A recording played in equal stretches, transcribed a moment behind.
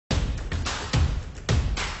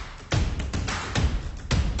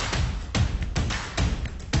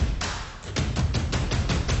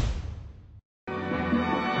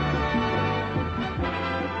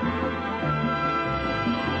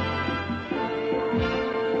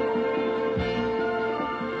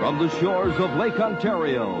From the shores of Lake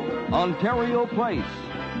Ontario, Ontario Place,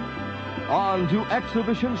 on to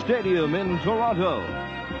Exhibition Stadium in Toronto,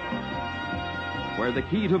 where the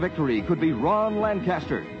key to victory could be Ron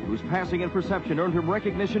Lancaster, whose passing and perception earned him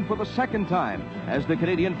recognition for the second time as the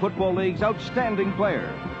Canadian Football League's outstanding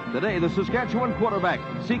player. Today, the Saskatchewan quarterback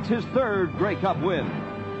seeks his third Grey Cup win.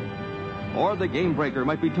 Or the game breaker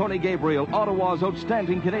might be Tony Gabriel, Ottawa's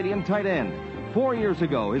outstanding Canadian tight end. 4 years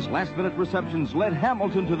ago, his last-minute receptions led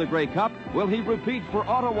Hamilton to the Grey Cup. Will he repeat for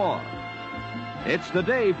Ottawa? It's the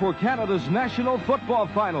day for Canada's National Football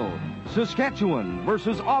Final, Saskatchewan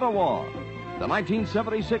versus Ottawa, the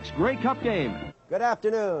 1976 Grey Cup game. Good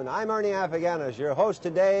afternoon. I'm Ernie Afaganis, your host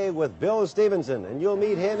today with Bill Stevenson, and you'll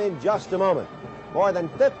meet him in just a moment. More than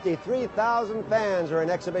 53,000 fans are in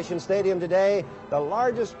Exhibition Stadium today, the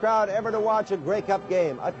largest crowd ever to watch a Grey Cup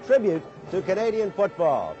game, a tribute to Canadian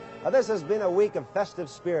football. This has been a week of festive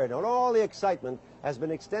spirit, and all the excitement has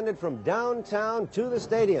been extended from downtown to the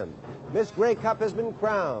stadium. Miss Grey Cup has been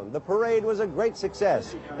crowned. The parade was a great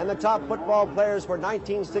success, and the top football players for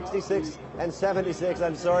 1966 and 76,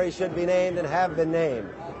 should be named and have been named.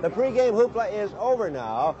 The pregame hoopla is over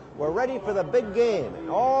now. We're ready for the big game,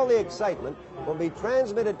 and all the excitement will be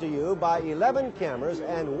transmitted to you by 11 cameras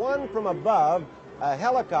and one from above, a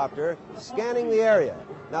helicopter scanning the area.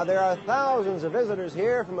 Now, there are thousands of visitors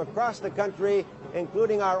here from across the country,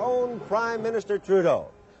 including our own Prime Minister Trudeau.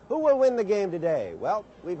 Who will win the game today? Well,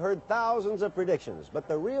 we've heard thousands of predictions, but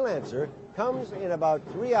the real answer comes in about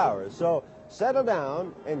 3 hours. So settle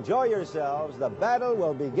down, enjoy yourselves. The battle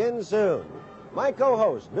will begin soon. My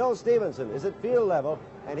co-host, Bill Stevenson, is at field level,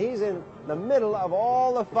 and he's in the middle of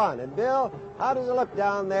all the fun. And Bill, how does it look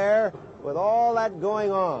down there with all that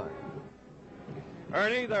going on?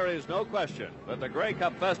 Ernie, there is no question that the Grey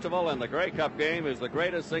Cup Festival and the Grey Cup game is the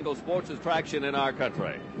greatest single sports attraction in our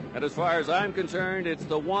country. And as far as I'm concerned, it's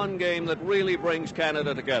the one game that really brings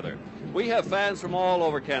Canada together. We have fans from all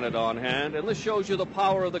over Canada on hand, and this shows you the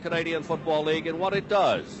power of the Canadian Football League and what it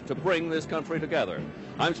does to bring this country together.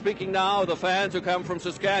 I'm speaking now of the fans who come from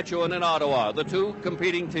Saskatchewan and Ottawa, the two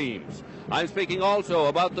competing teams. I'm speaking also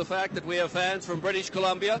about the fact that we have fans from British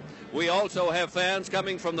Columbia. We also have fans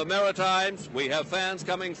coming from the Maritimes. We have fans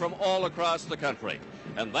coming from all across the country.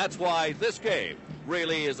 And that's why this game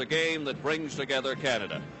really is a game that brings together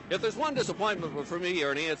Canada. If there's one disappointment for me,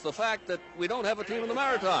 Ernie, it's the fact that we don't have a team in the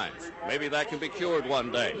Maritimes. Maybe that can be cured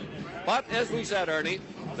one day. But as we said, Ernie,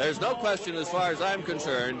 there's no question as far as I'm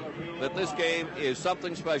concerned that this game is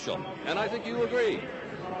something special. And I think you agree.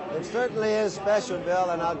 It certainly is special,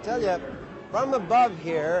 Bill, and I'll tell you, from above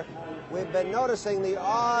here, we've been noticing the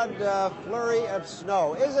odd flurry of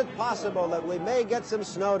snow. Is it possible that we may get some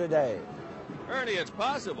snow today? Ernie, it's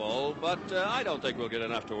possible, but I don't think we'll get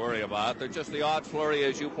enough to worry about. They're just the odd flurry,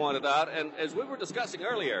 as you pointed out. And as we were discussing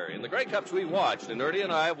earlier, in the Grey Cups we've watched, and Ernie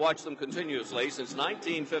and I have watched them continuously since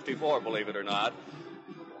 1954, believe it or not,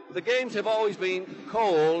 the games have always been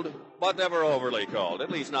cold, but never overly cold, at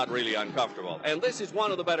least not really uncomfortable. And this is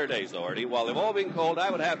one of the better days, though, Ernie. While they've all been cold, I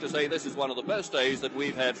would have to say this is one of the best days that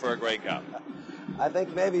we've had for a Grey Cup. I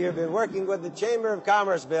think maybe you've been working with the Chamber of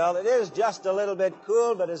Commerce, Bill. It is just a little bit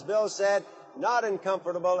cool, but as Bill said, not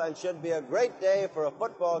uncomfortable, and should be a great day for a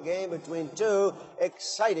football game between two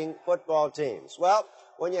exciting football teams. Well,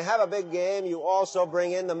 when you have a big game, you also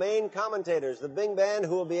bring in the main commentators, the big band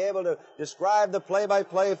who will be able to describe the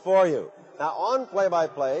play-by-play for you. Now, on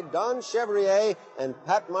play-by-play, Don Chevrier and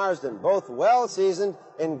Pat Marsden, both well-seasoned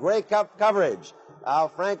in Grey Cup coverage.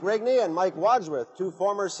 Frank Rigney and Mike Wadsworth, two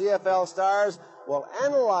former CFL stars, will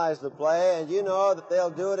analyze the play, and you know that they'll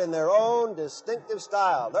do it in their own distinctive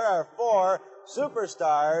style. There are 4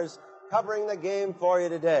 superstars covering the game for you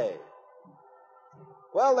today.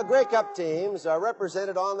 Well, the Grey Cup teams are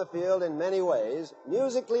represented on the field in many ways,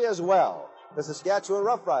 musically as well. The Saskatchewan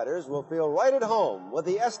Roughriders will feel right at home with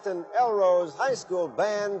the Eston Elrose High School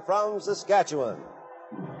Band from Saskatchewan.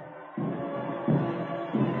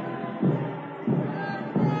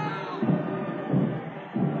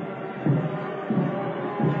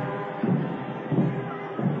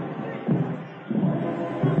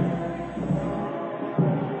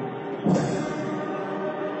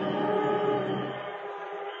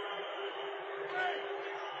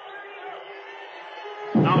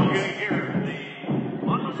 Now we're going to hear the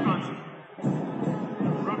on Wisconsin,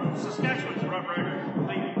 Saskatchewan's Rough Riders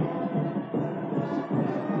leading.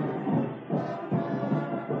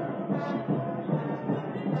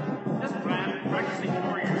 This band, practicing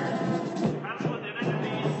 4 years, Paddle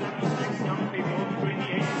identity 76 young people between the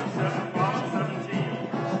ages of 12 and 17,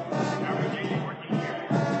 average age of 14 years.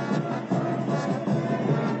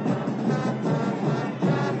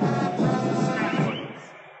 Saskatchewan's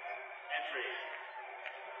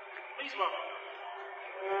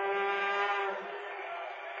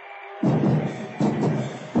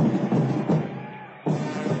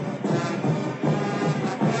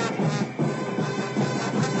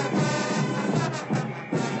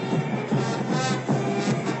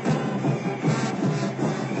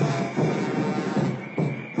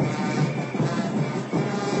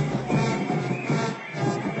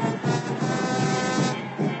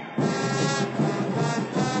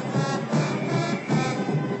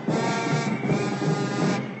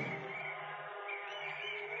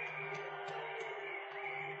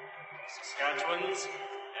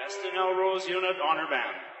Eston Elrose Unit Honor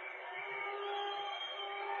Band.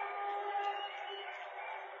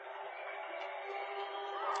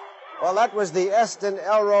 Well, that was the Eston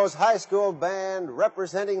Elrose High School Band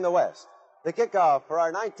representing the West. The kickoff for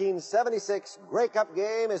our 1976 Grey Cup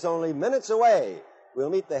game is only minutes away. We'll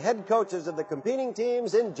meet the head coaches of the competing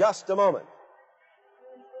teams in just a moment.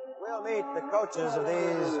 We'll meet the coaches of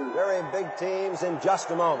these very big teams in just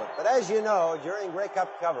a moment. But as you know, during Grey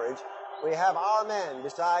Cup coverage, we have our men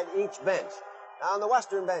beside each bench. Now, on the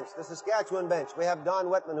Western bench, the Saskatchewan bench, we have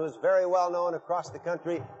Don Whitman, who's very well known across the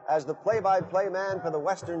country as the play-by-play man for the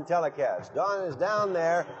Western telecast. Don is down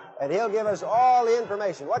there, and he'll give us all the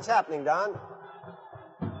information. What's happening, Don?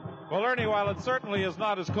 Well, Ernie, while it certainly is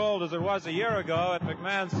not as cold as it was a year ago at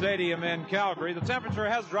McMahon Stadium in Calgary, the temperature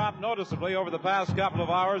has dropped noticeably over the past couple of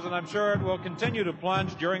hours, and I'm sure it will continue to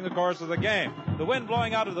plunge during the course of the game. The wind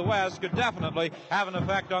blowing out of the west could definitely have an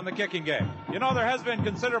effect on the kicking game. You know, there has been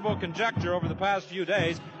considerable conjecture over the past few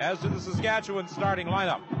days as to the Saskatchewan starting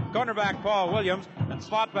lineup. Cornerback Paul Williams and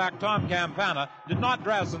slotback Tom Campana did not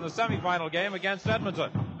dress in the semifinal game against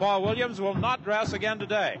Edmonton. Paul Williams will not dress again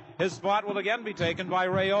today. His spot will again be taken by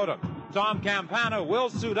Ray Odom. Tom Campana will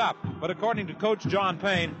suit up, but according to Coach John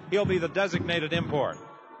Payne, he'll be the designated import.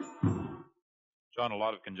 John, a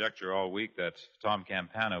lot of conjecture all week that Tom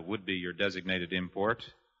Campana would be your designated import.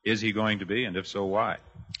 Is he going to be, and if so, why?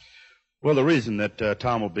 Well, the reason that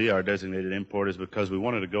Tom will be our designated import is because we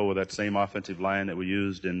wanted to go with that same offensive line that we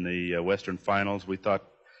used in the Western Finals. We thought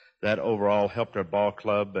that overall helped our ball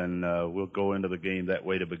club, and we'll go into the game that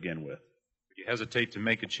way to begin with. Would you hesitate to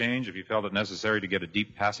make a change if you felt it necessary to get a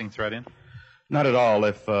deep passing threat in? Not at all.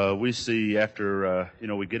 If we see after,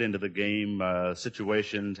 we get into the game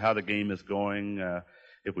situations, how the game is going,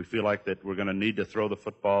 if we feel like that we're going to need to throw the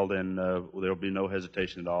football, then there'll be no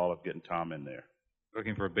hesitation at all of getting Tom in there.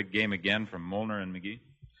 Looking for a big game again from Molnar and McGee?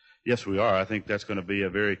 Yes, we are. I think that's going to be a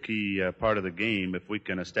very key part of the game. If we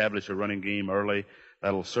can establish a running game early,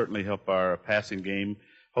 that'll certainly help our passing game.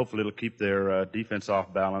 Hopefully it'll keep their defense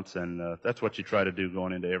off balance, and that's what you try to do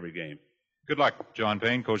going into every game. Good luck, John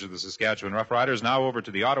Payne, coach of the Saskatchewan Roughriders. Now over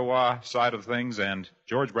to the Ottawa side of things, and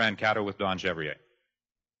George Brancato with Don Chevrier.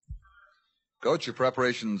 Coach, your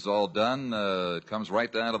preparation's all done. It comes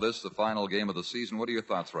right down to this, the final game of the season. What are your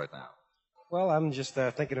thoughts right now? Well, I'm just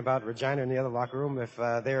thinking about Regina in the other locker room. If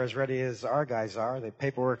they're as ready as our guys are, the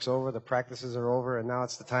paperwork's over, the practices are over, and now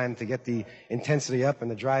it's the time to get the intensity up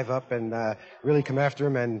and the drive up and really come after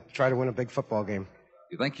them and try to win a big football game.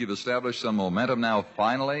 You think you've established some momentum now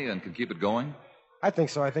finally and can keep it going? I think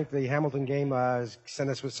so. I think the Hamilton game sent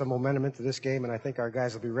us with some momentum into this game, and I think our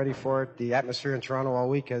guys will be ready for it. The atmosphere in Toronto all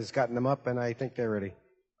week has gotten them up, and I think they're ready.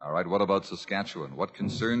 All right, what about Saskatchewan? What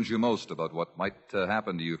concerns you most about what might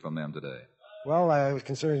happen to you from them today? Well, what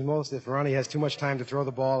concerns me most, if Ronnie has too much time to throw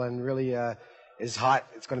the ball and really is hot,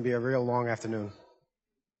 it's going to be a real long afternoon.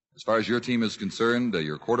 As far as your team is concerned,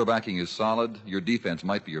 your quarterbacking is solid. Your defense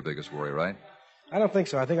might be your biggest worry, right? I don't think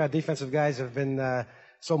so. I think our defensive guys have been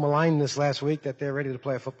so maligned this last week that they're ready to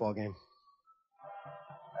play a football game.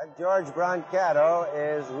 George Brancato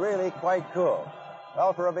is really quite cool.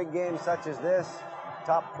 Well, for a big game such as this,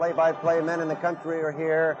 top play-by-play men in the country are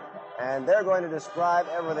here, and they're going to describe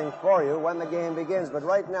everything for you when the game begins. But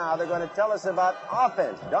right now, they're going to tell us about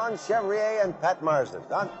offense. Don Chevrier and Pat Marsden.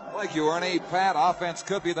 Don? Thank you, Ernie. Pat, offense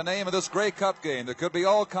could be the name of this Grey Cup game. There could be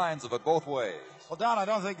all kinds of it both ways. Well, Don, I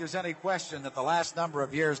don't think there's any question that the last number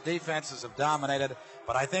of years defenses have dominated,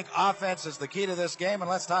 but I think offense is the key to this game, and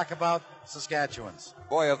let's talk about Saskatchewan's.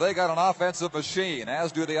 Boy, have they got an offensive machine,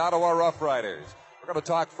 as do the Ottawa Roughriders. We're going to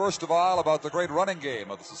talk first of all about the great running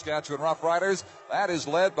game of the Saskatchewan Roughriders. That is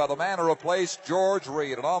led by the man who replaced George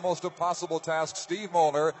Reed, an almost impossible task, Steve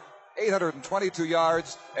Molnar, 822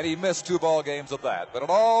 yards, and he missed 2 ball games of that. But it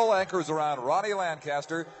all anchors around Ronnie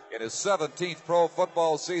Lancaster in his 17th pro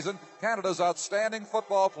football season, Canada's outstanding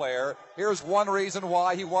football player. Here's one reason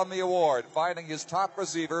why he won the award, finding his top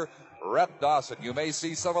receiver, Rhett Dawson. You may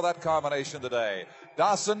see some of that combination today.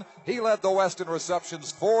 Dawson, he led the West in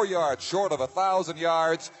receptions 4 yards short of 1,000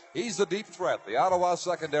 yards. He's the deep threat the Ottawa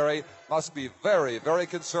secondary must be very, very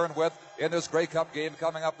concerned with in this Grey Cup game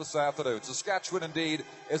coming up this afternoon. Saskatchewan, indeed,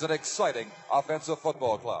 is an exciting offensive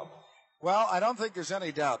football club. Well, I don't think there's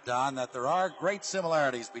any doubt, Don, that there are great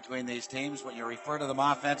similarities between these teams when you refer to them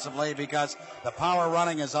offensively, because the power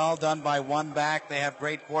running is all done by one back. They have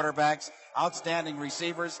great quarterbacks, outstanding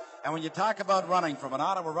receivers. And when you talk about running from an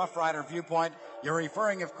Ottawa Rough Rider viewpoint, you're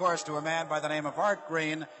referring, of course, to a man by the name of Art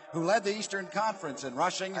Green, who led the Eastern Conference in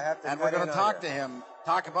rushing, and we're going to talk to him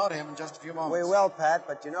talk about him in just a few moments. We will, Pat,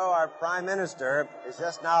 but you know our Prime Minister is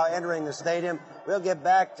just now entering the stadium. We'll get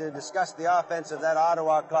back to discuss the offense of that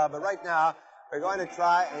Ottawa club, but right now we're going to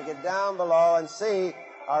try and get down below and see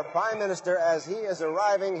our Prime Minister as he is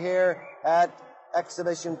arriving here at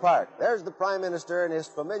Exhibition Park. There's the Prime Minister in his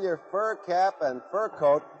familiar fur cap and fur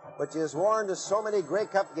coat, which he has worn to so many Grey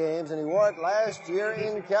Cup games, and he wore it last year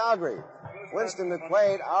in Calgary. Winston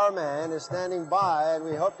McQuaid, our man, is standing by, and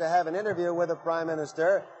we hope to have an interview with the Prime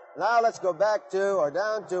Minister. Now let's go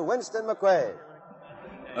down to Winston McQuaid.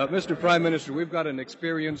 Mr. Prime Minister, we've got an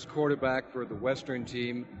experienced quarterback for the Western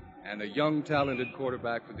team and a young, talented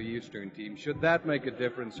quarterback for the Eastern team. Should that make a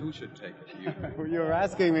difference, who should take it? You're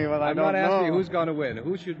asking me what I don't know. I'm not asking who's going to win.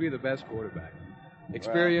 Who should be the best quarterback?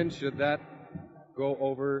 Experience, should that go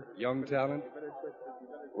over young talent?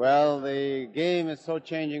 Well, the game is so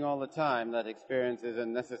changing all the time that experience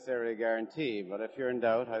isn't necessarily a guarantee. But if you're in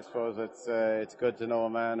doubt, I suppose it's good to know a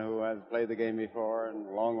man who has played the game before in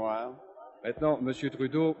a long while. Maintenant, Monsieur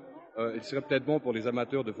Trudeau, il serait peut-être bon pour les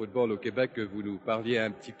amateurs de football au Québec que vous nous parliez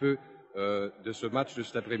un petit peu de ce match de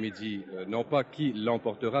cet après-midi. Non pas qui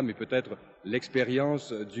l'emportera, mais peut-être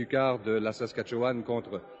l'expérience du quart de la Saskatchewan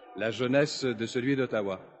contre la jeunesse de celui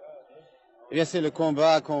d'Ottawa. Eh bien, c'est le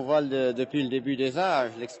combat qu'on voit depuis le début des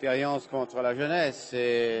âges, l'expérience contre la jeunesse.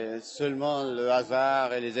 C'est seulement le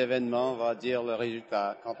hasard et les événements vont dire le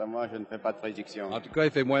résultat. Quant à moi, je ne fais pas de prédiction. En tout cas,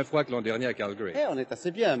 il fait moins froid que l'an dernier à Calgary. On est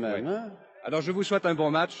assez bien même. Oui. Hein? Alors, je vous souhaite un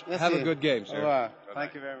bon match. Merci. Have a good game, sir. Au revoir.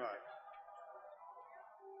 Thank you very much.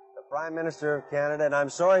 The Prime Minister of Canada, and I'm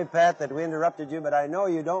sorry, Pat, that we interrupted you, but I know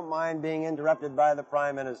you don't mind being interrupted by the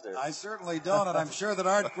Prime Minister. I certainly don't, and I'm sure that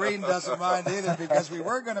Art Green doesn't mind either, because we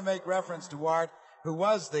were going to make reference to Art, who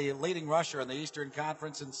was the leading rusher in the Eastern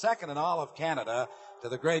Conference and second in all of Canada to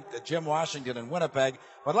the great Jim Washington in Winnipeg.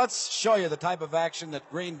 But let's show you the type of action that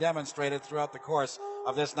Green demonstrated throughout the course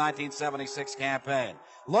of this 1976 campaign.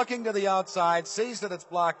 Looking to the outside, sees that it's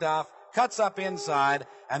blocked off, cuts up inside,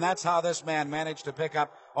 and that's how this man managed to pick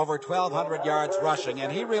up over 1,200 yards rushing.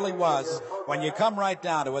 And he really was, when you come right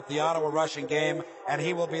down to it, the Ottawa rushing game, and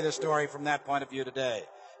he will be the story from that point of view today.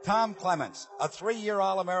 Tom Clements, a 3-year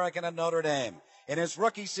All-American at Notre Dame. In his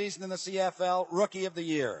rookie season in the CFL, Rookie of the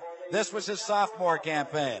Year. This was his sophomore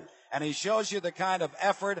campaign, and he shows you the kind of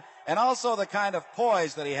effort and also the kind of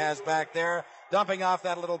poise that he has back there, dumping off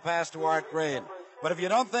that little pass to Art Green. But if you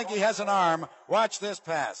don't think he has an arm, watch this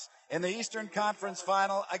pass. In the Eastern Conference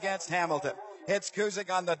Final against Hamilton, hits Kuzik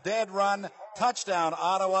on the dead run, touchdown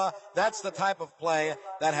Ottawa. That's the type of play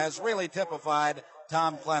that has really typified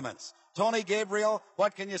Tom Clements. Tony Gabriel,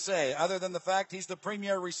 what can you say other than the fact he's the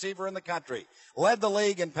premier receiver in the country? Led the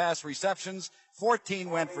league in pass receptions, 14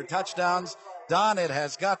 went for touchdowns. Don, it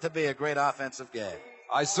has got to be a great offensive game.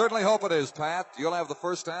 I certainly hope it is, Pat. You'll have the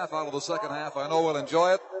first half. Out of the second half, I know we'll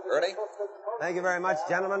enjoy it. Ernie? Thank you very much,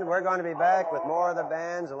 gentlemen. We're going to be back with more of the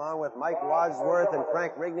bands, along with Mike Wadsworth and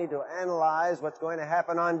Frank Rigney, to analyze what's going to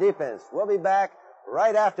happen on defense. We'll be back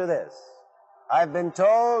right after this. I've been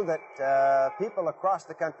told that people across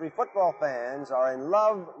the country, football fans, are in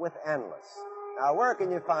love with analysts. Now, where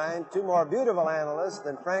can you find two more beautiful analysts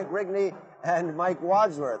than Frank Rigney and Mike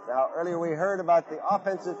Wadsworth? Now, earlier we heard about the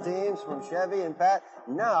offensive teams from Chevy and Pat.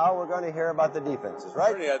 Now we're going to hear about the defenses,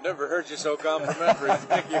 right? Ernie, I've never heard you so complimentary.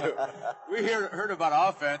 Thank you. We heard about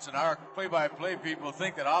offense, and our play-by-play people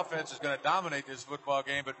think that offense is going to dominate this football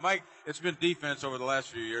game. But, Mike, it's been defense over the last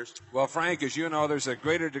few years. Well, Frank, as you know, there's a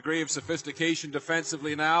greater degree of sophistication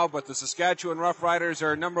defensively now, but the Saskatchewan Roughriders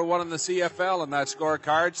are number one in the CFL in that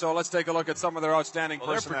scorecard. So let's take a look at some of their outstanding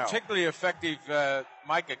personnel. They're particularly effective,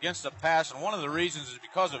 Mike, against the pass, and one of the reasons is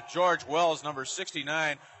because of George Wells, number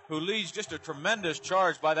 69, who leads just a tremendous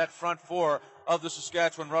charge by that front four of the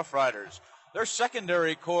Saskatchewan Roughriders. Their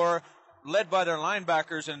secondary core, led by their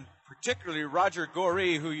linebackers, and particularly Roger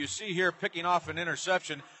Goree, who you see here picking off an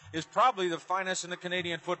interception, is probably the finest in the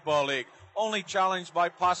Canadian Football League, only challenged by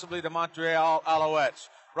possibly the Montreal Alouettes.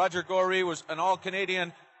 Roger Goree was an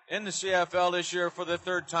All-Canadian in the CFL this year for the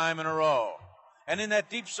third time in a row. And in that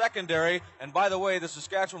deep secondary, and by the way, the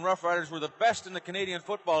Saskatchewan Roughriders were the best in the Canadian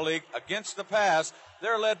Football League against the pass.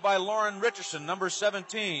 They're led by Lauren Richardson, number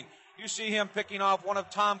 17. You see him picking off one of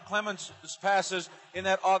Tom Clements' passes in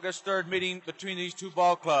that August 3rd meeting between these two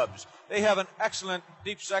ball clubs. They have an excellent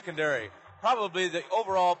deep secondary, probably the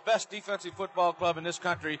overall best defensive football club in this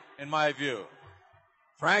country, in my view.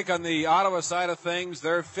 Frank, on the Ottawa side of things,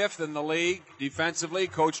 they're fifth in the league defensively.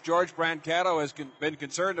 Coach George Brancato has been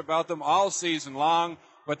concerned about them all season long,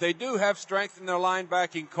 but they do have strength in their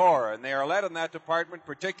linebacking core, and they are led in that department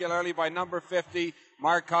particularly by number 50,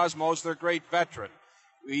 Mark Cosmos, their great veteran.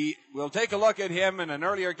 We will take a look at him in an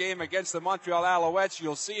earlier game against the Montreal Alouettes.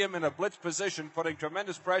 You'll see him in a blitz position, putting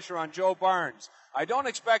tremendous pressure on Joe Barnes. I don't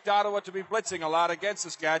expect Ottawa to be blitzing a lot against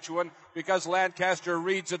Saskatchewan because Lancaster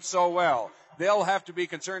reads it so well. They'll have to be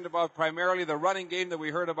concerned about primarily the running game that we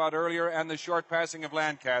heard about earlier and the short passing of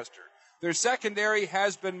Lancaster. Their secondary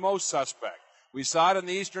has been most suspect. We saw it in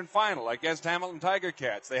the Eastern Final against Hamilton Tiger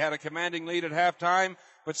Cats. They had a commanding lead at halftime,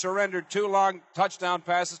 but surrendered 2 long touchdown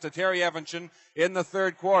passes to Terry Evanchen in the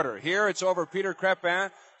third quarter. Here it's over Peter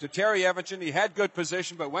Crepin to Terry Evanchen. He had good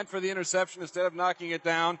position, but went for the interception instead of knocking it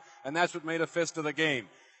down, and that's what made a fist of the game.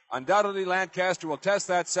 Undoubtedly, Lancaster will test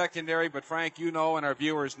that secondary, but Frank, you know, and our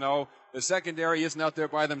viewers know, the secondary isn't out there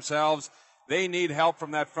by themselves. They need help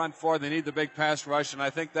from that front four. They need the big pass rush, and I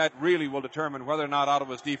think that really will determine whether or not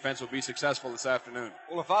Ottawa's defense will be successful this afternoon.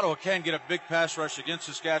 Well, if Ottawa can get a big pass rush against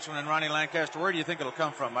Saskatchewan and Ronnie Lancaster, where do you think it'll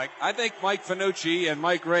come from, Mike? I think Mike Finucci and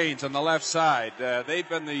Mike Raines on the left side. They've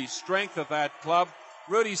been the strength of that club.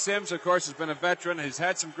 Rudy Sims, of course, has been a veteran. He's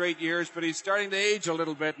had some great years, but he's starting to age a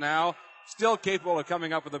little bit now. Still capable of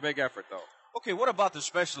coming up with a big effort, though. Okay, what about the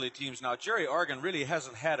specialty teams now? Jerry Organ really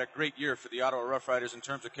hasn't had a great year for the Ottawa Rough Riders in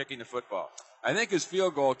terms of kicking the football. I think his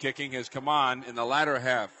field goal kicking has come on in the latter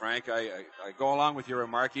half, Frank. I go along with your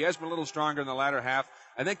remark. He has been a little stronger in the latter half.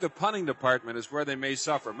 I think the punting department is where they may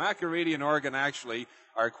suffer. McAreedy and Oregon actually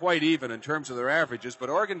are quite even in terms of their averages, but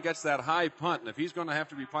Oregon gets that high punt, and if he's going to have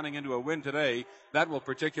to be punting into a win today, that will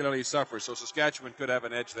particularly suffer. So Saskatchewan could have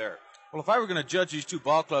an edge there. Well, if I were going to judge these two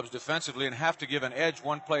ball clubs defensively and have to give an edge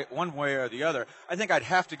one way or the other, I think I'd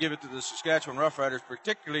have to give it to the Saskatchewan Roughriders,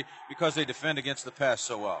 particularly because they defend against the pass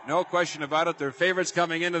so well. No question about it. They're favorites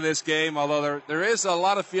coming into this game, although there is a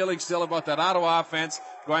lot of feeling still about that Ottawa offense,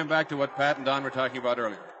 going back to what Pat and Don were talking about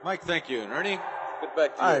earlier. Mike, thank you. And Ernie, get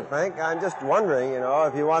back to you. All you. right, Frank, I'm just wondering,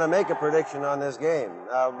 if you want to make a prediction on this game.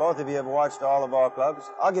 Both of you have watched all the ball clubs.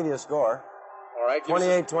 I'll give you a score. All right.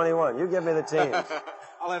 28-21. You give me the teams.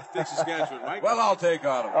 I'll have to take Saskatchewan, Mike. Well, I'll take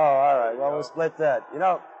Ottawa. Oh, all right. Well, we'll split that.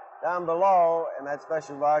 Down below in that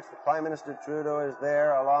special box, the Prime Minister Trudeau is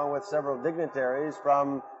there, along with several dignitaries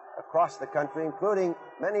from across the country, including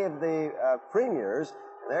many of the premiers.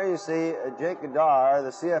 And there you see Jake Gadar,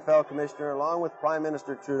 the CFL commissioner, along with Prime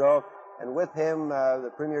Minister Trudeau, and with him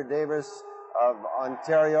the Premier Davis of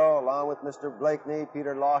Ontario, along with Mr. Blakeney,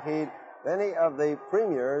 Peter Lougheed. Many of the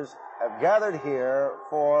premiers have gathered here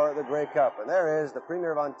for the Grey Cup. And there is the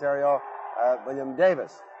Premier of Ontario, William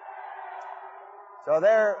Davis. So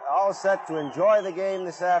they're all set to enjoy the game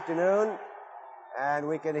this afternoon. And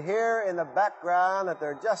we can hear in the background that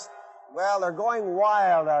they're they're going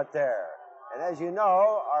wild out there. And as you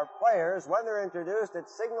know, our players, when they're introduced, it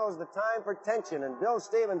signals the time for tension. And Bill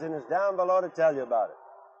Stevenson is down below to tell you about it.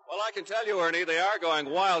 Well, I can tell you, Ernie, they are going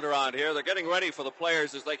wild around here. They're getting ready for the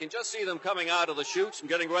players as they can just see them coming out of the chutes and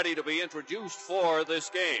getting ready to be introduced for this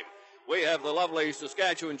game. We have the lovely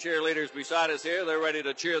Saskatchewan cheerleaders beside us here. They're ready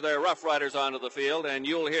to cheer their Rough Riders onto the field, and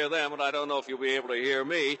you'll hear them, and I don't know if you'll be able to hear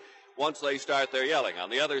me once they start their yelling. On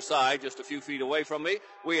the other side, just a few feet away from me,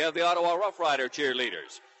 we have the Ottawa Rough Rider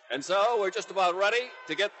cheerleaders. And so we're just about ready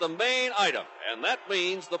to get the main item, and that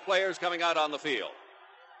means the players coming out on the field.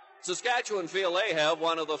 Saskatchewan feel they have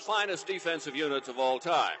one of the finest defensive units of all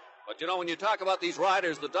time. But when you talk about these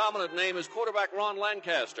Riders, the dominant name is quarterback Ron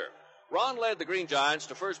Lancaster. Ron led the Green Giants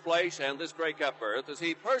to first place and this Grey Cup berth as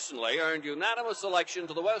he personally earned unanimous selection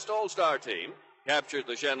to the West All-Star team, captured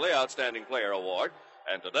the Shenley Outstanding Player Award,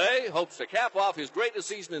 and today hopes to cap off his greatest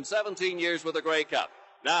season in 17 years with the Grey Cup.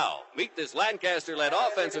 Now, meet this Lancaster-led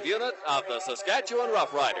offensive unit of the Saskatchewan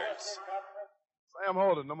Roughriders. Sam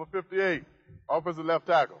Holden, number 58, offensive left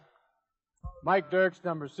tackle. Mike Dirks,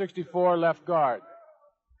 number 64, left guard.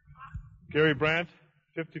 Gary Brandt,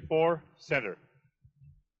 54, center.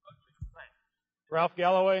 Ralph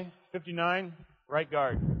Galloway, 59, right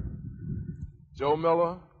guard. Joe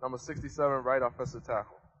Miller, number 67, right offensive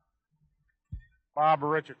tackle. Bob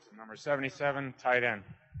Richardson, number 77, tight end.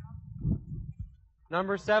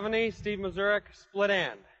 Number 70, Steve Mazurek, split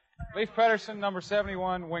end. Leif Pedersen, number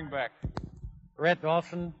 71, wingback. Rhett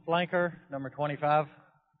Dawson, flanker, number 25.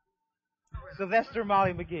 Sylvester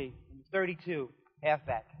Molly McGee, 32,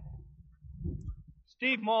 halfback.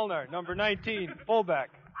 Steve Molnar, number 19, fullback.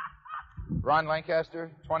 Ron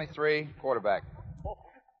Lancaster, 23, quarterback.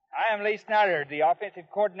 I am Lee Snyder, the offensive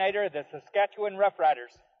coordinator of the Saskatchewan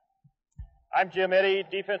Roughriders. I'm Jim Eddy,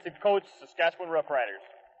 defensive coach, Saskatchewan Roughriders.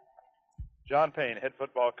 John Payne, head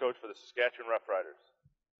football coach for the Saskatchewan Roughriders.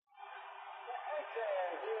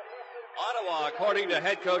 Ottawa, according to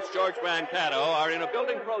head coach George Brancato, are in a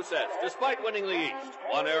building process despite winning the East.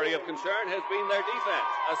 One area of concern has been their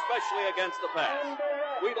defense, especially against the pass.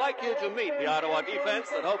 we'd like you to meet the Ottawa defense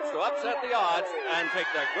that hopes to upset the odds and take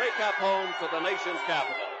their Grey Cup home to the nation's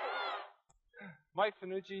capital. Mike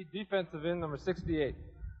Finucci, defensive end, number 68.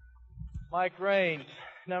 Mike Raines,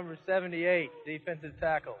 number 78, defensive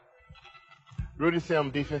tackle. Rudy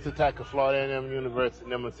Sim, defensive tackle, Florida A&M University,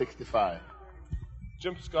 number 65.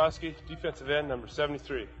 Jim Puskowski, defensive end, number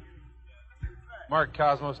 73. Mark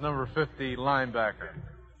Cosmos, number 50, linebacker.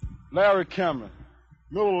 Larry Cameron,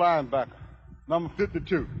 middle linebacker, number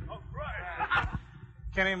 52.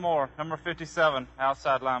 Kenny Moore, number 57,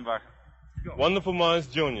 outside linebacker. Wonderful Mons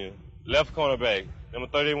Jr., left cornerback, number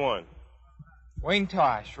 31. Wayne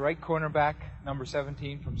Tosh, right cornerback, number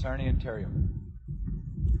 17 from Sarnia, Ontario.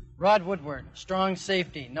 Rod Woodward, strong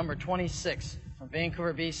safety, number 26 from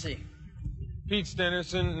Vancouver, BC. Pete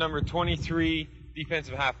Stenderson, number 23,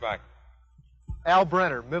 defensive halfback. Al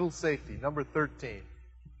Brenner, middle safety, number 13.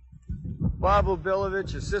 Bob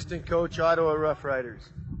Obilovich, assistant coach, Ottawa Rough Riders.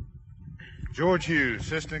 George Hughes,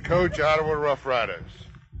 assistant coach, Ottawa Rough Riders.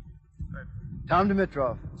 Tom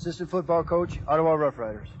Dimitrov, assistant football coach, Ottawa Rough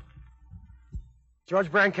Riders. George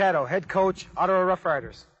Brancato, head coach, Ottawa Rough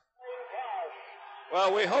Riders.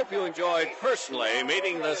 Well, we hope you enjoyed personally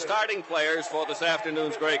meeting the starting players for this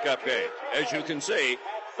afternoon's Grey Cup game. As you can see,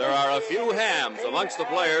 there are a few hams amongst the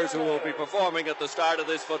players who will be performing at the start of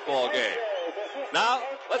this football game. Now,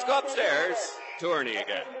 let's go upstairs to Ernie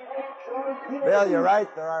again. Bill, you're right.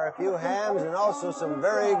 There are a few hams and also some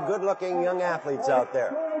very good-looking young athletes out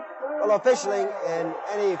there. Well, officialing in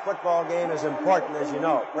any football game is important, as you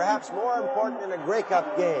know. Perhaps more important in a Grey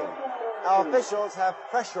Cup game. Now, officials have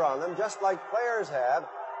pressure on them, just like players have,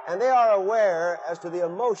 and they are aware as to the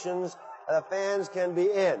emotions the fans can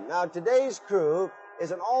be in. Now, today's crew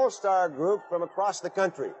is an all-star group from across the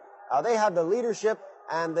country. Now, they have the leadership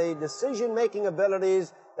and the decision-making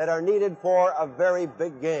abilities that are needed for a very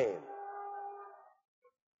big game.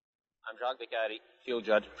 I'm Jacques Descadi, field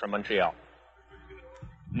judge from Montreal.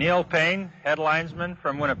 Neil Payne, head linesman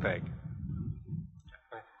from Winnipeg.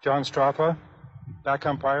 John Strapa, back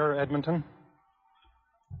umpire, Edmonton.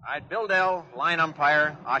 All right, Bill Dell, line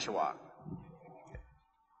umpire, Oshawa.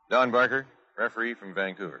 Don Barker, referee from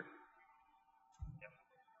Vancouver.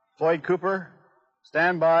 Floyd Cooper,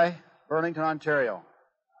 standby, Burlington, Ontario.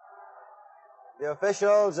 The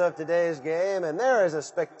officials of today's game, and there is a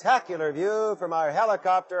spectacular view from our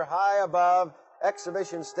helicopter high above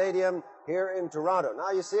Exhibition Stadium here in Toronto.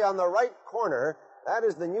 Now you see on the right corner, that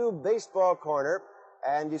is the new baseball corner,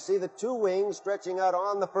 and you see the two wings stretching out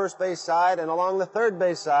on the first base side and along the third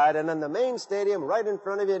base side, and then the main stadium right in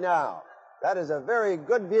front of you now. That is a very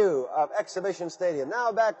good view of Exhibition Stadium.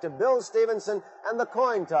 Now back to Bill Stevenson and the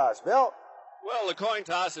coin toss. Bill? Well, the coin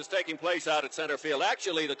toss is taking place out at center field.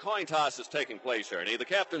 Actually, the coin toss is taking place, Ernie. The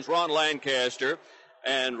captains, Ron Lancaster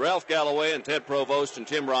and Ralph Galloway and Ted Provost and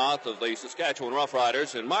Tim Roth of the Saskatchewan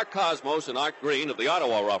Roughriders and Mark Cosmos and Art Green of the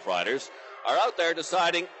Ottawa Roughriders are out there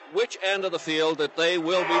deciding which end of the field that they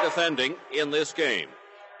will be defending in this game.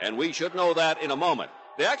 And we should know that in a moment.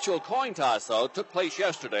 The actual coin toss, though, took place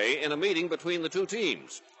yesterday in a meeting between the two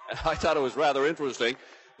teams. And I thought it was rather interesting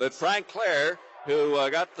that Frank Clare, who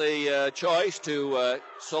got the choice to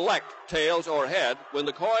select tails or head, when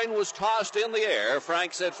the coin was tossed in the air,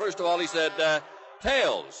 Frank said, first of all, he said,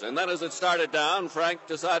 tails. And then as it started down, Frank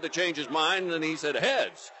decided to change his mind, and he said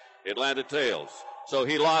heads. It landed tails. So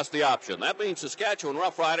he lost the option. That means Saskatchewan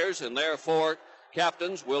Roughriders and their four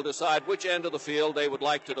captains will decide which end of the field they would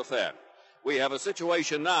like to defend. We have a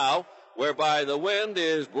situation now whereby the wind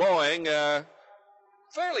is blowing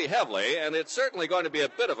fairly heavily, and it's certainly going to be a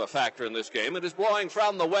bit of a factor in this game. It is blowing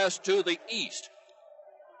from the west to the east.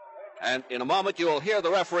 And in a moment, you will hear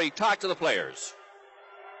the referee talk to the players.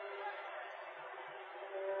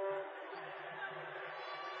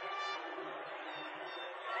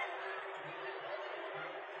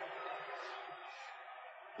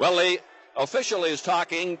 Well, the official is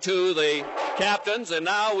talking to the captains, and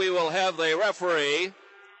now we will have the referee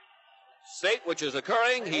state which is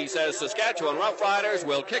occurring. He says Saskatchewan Roughriders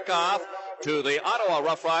will kick off to the Ottawa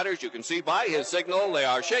Roughriders. You can see by his signal they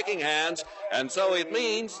are shaking hands, and so it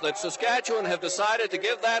means that Saskatchewan have decided to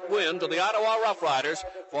give that win to the Ottawa Roughriders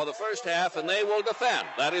for the first half, and they will defend.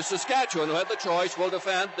 That is, Saskatchewan, who had the choice, will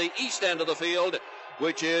defend the east end of the field,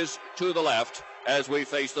 which is to the left as we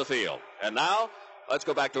face the field. And now, let's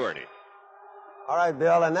go back to Ernie. All right,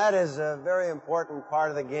 Bill, and that is a very important part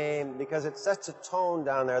of the game because it sets a tone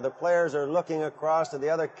down there. The players are looking across to the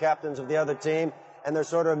other captains of the other team, and they're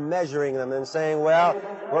sort of measuring them and saying, well,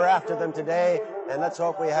 we're after them today, and let's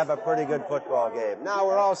hope we have a pretty good football game. Now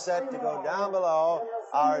we're all set to go down below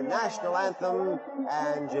our national anthem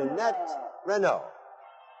and Jeanette Renault.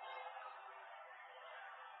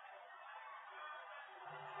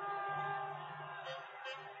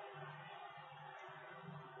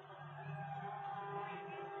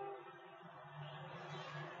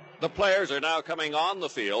 The players are now coming on the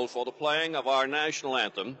field for the playing of our national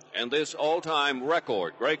anthem, and this all-time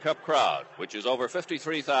record Grey Cup crowd, which is over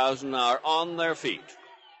 53,000, are on their feet.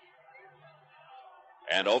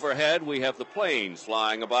 And overhead, we have the planes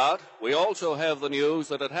flying about. We also have the news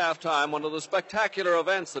that at halftime, one of the spectacular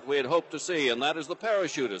events that we had hoped to see, and that is the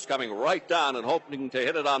parachutists coming right down and hoping to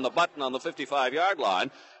hit it on the button on the 55-yard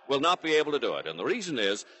line, will not be able to do it. And the reason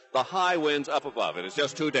is the high winds up above. It is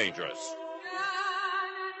just too dangerous.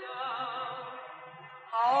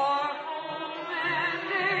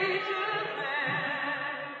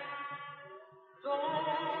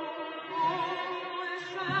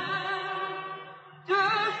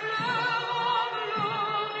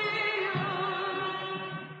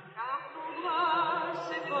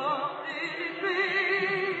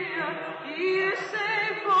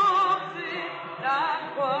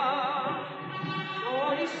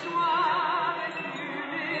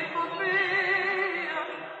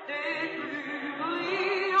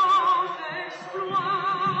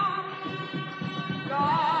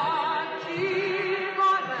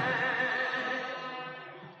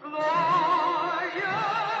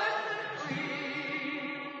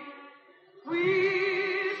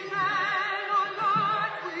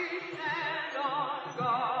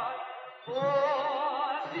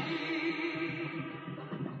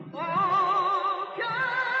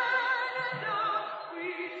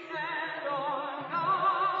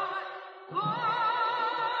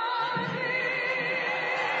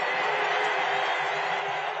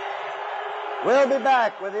 We'll be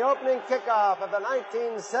back with the opening kickoff of the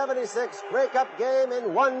 1976 Grey Cup game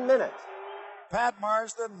in 1 minute. Pat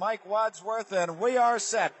Marsden, Mike Wadsworth, and we are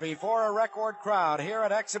set before a record crowd here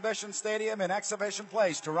at Exhibition Stadium in Exhibition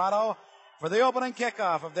Place, Toronto, for the opening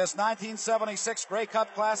kickoff of this 1976 Grey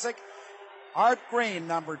Cup Classic. Art Green,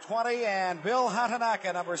 number 20, and Bill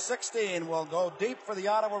Hatanaka, number 16, will go deep for the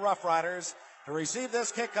Ottawa Rough Riders to receive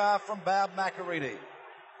this kickoff from Bob McAreedy.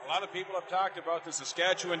 A lot of people have talked about the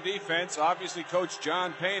Saskatchewan defense. Obviously, Coach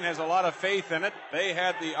John Payne has a lot of faith in it. They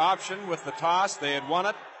had the option with the toss. They had won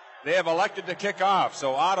it. They have elected to kick off.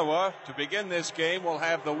 So Ottawa, to begin this game, will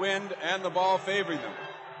have the wind and the ball favoring them.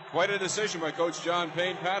 Quite a decision by Coach John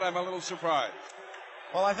Payne. Pat, I'm a little surprised.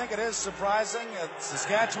 Well, I think it is surprising.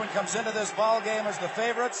 Saskatchewan comes into this ball game as the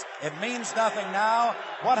favorites. It means nothing now.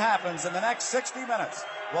 What happens in the next 60 minutes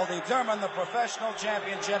will determine the professional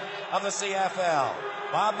championship of the CFL.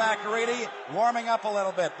 Bob McAreedy warming up a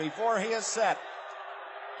little bit before he is set.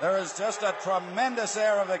 There is just a tremendous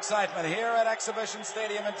air of excitement here at Exhibition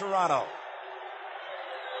Stadium in Toronto.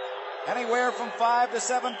 Anywhere from 5 to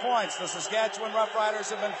 7 points, the Saskatchewan Roughriders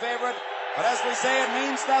have been favored. But as we say, it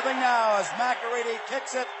means nothing now as McAreedy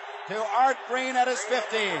kicks it to Art Green at his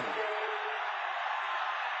 15.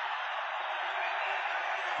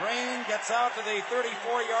 Green gets out to the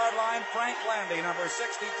 34-yard line. Frank Landy, number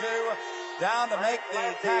 62, down to make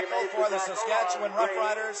the tackle for the Saskatchewan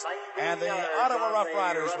Roughriders. And the Ottawa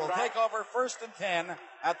Roughriders will take over 1st and 10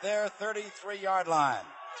 at their 33-yard line.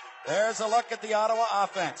 There's a look at the Ottawa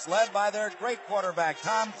offense, led by their great quarterback,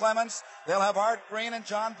 Tom Clements. They'll have Art Green and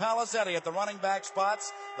John Palazetti at the running back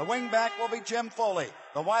spots. The wing back will be Jim Foley.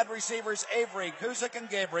 The wide receivers, Avery, Kuzik, and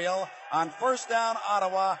Gabriel, on 1st down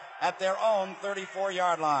Ottawa at their own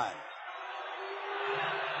 34-yard line.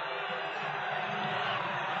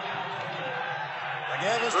 The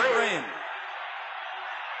give is to Green.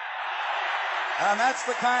 And that's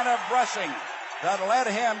the kind of rushing that led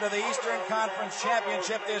him to the Eastern Conference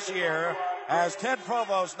Championship this year, as Ted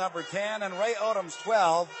Provost, number 10, and Ray Odoms,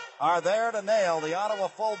 12, are there to nail the Ottawa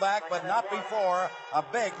fullback, but not before a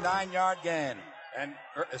big 9-yard gain. And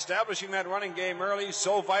establishing that running game early,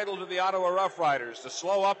 so vital to the Ottawa Roughriders, to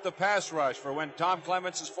slow up the pass rush for when Tom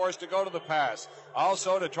Clements is forced to go to the pass.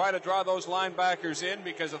 Also to try to draw those linebackers in,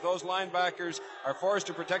 because if those linebackers are forced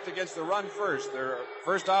to protect against the run first, their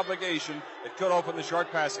first obligation, it could open the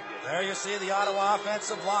short passing game. There you see the Ottawa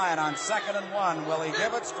offensive line on 2nd and 1. Will he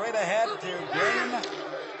give it straight ahead to Green?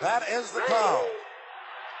 That is the call.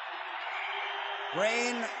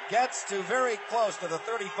 Green gets to very close to the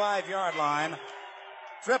 35-yard line.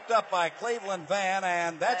 Tripped up by Cleveland Van,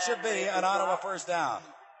 and that should be an Ottawa 1st down.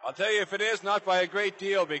 I'll tell you if it is, not by a great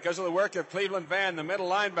deal, because of the work of Cleveland Van, the middle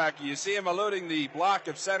linebacker. You see him eluding the block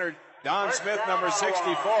of center Don Smith, number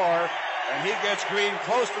 64, and he gets Green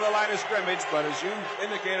close to the line of scrimmage, but as you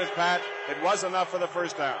indicated, Pat, it was enough for the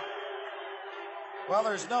 1st down. Well,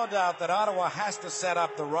 there's no doubt that Ottawa has to set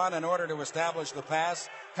up the run in order to establish the pass.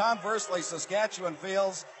 Conversely, Saskatchewan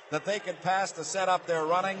feels that they can pass to set up their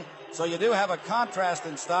running. So you do have a contrast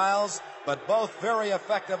in styles, but both very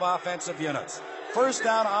effective offensive units. 1st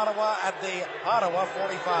down Ottawa at the Ottawa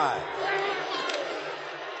 45.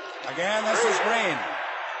 Again, this is Green.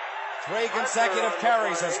 3 consecutive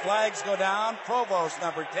carries as flags go down. Provost,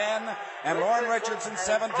 number 10, and Lauren Richardson,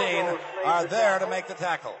 17, are there to make the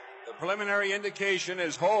tackle. The preliminary indication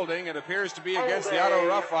is holding. It appears to be against the Ottawa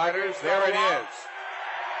Rough Riders. There it is.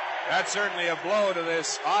 That's certainly a blow to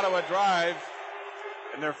this Ottawa drive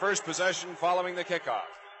in their first possession following the kickoff.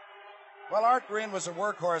 Well, Art Green was a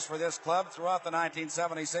workhorse for this club throughout the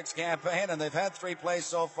 1976 campaign, and they've had 3 plays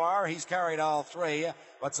so far. He's carried all 3,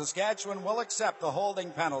 but Saskatchewan will accept the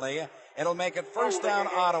holding penalty. It'll make it first down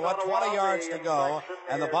Ottawa, 20 yards to go,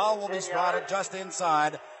 and the ball will be spotted just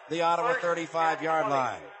inside the Ottawa 35-yard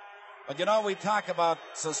line. But you know, we talk about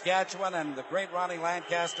Saskatchewan and the great Ronnie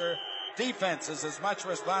Lancaster. Defense is as much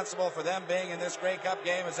responsible for them being in this Grey Cup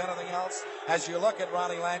game as anything else. As you look at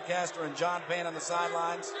Ronnie Lancaster and John Payne on the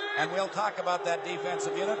sidelines, and we'll talk about that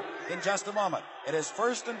defensive unit in just a moment. It is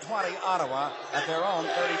first and 20 Ottawa at their own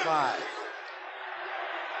 35.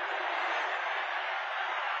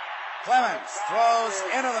 Clemens throws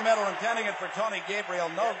into the middle, intending it for Tony Gabriel.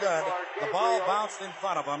 No good. The ball bounced in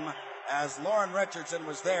front of him as Lauren Richardson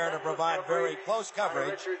was there to provide very close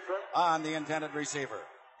coverage on the intended receiver.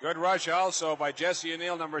 Good rush also by Jesse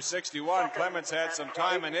O'Neill, number 61. Clements had some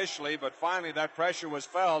time initially, but finally that pressure was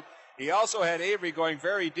felt. He also had Avery going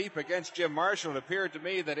very deep against Jim Marshall. It appeared to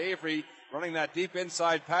me that Avery, running that deep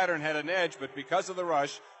inside pattern, had an edge, but because of the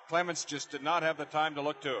rush, Clements just did not have the time to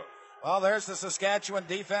look to it. Well, there's the Saskatchewan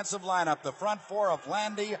defensive lineup. The front 4 of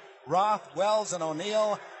Landy, Roth, Wells, and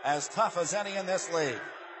O'Neill, as tough as any in this league.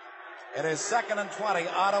 It is second and 20,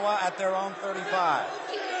 Ottawa at their own 35.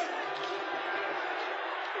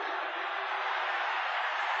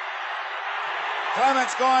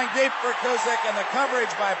 Clements going deep for Kuzik, and the coverage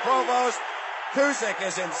by Provost. Kuzik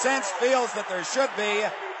is incensed, feels that there should be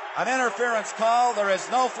an interference call. There is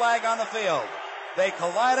no flag on the field. They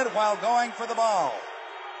collided while going for the ball.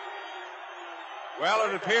 Well,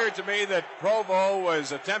 it appeared to me that Provo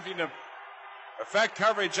was attempting to effect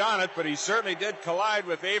coverage on it, but he certainly did collide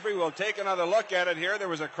with Avery. We'll take another look at it here. There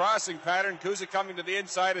was a crossing pattern. Kuzik coming to the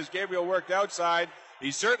inside as Gabriel worked outside.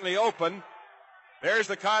 He's certainly open. There's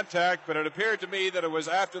the contact, but it appeared to me that it was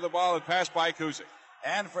after the ball had passed by Kuzik.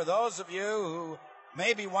 And for those of you who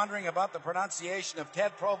may be wondering about the pronunciation of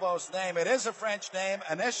Ted Provost's name, it is a French name,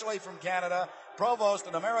 initially from Canada. Provost,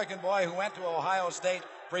 an American boy who went to Ohio State,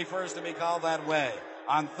 prefers to be called that way.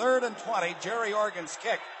 On 3rd and 20, Jerry Organ's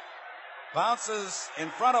kick bounces in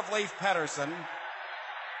front of Leif Pettersson.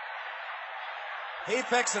 He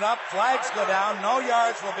picks it up, flags go down, no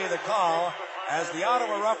yards will be the call, as the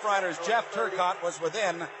Ottawa Rough Riders' Jeff Turcotte was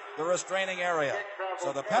within the restraining area.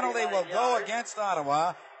 So the penalty will go against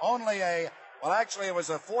Ottawa. It was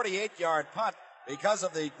a 48-yard punt because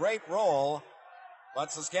of the great roll,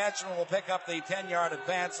 but Saskatchewan will pick up the 10-yard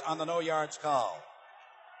advance on the no yards call.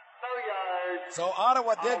 So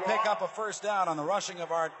Ottawa did pick up a first down on the rushing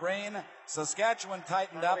of Art Green. Saskatchewan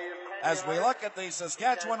tightened up as we look at the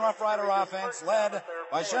Saskatchewan Rough Rider offense led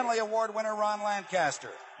by Shenley Award winner Ron Lancaster.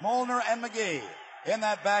 Molnar and McGee in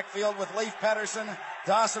that backfield with Leif Pettersson,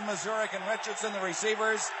 Dawson, Mazurek, and Richardson, the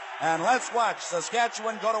receivers. And let's watch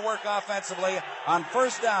Saskatchewan go to work offensively on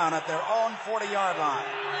first down at their own 40-yard line.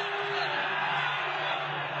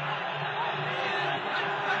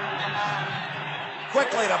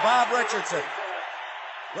 Quickly to Bob Richardson.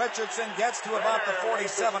 Richardson gets to about the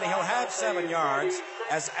 47. He'll have 7 yards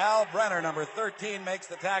as Al Brenner, number 13, makes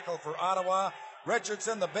the tackle for Ottawa.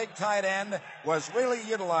 Richardson, the big tight end, was really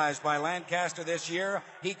utilized by Lancaster this year.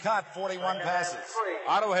 He caught 41 passes.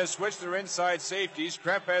 Ottawa has switched their inside safeties.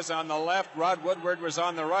 Krepes on the left, Rod Woodward was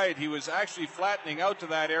on the right. He was actually flattening out to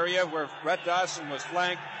that area where Brett Dawson was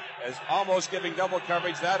flanked, as almost giving double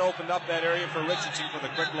coverage. That opened up that area for Richardson for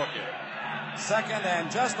the quick look in. Second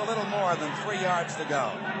and just a little more than 3 yards to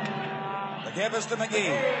go. The give is to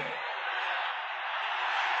McGee.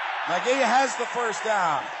 McGee has the first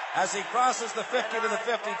down as he crosses the 50 to the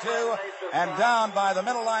 52 and down by the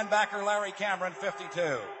middle linebacker Larry Cameron,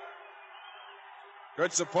 52.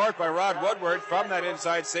 Good support by Rod Woodward from that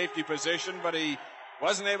inside safety position, but he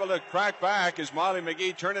wasn't able to crack back as Molly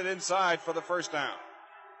McGee turned it inside for the first down.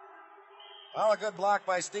 Well, a good block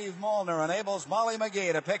by Steve Molnar enables Molly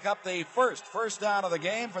McGee to pick up the first down of the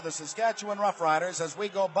game for the Saskatchewan Roughriders as we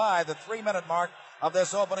go by the 3-minute mark of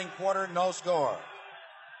this opening quarter, no score.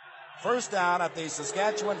 First down at the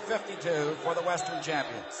Saskatchewan 52 for the Western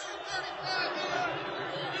champions.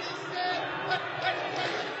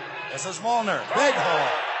 This is Molnar, big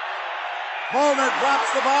hole. Molnar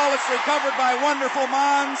drops the ball. It's recovered by wonderful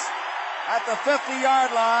Mons at the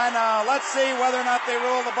 50-yard line. Now, let's see whether or not they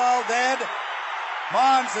rule the ball dead.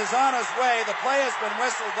 Mons is on his way. The play has been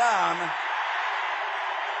whistled down.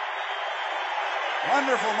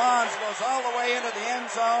 Wonderful Mons goes all the way into the end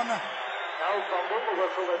zone. No fumble. The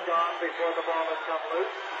whistle is gone before the ball has come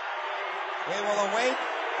loose. We will await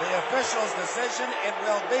the official's decision. It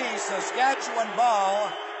will be Saskatchewan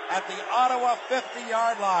ball at the Ottawa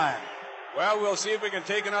 50-yard line. Well, we'll see if we can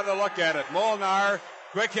take another look at it. Molnar,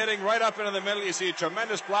 quick hitting right up into the middle. You see a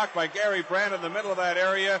tremendous block by Gary Brandt in the middle of that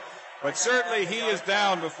area. But certainly he is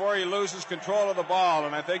down before he loses control of the ball,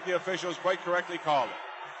 and I think the officials quite correctly called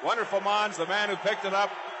it. Wonderful Mons, the man who picked it up,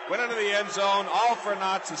 went into the end zone, all for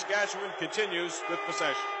naught. Saskatchewan continues with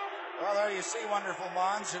possession. Well, there you see Wonderful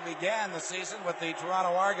Mons, who began the season with the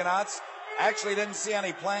Toronto Argonauts. Actually didn't see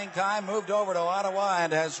any playing time, moved over to Ottawa,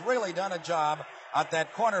 and has really done a job at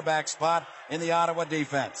that cornerback spot in the Ottawa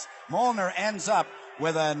defense. Molnar ends up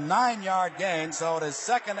with a 9-yard gain, so it is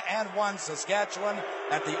 2nd and 1 Saskatchewan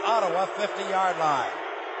at the Ottawa 50-yard line.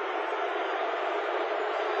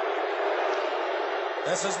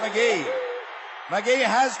 This is McGee. McGee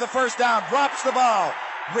has the first down, drops the ball.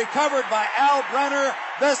 Recovered by Al Brenner.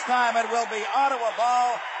 This time it will be Ottawa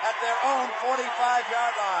ball at their own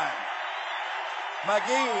 45-yard line.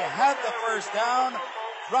 McGee had the first down,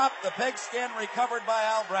 dropped the pigskin, recovered by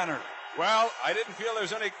Al Brenner. Well, I didn't feel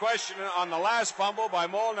there's any question on the last fumble by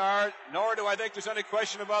Molnar, nor do I think there's any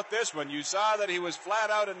question about this one. You saw that he was flat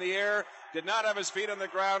out in the air, did not have his feet on the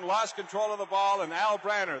ground, lost control of the ball, and Al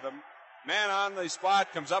Brenner, the man on the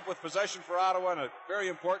spot, comes up with possession for Ottawa and a very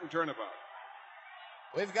important turnabout.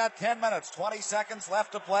 We've got 10 minutes, 20 seconds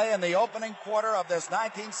left to play in the opening quarter of this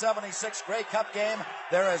 1976 Grey Cup game.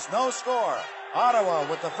 There is no score. Ottawa,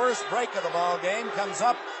 with the first break of the ball game, comes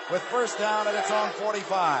up with first down at its own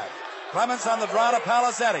 45. Clements on the draw to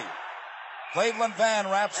Palisetti. Cleveland Van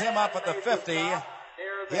wraps him up at the 50.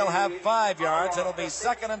 He'll have 5 yards. It'll be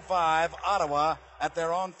 2nd and 5, Ottawa at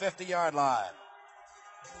their own 50-yard line.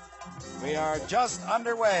 We are just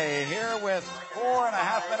underway here with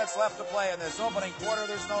 4.5 minutes left to play in this opening quarter.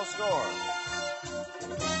 There's no score.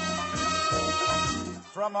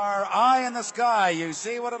 From our eye in the sky, you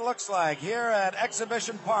see what it looks like here at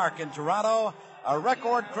Exhibition Park in Toronto. A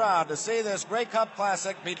record crowd to see this Grey Cup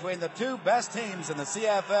Classic between the two best teams in the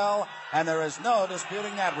CFL, and there is no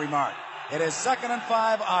disputing that remark. It is 2nd and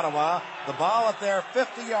 5, Ottawa. The ball at their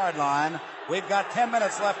 50-yard line. We've got 10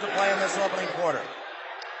 minutes left to play in this opening quarter.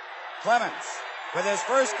 Clements with his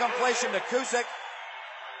first completion to Cusick,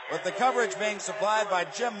 with the coverage being supplied by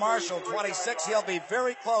Jim Marshall, 26. He'll be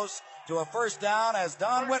very close to a first down as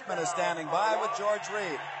Don Whitman is standing by with George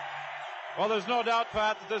Reed. Well, there's no doubt,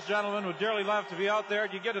 Pat, that this gentleman would dearly love to be out there.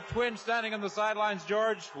 You get a twin standing on the sidelines,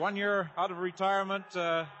 George, 1 year out of retirement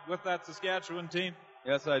with that Saskatchewan team.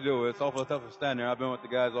 Yes, I do. It's awful tough to stand there. I've been with the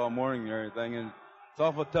guys all morning and everything, and it's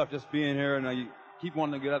awful tough just being here, and you keep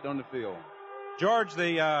wanting to get out there on the field. George,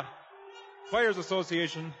 the Players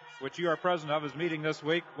Association, which you are president of, is meeting this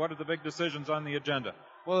week. What are the big decisions on the agenda?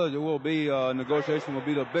 Well, it will be, negotiation will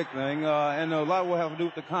be the big thing, and a lot will have to do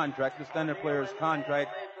with the contract, the standard players'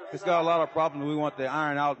 contract. It's got a lot of problems we want to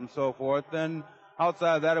iron out and so forth. Then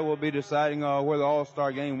outside of that, it will be deciding where the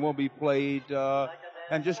All-Star game will be played,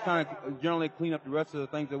 and just kind of generally clean up the rest of the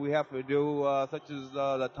things that we have to do, such as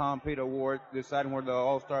the Tom Peter Award, deciding where the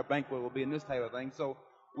All-Star banquet will be, and this type of thing. So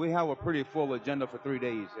we have a pretty full agenda for 3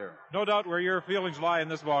 days here. No doubt where your feelings lie in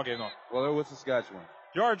this ballgame, though. Well, it was Saskatchewan.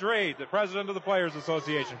 George Reed, the president of the Players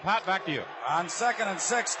Association. Pat, back to you. On 2nd and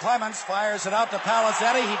 6, Clements fires it out to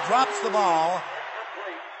Palisetti. He drops the ball.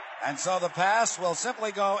 And so the pass will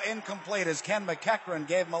simply go incomplete as Ken McEachran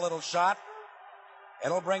gave him a little shot.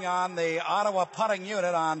 It'll bring on the Ottawa punting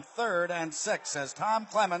unit on 3rd and 6 as Tom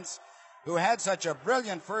Clements, who had such a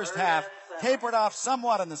brilliant first half, tapered off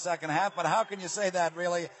somewhat in the second half, but how can you say that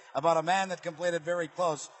really about a man that completed very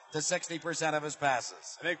close to 60% of his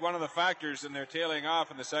passes? I think one of the factors in their tailing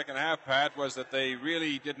off in the second half, Pat, was that they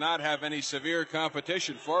really did not have any severe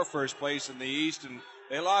competition for first place in the East, and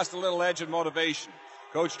they lost a little edge and motivation.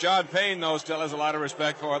 Coach John Payne, though, still has a lot of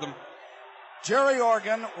respect for them. Jerry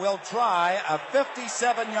Organ will try a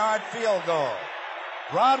 57-yard field goal.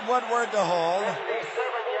 Rod Woodward to hold.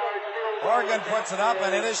 Organ puts it up,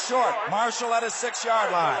 and it is short. Marshall at his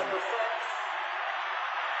 6-yard line.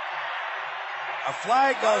 A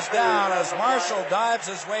flag goes down as Marshall dives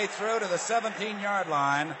his way through to the 17-yard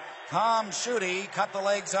line. Tom Schutte cut the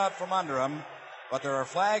legs out from under him. But there are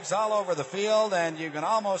flags all over the field, and you can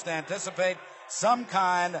almost anticipate some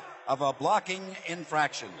kind of a blocking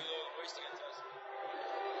infraction.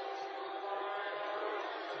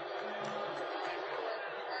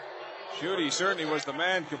 Schutte certainly was the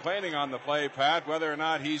man complaining on the play, Pat. Whether or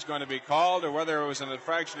not he's going to be called or whether it was an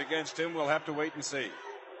infraction against him, we'll have to wait and see.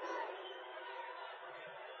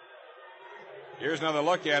 Here's another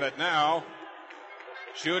look at it now.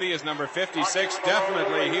 Schutte is number 56.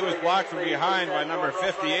 Definitely, he was blocked from behind by number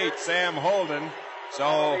 58, Sam Holden.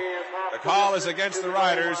 So the call is against the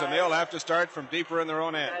Riders, and they'll have to start from deeper in their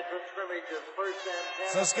own end.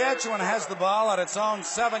 Saskatchewan has the ball at its own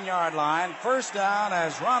 7-yard line. First down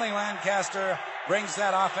as Ronnie Lancaster brings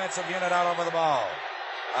that offensive unit out over the ball.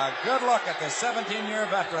 A good look at the 17-year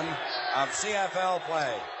veteran of CFL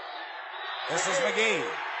play. This is McGee.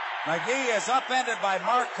 McGee is upended by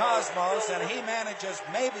Mark Cosmos, and he manages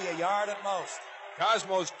maybe a yard at most.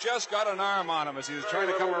 Cosmos just got an arm on him as he was trying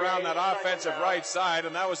to come around that offensive right side,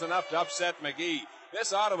 and that was enough to upset McGee.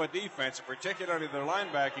 This Ottawa defense, particularly their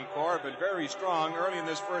linebacking core, have been very strong early in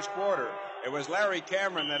this first quarter. It was Larry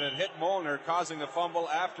Cameron that had hit Molnar, causing the fumble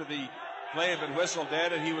after the play had been whistled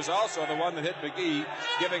dead, and he was also the one that hit McGee,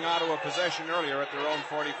 giving Ottawa possession earlier at their own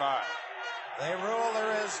 45. They rule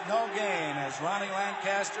there is no gain as Ronnie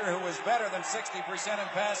Lancaster, who was better than 60% in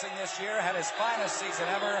passing this year, had his finest season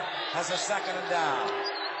ever, has a second and down.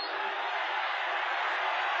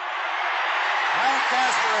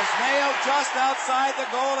 Lancaster is nailed just outside the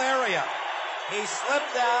goal area. He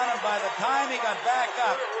slipped down, and by the time he got back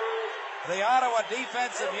up, the Ottawa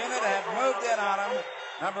defensive unit had moved in on him.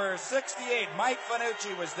 Number 68, Mike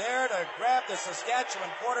Fanucci, was there to grab the Saskatchewan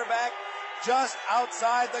quarterback just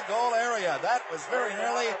outside the goal area. That was very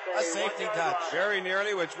nearly a safety touch. Very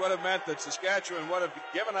nearly, which would have meant that Saskatchewan would have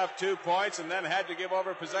given up 2 points and then had to give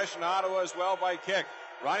over possession to Ottawa as well by kick.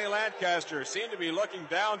 Ronnie Lancaster seemed to be looking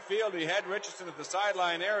downfield. He had Richardson at the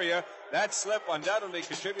sideline area. That slip undoubtedly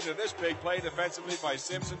contributed to this big play defensively by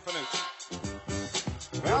Simpson Fanucci.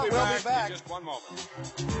 We'll be back in just one moment.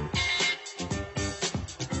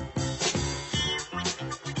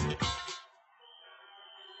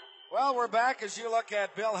 Well, we're back as you look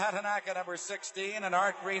at Bill Hatanaka, number 16, and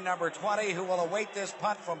Art Green, number 20, who will await this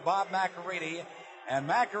punt from Bob McAreedy. And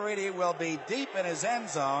McAreedy will be deep in his end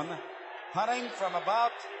zone, punting from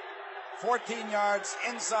about 14 yards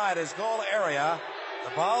inside his goal area.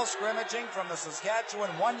 The ball scrimmaging from the Saskatchewan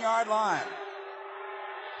 1-yard line.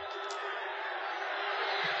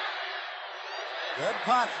 Good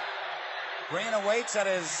punt. Green awaits at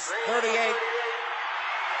his 38.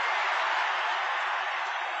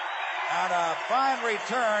 And a fine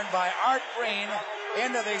return by Art Green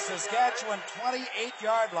into the Saskatchewan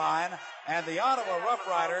 28-yard line. And the Ottawa Rough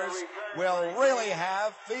Riders will really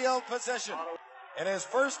have field position. It is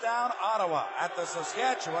first down Ottawa at the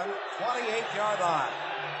Saskatchewan 28-yard line.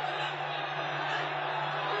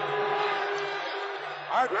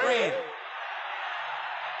 Art Green.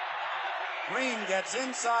 Green gets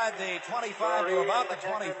inside the 25 to about the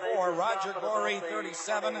 24. Roger Gorey,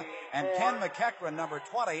 37, and Ken McEachran, number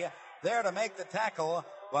 20, there to make the tackle,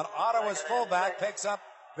 but Ottawa's fullback picks up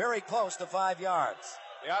very close to 5 yards.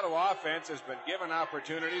 The Ottawa offense has been given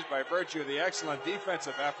opportunities by virtue of the excellent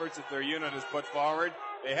defensive efforts that their unit has put forward.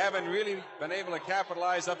 They haven't really been able to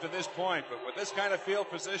capitalize up to this point, but with this kind of field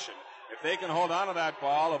position, if they can hold on to that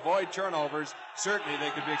ball, avoid turnovers, certainly they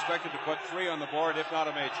could be expected to put 3 on the board, if not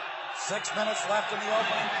a major. 6 minutes left in the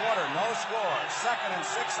opening quarter. No score. 2nd and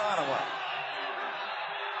 6 Ottawa.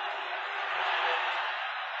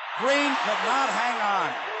 Green could not hang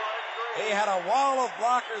on. He had a wall of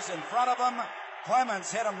blockers in front of him.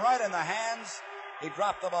 Clemens hit him right in the hands. He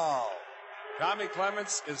dropped the ball. Tommy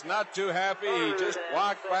Clements is not too happy. He just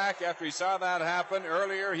walked back after he saw that happen.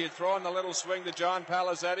 Earlier, he had thrown the little swing to John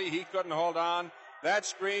Palazetti. He couldn't hold on. That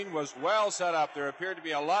screen was well set up. There appeared to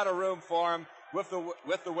be a lot of room for him with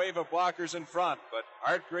the wave of blockers in front. But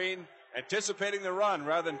Art Green, anticipating the run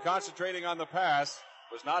rather than concentrating on the pass,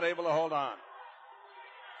 was not able to hold on.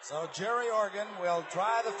 So Jerry Organ will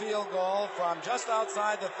try the field goal from just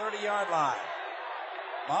outside the 30-yard line.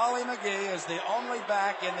 Molly McGee is the only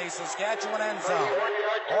back in the Saskatchewan end zone.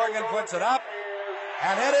 Organ puts it up,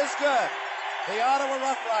 and it is good. The Ottawa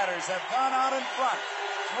Rough Riders have gone out in front,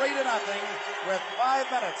 3-0, with 5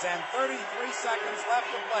 minutes and 33 seconds left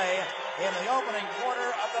to play in the opening quarter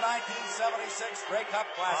of the 1976 Grey Cup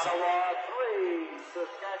Classic.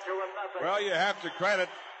 Well, you have to credit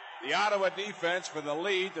the Ottawa defense for the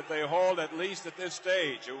lead that they hold, at least at this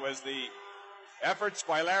stage. It was the efforts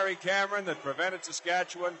by Larry Cameron that prevented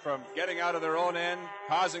Saskatchewan from getting out of their own end,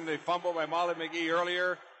 causing the fumble by Molly McGee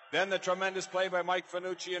earlier. Then the tremendous play by Mike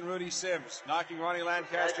Fanucci and Rudy Sims, knocking Ronnie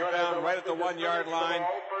Lancaster down right at the 1-yard line,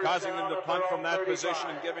 causing them to punt from that position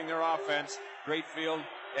and giving their offense great field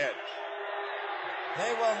edge.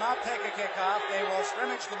 They will not take a kickoff. They will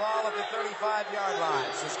scrimmage the ball at the 35-yard line.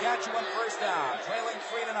 Saskatchewan first down, trailing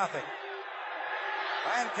 3-0.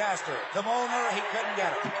 Lancaster to Molnar. He couldn't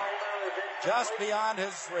get it. Just beyond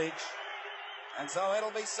his reach. And so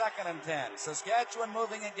it'll be 2nd and 10. Saskatchewan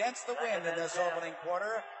moving against the wind in this opening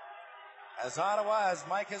quarter. As Ottawa, as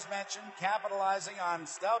Mike has mentioned, capitalizing on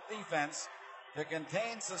stout defense to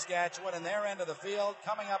contain Saskatchewan in their end of the field,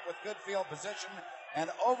 coming up with good field position. And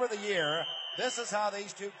over the year, this is how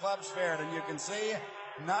these two clubs fared. And you can see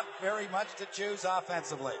not very much to choose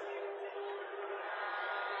offensively.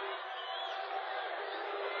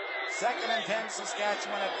 2nd and 10,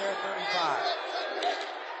 Saskatchewan at their 35.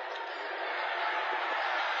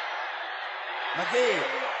 McGee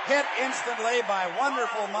hit instantly by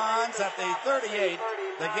wonderful Mons at the 38.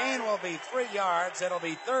 The gain will be 3 yards. It'll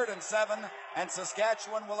be 3rd and 7, and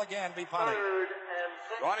Saskatchewan will again be punting.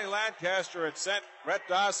 Ronnie Lancaster had sent Brett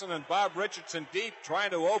Dawson and Bob Richardson deep,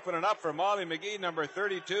 trying to open it up for Molly McGee, number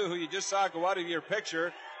 32, who you just saw go out of your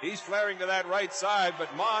picture. He's flaring to that right side,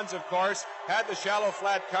 but Mons, of course, had the shallow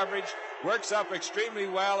flat coverage, works up extremely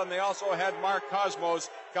well, and they also had Mark Cosmos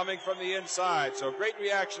coming from the inside. So great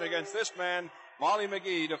reaction against this man, Molly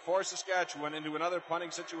McGee, to force Saskatchewan into another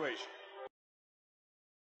punting situation.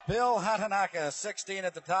 Bill Hatanaka, 16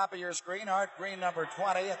 at the top of your screen. Art Green, number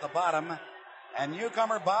 20 at the bottom. And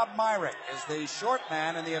newcomer Bob Myrick is the short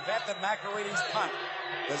man in the event that McAreedy's punt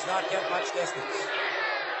does not get much distance.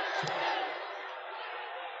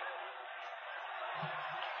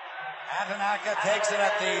 Hatanaka takes it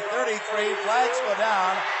at the 33. Flags go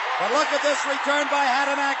down. But look at this return by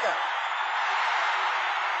Hatanaka.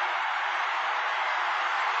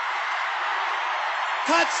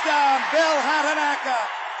 Touchdown, Bill Hatanaka.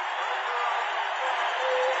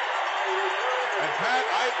 And Pat,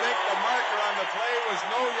 I think the marker on the play was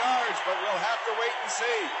no yards, but we'll have to wait and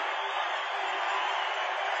see.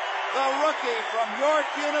 The rookie from York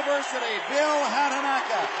University, Bill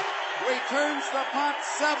Hatanaka, returns the punt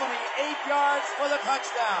 78 yards for the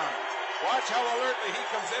touchdown. Watch how alertly he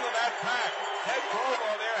comes into that pack. Ted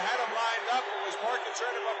Provo there had him lined up and was more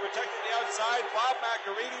concerned about protecting the outside. Bob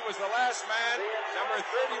McAreedy was the last man. Number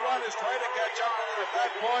 31 is trying to catch up with him at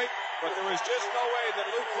that point, but there was just no way that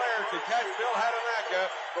Luke Clare could catch Bill Hatanaka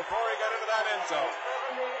before he got into that end zone.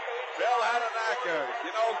 Bill Hatanaka,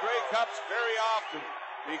 you know, Grey Cups very often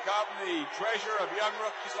become the treasure of young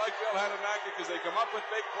rookies like Bill Hatanaka because they come up with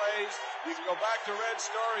big plays. You can go back to Red's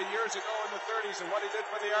story years ago in the 30s and what he did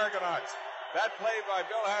for the Argonauts. That play by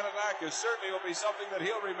Bill Hatanaka certainly will be something that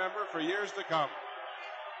he'll remember for years to come.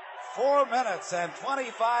 4 minutes and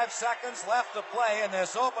 25 seconds left to play in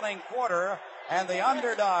this opening quarter, and the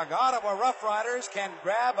underdog Ottawa Rough Riders can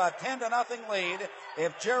grab a 10-0 lead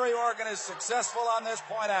if Jerry Organ is successful on this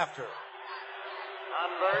point after.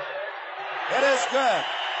 It is good.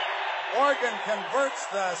 Oregon converts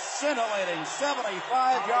the scintillating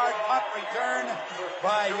 75-yard punt return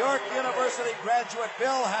by York University graduate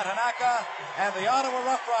Bill Hatanaka, and the Ottawa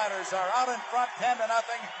Rough Riders are out in front 10-0.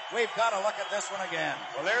 We've got to look at this one again.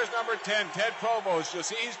 Well, there's number 10, Ted Provost. You'll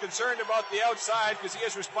see he's concerned about the outside because he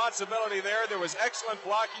has responsibility there. There was excellent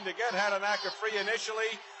blocking to get Hatanaka free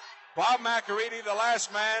initially. Bob McAreedy, the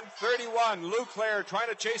last man, 31. Luke Clare trying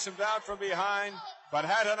to chase him down from behind, but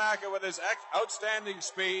Hatanaka with his outstanding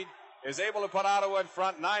speed is able to put Ottawa in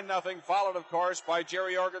front 9-0, followed, of course, by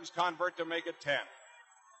Jerry Organ's convert to make it 10.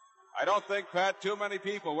 I don't think, Pat, too many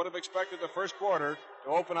people would have expected the first quarter to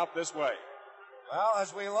open up this way. Well,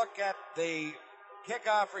 as we look at the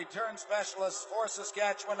kickoff return specialist for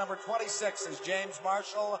Saskatchewan, number 26 is James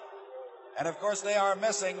Marshall. And, of course, they are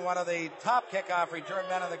missing one of the top kickoff return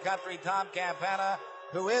men in the country, Tom Campana,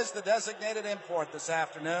 who is the designated import this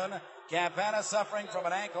afternoon. Campana suffering from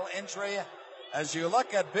an ankle injury. As you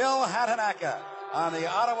look at Bill Hatanaka on the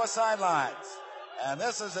Ottawa sidelines. And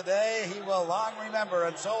this is a day he will long remember,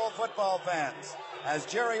 and so will football fans, as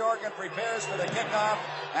Jerry Organ prepares for the kickoff,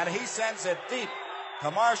 and he sends it deep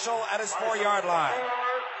to Marshall at his 4-yard line.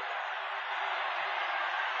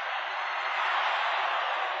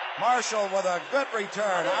 Marshall with a good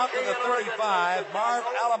return out to the 35. Marv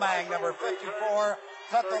Alamang, number 54,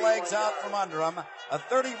 cut the legs out from under him. A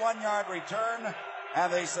 31-yard return.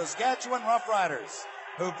 And the Saskatchewan Rough Riders,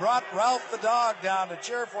 who brought Ralph the dog down to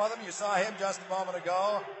cheer for them, you saw him just a moment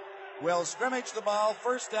ago, will scrimmage the ball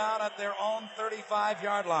first down at their own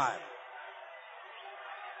 35-yard line.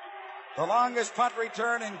 The longest punt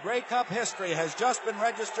return in Grey Cup history has just been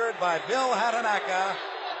registered by Bill Hatanaka.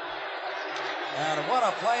 And what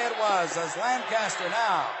a play it was as Lancaster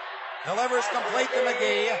now delivers complete to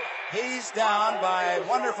McGee. He's down by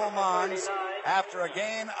wonderful Mons after a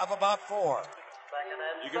gain of about 4.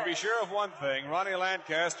 You can be sure of one thing. Ronnie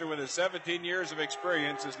Lancaster, with his 17 years of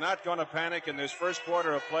experience, is not going to panic in this first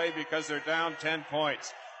quarter of play because they're down 10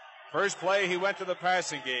 points. First play, he went to the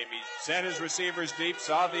passing game. He sent his receivers deep,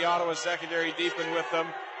 saw the Ottawa secondary deepen with them,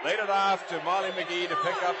 laid it off to Molly McGee to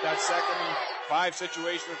pick up that 2nd and 5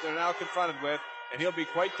 situation that they're now confronted with, and he'll be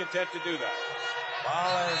quite content to do that.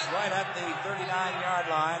 Ball is right at the 39-yard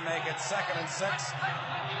line. Make it 2nd and 6.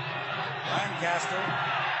 Lancaster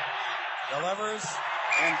delivers,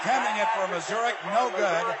 intending it for Missouri. No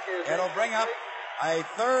good. It'll bring up a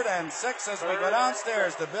 3rd and 6 as we go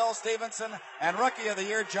downstairs to Bill Stevenson and Rookie of the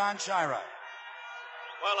Year, John Shira.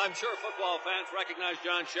 Well, I'm sure football fans recognize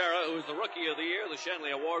John Shara, who is the Rookie of the Year, the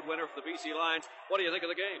Shenley Award winner for the BC Lions. What do you think of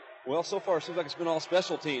the game? Well, so far it seems like it's been all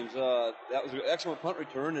special teams. That was an excellent punt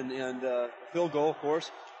return and field goal, of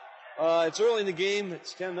course. It's early in the game.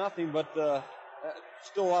 It's 10-0, but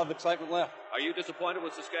still a lot of excitement left. Are you disappointed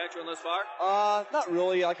with Saskatchewan thus far? Not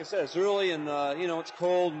really. Like I said, it's early and, it's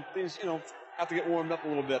cold and things, have to get warmed up a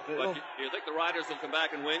little bit. But do you think the Riders will come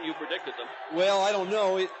back and win? You predicted them. Well, I don't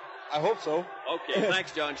know. I hope so. Okay,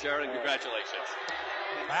 thanks, John Sheridan. Congratulations.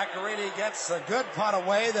 Macariti gets a good punt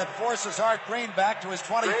away that forces Art Green back to his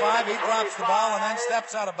 25. He drops the ball and then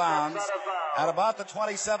steps out of bounds at about the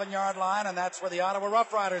 27-yard line, and that's where the Ottawa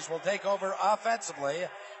Rough Riders will take over offensively.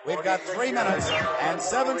 We've got 3 minutes and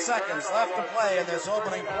 7 seconds left to play in this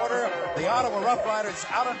opening quarter. The Ottawa Rough Riders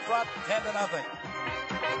out in front, 10-0.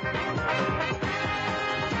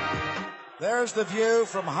 There's the view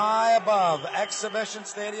from high above Exhibition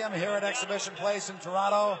Stadium here at Exhibition Place in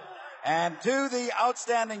Toronto. And to the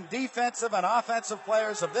outstanding defensive and offensive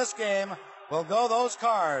players of this game will go those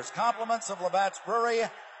cars. Compliments of Labatt's Brewery,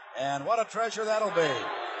 and what a treasure that'll be.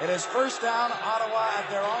 It is first down, Ottawa at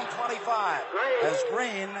their own 25 as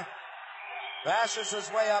Green bashes his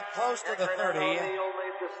way up close to the 30.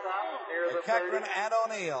 McEachran and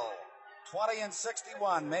O'Neill. 20 and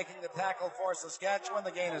 61 making the tackle for Saskatchewan.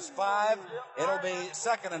 The gain is 5. It'll be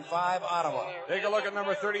 2nd and 5, Ottawa. Take a look at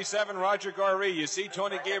number 37, Roger Goree. You see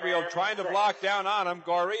Tony Gabriel trying to block down on him.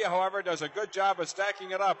 Goree, however, does a good job of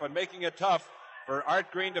stacking it up and making it tough for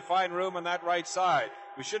Art Green to find room on that right side.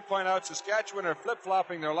 We should point out Saskatchewan are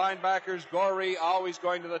flip-flopping their linebackers. Goree always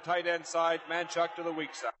going to the tight end side, Manchuk to the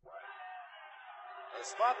weak side. They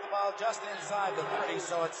spot the ball just inside the 30,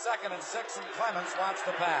 so it's 2nd and 6, and Clements wants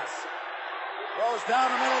to pass. Throws down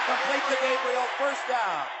the middle, complete to Gabriel, first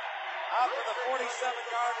down. Out to the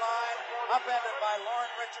 47-yard line, upended by Lauren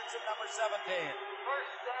Richardson, number 17.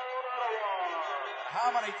 How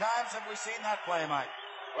many times have we seen that play, Mike?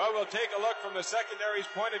 Well, we'll take a look from the secondary's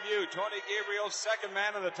point of view. Tony Gabriel's second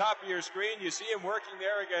man on the top of your screen. You see him working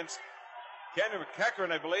there against Ken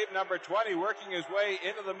McEachran, I believe, number 20, working his way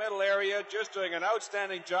into the middle area, just doing an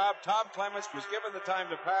outstanding job. Tom Clements was given the time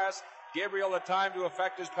to pass. Gabriel the time to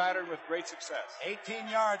affect his pattern with great success.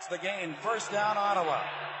 18 yards the gain. First down, Ottawa.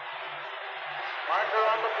 Marker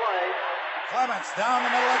on the play. Clements down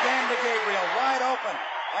the middle again to Gabriel, wide open.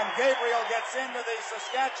 And Gabriel gets into the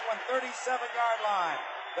Saskatchewan 37-yard line.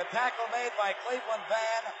 The tackle made by Cleveland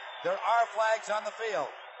Van. There are flags on the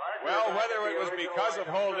field. Well, whether it was because of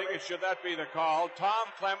holding, it should that be the call,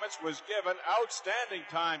 Tom Clements was given outstanding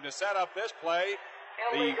time to set up this play.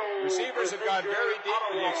 The receivers have gone very deep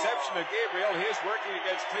with the exception of Gabriel. He is working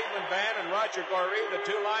against Cleveland Van and Roger Goree, the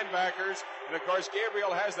two linebackers. And, of course,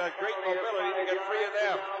 Gabriel has that great mobility to get free of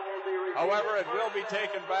them. However, it will be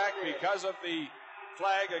taken back because of the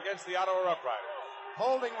flag against the Ottawa Rough Riders.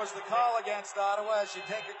 Holding was the call against Ottawa as you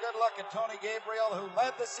take a good look at Tony Gabriel, who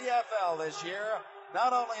led the CFL this year,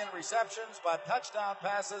 not only in receptions but touchdown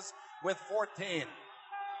passes with 14.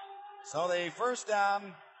 So the first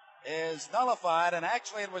down is nullified, and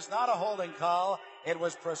actually it was not a holding call. It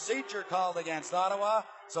was procedure called against Ottawa,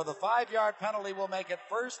 so the 5-yard penalty will make it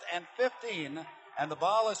 1st and 15, and the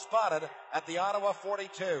ball is spotted at the Ottawa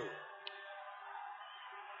 42.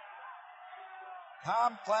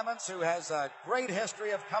 Tom Clements, who has a great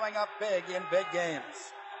history of coming up big in big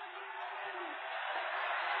games.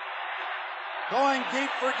 Going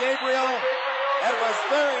deep for Gabriel. It was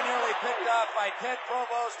very nearly picked off by Ted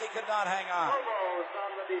Provost. He could not hang on.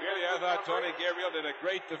 Really, I thought Tony Gabriel did a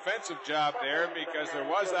great defensive job there because there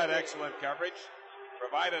was that excellent coverage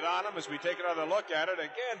provided on him as we take another look at it.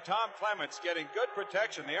 Again, Tom Clements getting good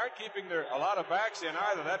protection. They aren't keeping a lot of backs in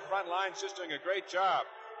either. That front line's just doing a great job.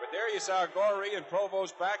 But there you saw Goree and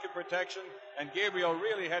Provost back in protection, and Gabriel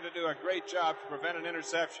really had to do a great job to prevent an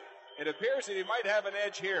interception. It appears that he might have an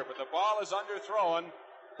edge here, but the ball is underthrown.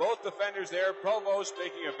 Both defenders there, Provost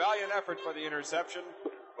making a valiant effort for the interception,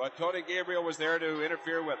 but Tony Gabriel was there to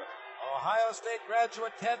interfere with him. Ohio State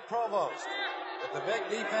graduate Ted Provost with the big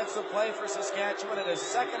defensive play for Saskatchewan. It is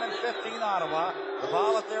 2nd and 15 Ottawa. The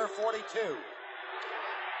ball at their 42.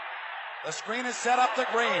 The screen is set up to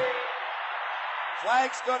Green.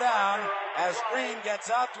 Flags go down as Green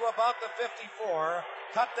gets out to about the 54.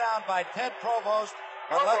 Cut down by Ted Provost.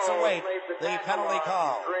 But let's await the penalty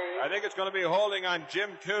call. I think it's going to be holding on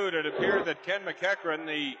Jim Coode. It appeared that Ken McEachran,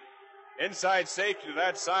 the inside safety to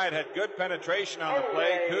that side, had good penetration on the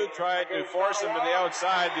play. Coode tried to force him to the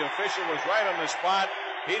outside. The official was right on the spot.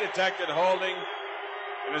 He detected holding,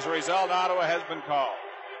 and as a result, Ottawa has been called.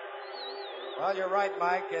 Well, you're right,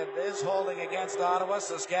 Mike. It is holding against Ottawa.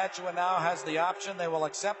 Saskatchewan now has the option. They will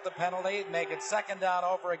accept the penalty, make it second down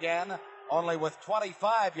over again, only with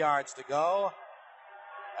 25 yards to go,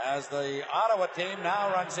 as the Ottawa team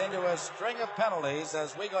now runs into a string of penalties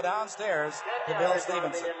as we go downstairs to Bill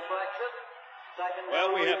Stevenson.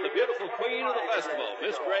 Well, we have the beautiful queen of the festival,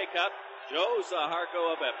 Miss Grey Cup, Jo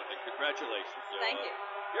Zaharko of Edmonton. Congratulations, Jo. Thank you.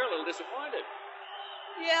 You're a little disappointed.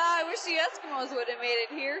 Yeah, I wish the Eskimos would have made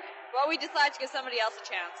it here. Well, we decided to give somebody else a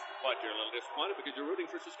chance. What, you're a little disappointed because you're rooting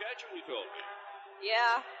for Saskatchewan, you told me.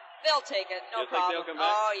 Yeah, they'll take it. No You think problem. they'll come back?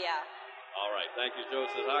 Oh, yeah. All right. Thank you, Jo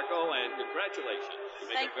Zaharko, and congratulations. You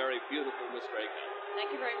make a very beautiful Miss Grey Cup.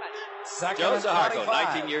 Thank you very much. Second Jo and Zaharko,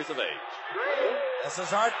 25. 19 years of age. This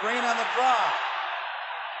is Art Green on the draw.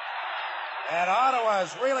 And Ottawa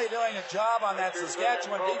is really doing a job on that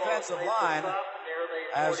Saskatchewan defensive line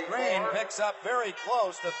as Green picks up very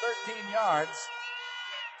close to 13 yards.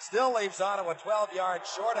 Still leaves Ottawa 12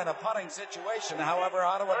 yards short in a punting situation. However,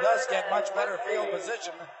 Ottawa does get much better field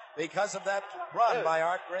position because of that run by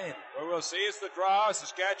Art Green. Well, we'll see. It's the draw.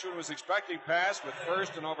 Saskatchewan was expecting pass with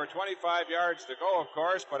first and over 25 yards to go, of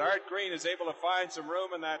course, but Art Green is able to find some room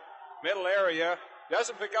in that middle area.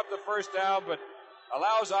 Doesn't pick up the first down, but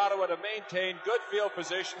allows Ottawa to maintain good field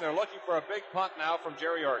position. They're looking for a big punt now from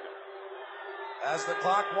Jerry Organ. As the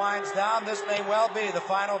clock winds down, this may well be the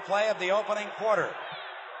final play of the opening quarter.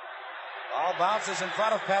 Ball bounces in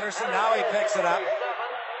front of Pedersen. Now he picks it up.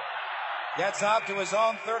 Gets out to his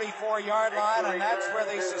own 34-yard line, and that's where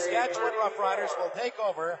the Saskatchewan Roughriders will take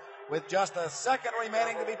over with just a second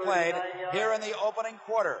remaining to be played here in the opening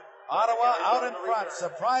quarter. Ottawa out in front,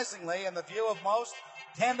 surprisingly, in the view of most,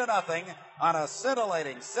 10-0 on a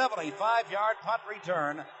scintillating 75-yard punt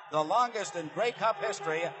return, the longest in Grey Cup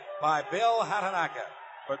history by Bill Hatanaka.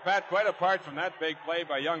 But, Pat, quite apart from that big play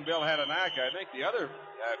by young Bill Hatanaka, I think the other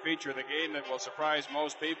feature of the game that will surprise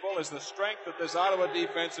most people is the strength that this Ottawa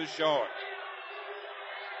defense is showing.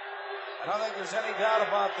 I don't think there's any doubt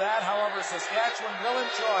about that. However, Saskatchewan will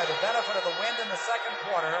enjoy the benefit of the wind in the second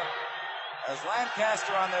quarter as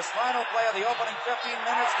Lancaster on this final play of the opening 15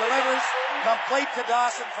 minutes delivers complete to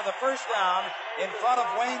Dawson for the first down in front of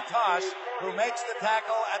Wayne Tosh, who makes the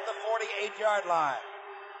tackle at the 48-yard line.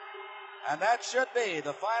 And that should be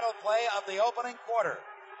the final play of the opening quarter.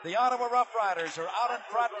 The Ottawa Roughriders are out in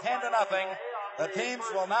front 10-0. The teams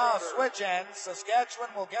will now switch ends. Saskatchewan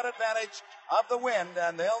will get advantage of the wind,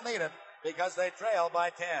 and they'll need it because they trail by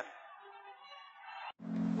 10.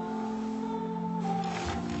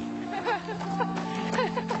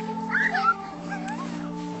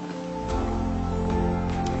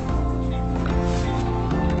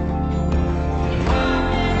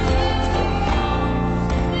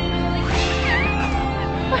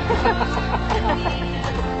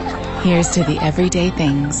 Here's to the everyday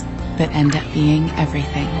things that end up being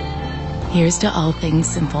everything. Here's to all things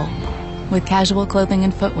simple with casual clothing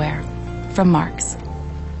and footwear from Marks.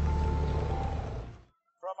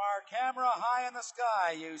 From our camera high in the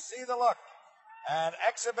sky, you see the look at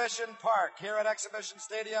Exhibition Park here at Exhibition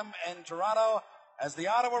Stadium in Toronto as the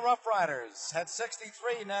Ottawa Roughriders had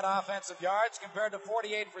 63 net offensive yards compared to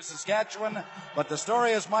 48 for Saskatchewan. But the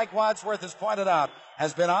story, as Mike Wadsworth has pointed out,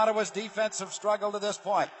 has been Ottawa's defensive struggle to this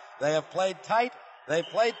point. They have played tight, they've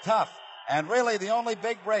played tough, and really the only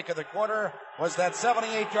big break of the quarter was that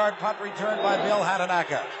 78-yard punt return by Bill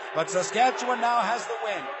Hatanaka. But Saskatchewan now has the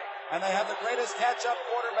win, and they have the greatest catch-up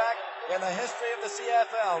quarterback in the history of the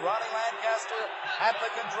CFL, Ronnie Lancaster, at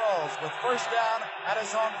the controls with first down at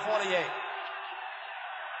his own 48.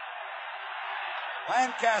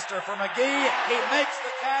 Lancaster for McGee. He makes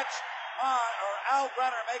the catch, or Al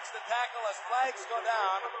Brenner makes the tackle as flags go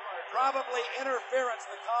down. Probably interference,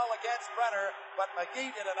 the call against Brenner, but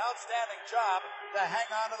McGee did an outstanding job to hang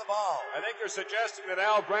on to the ball. I think they're suggesting that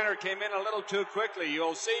Al Brenner came in a little too quickly.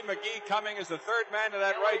 You'll see McGee coming as the third man to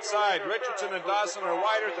that right side. Richardson and Dawson are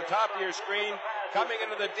wider at the top of your screen. Coming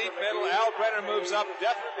into the deep middle, Al Brenner moves up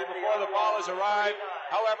definitely before the ball has arrived.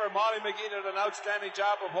 However, Molly McGee did an outstanding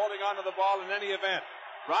job of holding on to the ball in any event.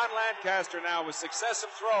 Ron Lancaster now with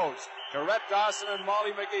successive throws to Rhett Dawson and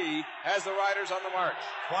Molly McGee has the Riders on the march.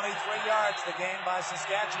 23 yards the gain by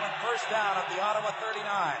Saskatchewan. First down at the Ottawa 39.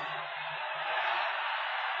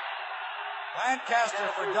 Lancaster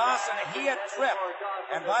for Dawson. He had tripped,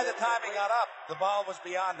 and by the time he got up, the ball was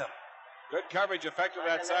beyond him. Good coverage effected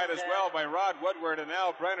that side as well by Rod Woodward and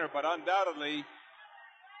Al Brenner, but undoubtedly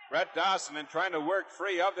Brett Dawson, in trying to work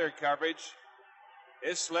free of their coverage,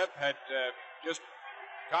 his slip had just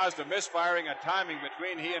caused a misfiring, a timing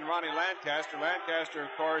between he and Ronnie Lancaster. Lancaster, of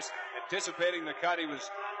course, anticipating the cut he was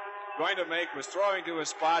going to make, was throwing to a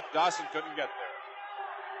spot. Dawson couldn't get there.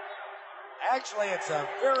 Actually, it's a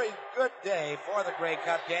very good day for the Grey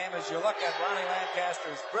Cup game as you look at Ronnie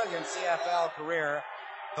Lancaster's brilliant CFL career.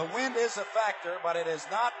 The wind is a factor, but it is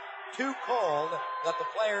not too cold that the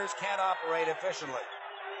players can't operate efficiently.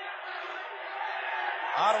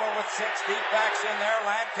 Ottawa with 6 deep backs in there.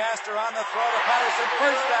 Lancaster on the throw to Patterson.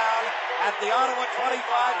 First down at the Ottawa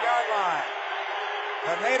 25-yard line.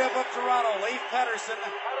 The native of Toronto, Leif Pettersson,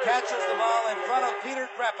 catches the ball in front of Peter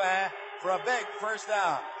Crepin for a big first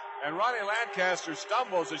down. And Ronnie Lancaster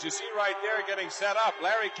stumbles, as you see right there, getting set up.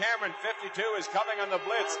 Larry Cameron, 52, is coming on the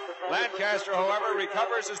blitz. Lancaster, however,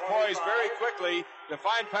 recovers his poise very quickly to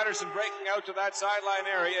find Pettersson breaking out to that sideline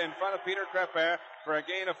area in front of Peter Crepin for a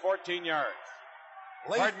gain of 14 yards.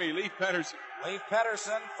 Leif Pettersson. Leif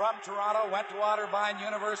Pettersson from Toronto, went to Otterbein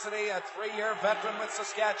University, a 3-year veteran with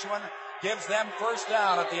Saskatchewan, gives them first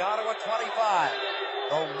down at the Ottawa 25.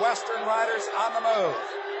 The Western Riders on the move.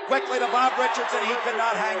 Quickly to Bob Richardson, he could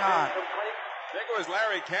not hang on. I think it was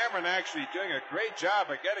Larry Cameron actually doing a great job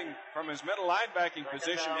of getting from his middle linebacking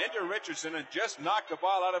position into Richardson and just knocked the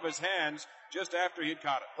ball out of his hands just after he'd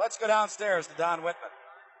caught it. Let's go downstairs to Don Whitman.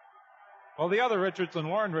 Well, the other Richardson,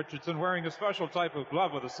 Lauren Richardson, wearing a special type of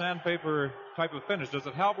glove with a sandpaper type of finish. Does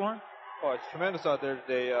it help, Lauren? Oh, it's tremendous out there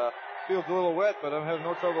today. Feels a little wet, but I'm having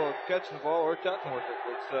no trouble catching the ball or chancing with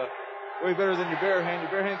it. It's way better than your bare hand. Your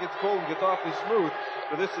bare hand gets cold and gets awfully smooth,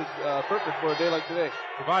 but this is perfect for a day like today.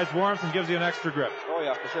 Provides warmth and gives you an extra grip. Oh,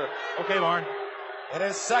 yeah, for sure. Okay, Lauren. It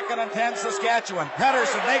is 2nd and 10 Saskatchewan.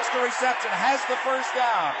 Pettersson makes the reception, has the first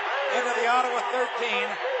down into the Ottawa 13.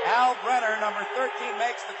 Al Brenner, number 13,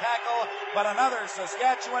 makes the tackle, but another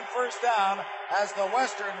Saskatchewan first down as the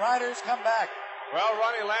Western Riders come back. Well,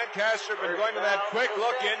 Ronnie Lancaster been going to that quick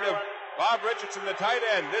look into Bob Richardson, the tight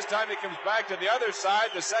end. This time he comes back to the other side.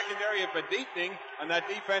 The secondary had been deepening on that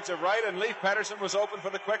defensive right, and Leif Pettersson was open for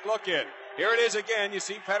the quick look in. Here it is again. You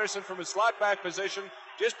see Pettersson from his slot back position,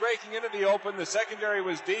 just breaking into the open. The secondary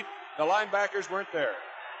was deep. The linebackers weren't there.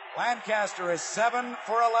 Lancaster is 7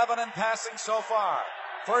 for 11 in passing so far.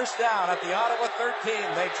 First down at the Ottawa 13.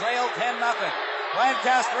 They trail 10-0.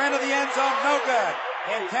 Lancaster into the end zone, no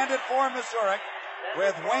good. Intended for Missouri,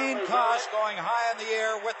 with Wayne Kosh going high in the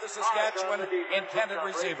air with the Saskatchewan intended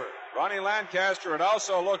receiver. Ronnie Lancaster had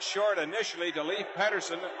also looked short initially to Leif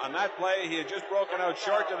Pettersson. On that play, he had just broken out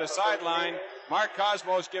short to the sideline. Mark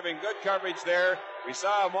Cosmos giving good coverage there. We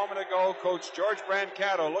saw a moment ago Coach George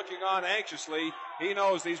Brancato looking on anxiously. He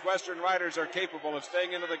knows these Western Riders are capable of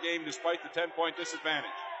staying into the game despite the 10-point disadvantage.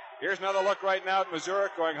 Here's another look right now at Missouri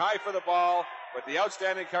going high for the ball, with the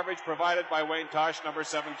outstanding coverage provided by Wayne Tosh, number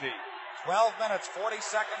 17. 12 minutes, 40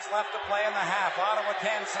 seconds left to play in the half. Ottawa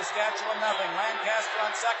 10, Saskatchewan nothing. Lancaster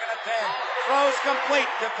on 2nd and 10. Throws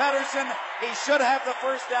complete to Pettersson. He should have the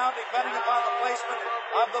first down depending upon the placement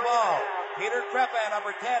of the ball. Peter Crepin,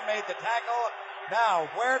 number 10, made the tackle. Now,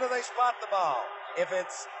 where do they spot the ball? If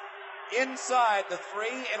it's inside the 3,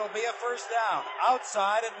 it'll be a first down.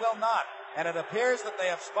 Outside, it will not. And it appears that they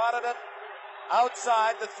have spotted it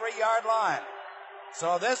outside the 3-yard line.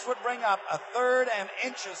 So this would bring up a 3rd and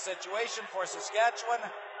inches situation for Saskatchewan,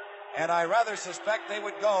 and I rather suspect they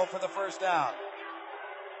would go for the first down.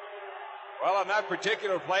 Well, on that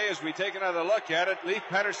particular play, as we take another look at it, Leif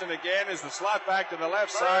Pettersson again is the slot back to the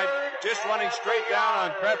left side, just running straight down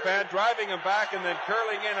on Crepin, driving him back and then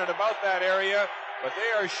curling in at about that area, but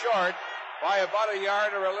they are short by about a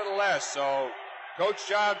yard or a little less. So Coach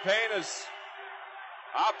John Payne has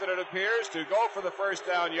opted, it appears, to go for the first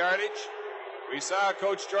down yardage. We saw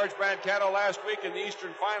Coach George Brancato last week in the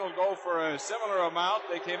Eastern Final go for a similar amount.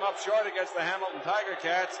 They came up short against the Hamilton Tiger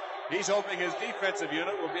Cats. He's hoping his defensive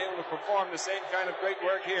unit will be able to perform the same kind of great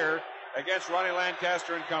work here against Ronnie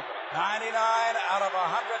Lancaster and company. 99 out of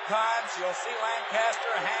 100 times, you'll see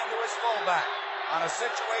Lancaster hand to his fullback. On a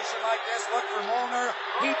situation like this, look for Molnar.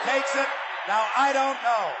 He takes it. Now, I don't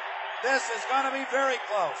know. This is going to be very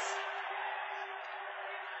close.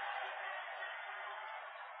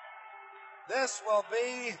 This will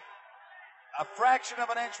be a fraction of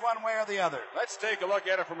an inch one way or the other. Let's take a look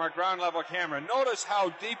at it from our ground level camera. Notice how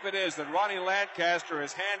deep it is that Ronnie Lancaster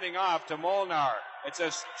is handing off to Molnar. It's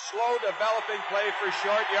a slow developing play for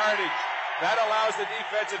short yardage. That allows the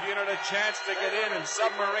defensive unit a chance to get in and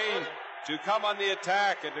submarine, to come on the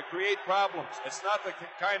attack and to create problems. It's not the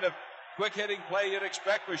kind of quick hitting play you'd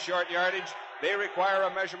expect with short yardage. they require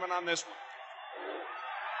a measurement on this one.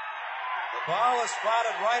 The ball is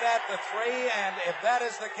spotted right at the 3, and if that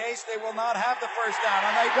is the case, they will not have the first down,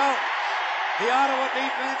 and they don't. The Ottawa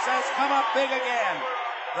defense has come up big again.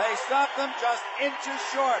 They stopped them just inches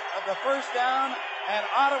short of the first down, and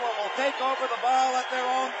Ottawa will take over the ball at their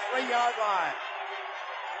own 3-yard line.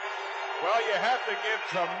 Well, you have to give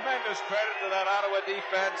tremendous credit to that Ottawa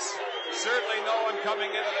defense. Certainly no one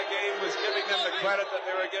coming into the game was giving them the credit that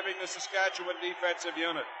they were giving the Saskatchewan defensive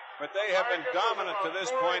unit. But they have been dominant to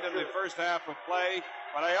this point in the first half of play.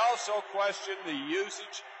 But I also question the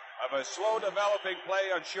usage of a slow developing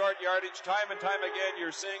play on short yardage. Time and time again,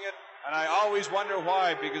 you're seeing it. And I always wonder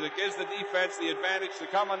why, because it gives the defense the advantage to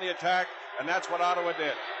come on the attack, and that's what Ottawa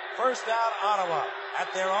did. First down, Ottawa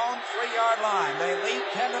at their own 3-yard line. They lead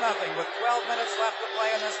 10-0 with 12 minutes left to play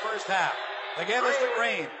in this first half. The give is to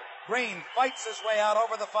Green. Green fights his way out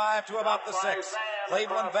over the 5 to about the 6.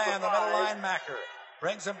 Cleveland Van, the middle linebacker,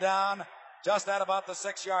 brings him down just at about the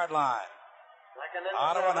 6-yard line.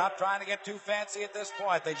 Ottawa not trying to get too fancy at this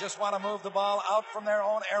point. They just want to move the ball out from their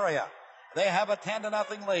own area. They have a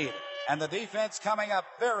 10-0 lead, and the defense coming up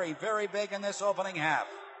very, very big in this opening half.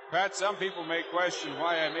 Pat, some people may question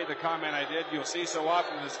why I made the comment I did. You'll see so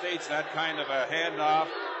often in the States that kind of a handoff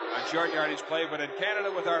on short yardage play, but in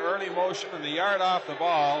Canada with our early motion and the yard off the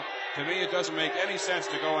ball, to me it doesn't make any sense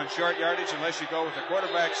to go on short yardage unless you go with the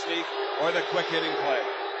quarterback sneak or the quick hitting play.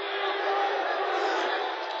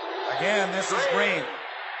 Again, this is Green.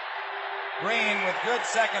 Green, with good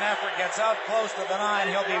second effort, gets out close to the 9.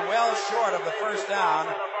 He'll be well short of the first down,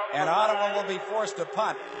 and Ottawa will be forced to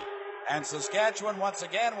punt. And Saskatchewan, once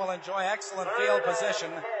again, will enjoy excellent field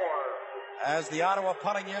position as the Ottawa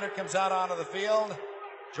punting unit comes out onto the field.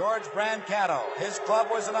 George Brancato, his club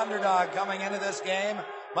was an underdog coming into this game,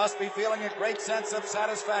 must be feeling a great sense of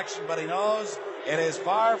satisfaction, but he knows it is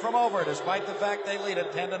far from over, despite the fact they lead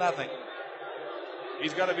it 10-0.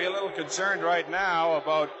 He's got to be a little concerned right now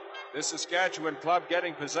about this Saskatchewan club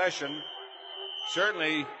getting possession.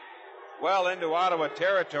 Certainly well into Ottawa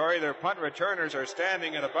territory. Their punt returners are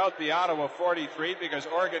standing at about the Ottawa 43 because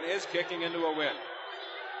Oregon is kicking into a win.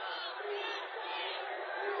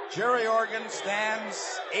 Jerry Oregon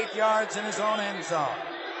stands 8 yards in his own end zone.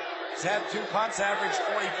 He's had 2 punts, averaged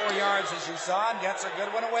 44 yards as you saw, and gets a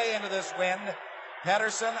good one away into this wind.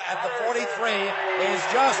 Pedersen at the 43 is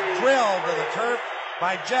just drilled to the turf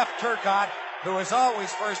by Jeff Turcotte, who is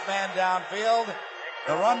always first man downfield.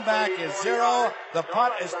 The run back is 0. The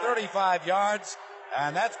punt is 35 yards.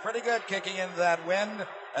 And that's pretty good kicking into that wind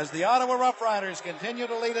as the Ottawa Rough Riders continue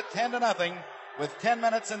to lead at 10-0 with 10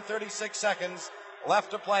 minutes and 36 seconds left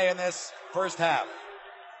to play in this first half.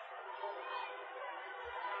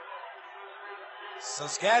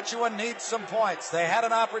 Saskatchewan needs some points. They had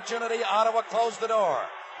an opportunity. Ottawa closed the door.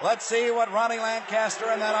 Let's see what Ronnie Lancaster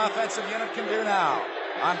and that offensive unit can do now.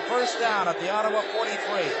 On first down at the Ottawa 43.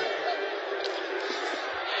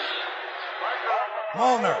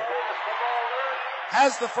 Molnar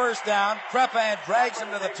has the first down. Crepin drags him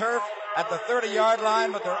to the turf at the 30-yard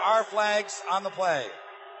line, but there are flags on the play.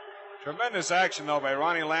 Tremendous action, though, by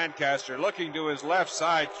Ronnie Lancaster, looking to his left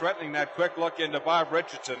side, threatening that quick look into Bob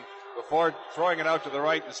Richardson before throwing it out to the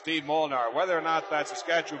right to Steve Molnar. Whether or not that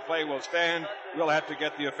Saskatchewan play will stand, we'll have to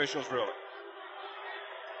get the officials ruling.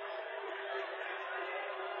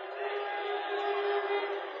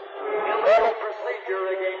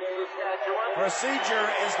 Procedure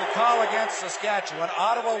is the call against Saskatchewan.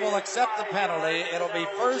 Ottawa will accept the penalty. It'll be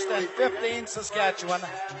 1st and 15 Saskatchewan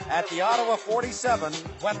at the Ottawa 47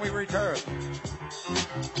 when we return.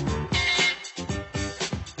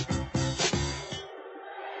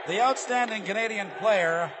 The outstanding Canadian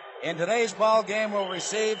player in today's ball game will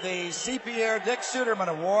receive the C. Pierre Dick Suderman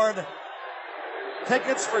Award.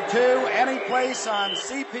 Tickets for 2, any place on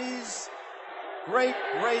CP's great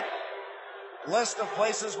list of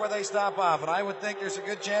places where they stop off, and I would think there's a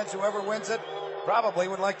good chance whoever wins it probably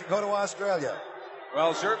would like to go to Australia.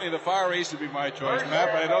 Well, certainly the Far East would be my choice,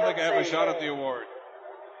 Matt, but I don't think I have a shot at the award.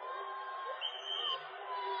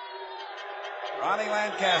 Ronnie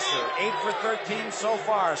Lancaster, 8 for 13 so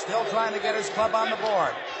far, still trying to get his club on the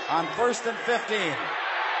board. On 1st and 15.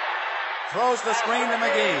 Throws the screen to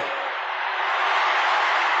McGee.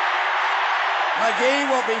 McGee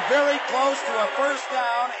will be very close to a first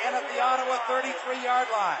down in at the Ottawa 33-yard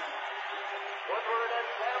line.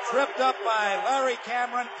 Tripped up by Larry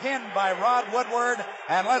Cameron, pinned by Rod Woodward,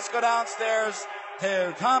 and let's go downstairs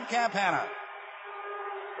to Tom Campana.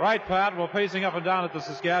 Right, Pat. Well, pacing up and down at the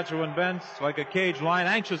Saskatchewan bench like a cage line,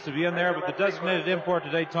 anxious to be in there, but the designated import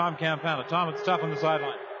today, Tom Campana. Tom, it's tough on the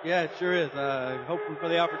sideline. Yeah, it sure is. Hoping for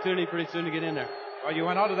the opportunity pretty soon to get in there. Well, you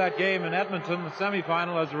went out of that game in Edmonton, the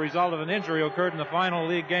semifinal, as a result of an injury occurred in the final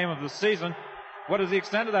league game of the season. What is the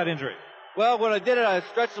extent of that injury? Well, when I did it, I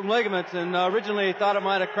stretched some ligaments, and originally I thought I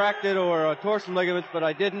might have cracked it or tore some ligaments, but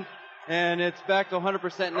I didn't, and it's back to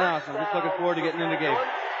 100% now, so I'm just looking forward to getting in the game.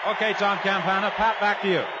 Okay, Tom Campana, Pat, back to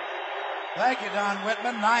you. Thank you, Don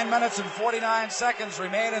Whitman. 9 minutes and 49 seconds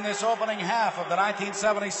remain in this opening half of the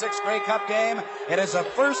 1976 Grey Cup game. It is a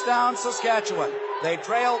first down, Saskatchewan. They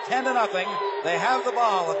trail 10-0. They have the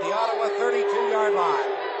ball at the Ottawa 32-yard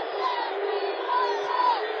line.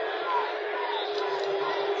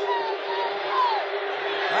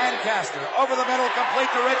 Lancaster over the middle, complete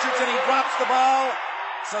to Richardson. He drops the ball.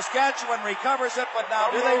 Saskatchewan recovers it, but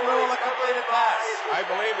now do they rule a completed pass? I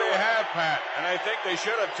believe they have, Pat, and I think they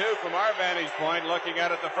should have too from our vantage point, looking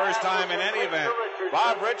at it the first time in any event.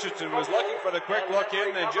 Bob Richardson was looking for the quick look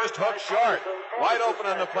in and just hooked short. Wide open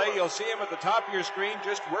on the play. You'll see him at the top of your screen,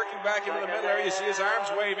 just working back into the middle area. You see his arms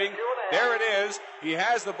waving. There it is. He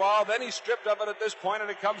has the ball. Then he's stripped of it at this point, and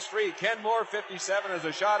it comes free. Ken Moore, 57, has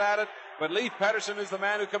a shot at it. But Leif Pettersson is the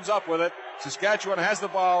man who comes up with it. Saskatchewan has the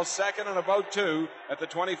ball, second and about 2 at the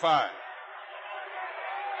 25.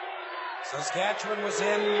 Saskatchewan was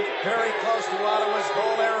in very close to Ottawa's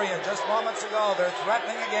goal area just moments ago. They're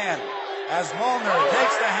threatening again. As Molnar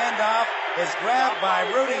takes the handoff, is grabbed by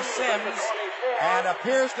Rudy Sims and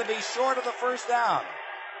appears to be short of the first down.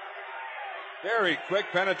 Very quick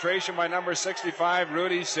penetration by number 65,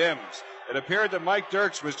 Rudy Sims. It appeared that Mike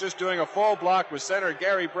Dirks was just doing a full block with center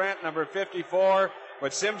Gary Brandt, number 54,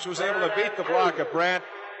 but Sims was able to beat the block of Brandt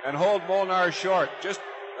and hold Molnar short. Just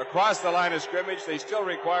across the line of scrimmage, they still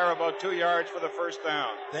require about 2 yards for the first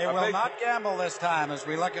down. They will not gamble this time as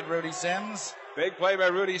we look at Rudy Sims. Big play by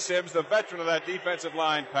Rudy Sims, the veteran of that defensive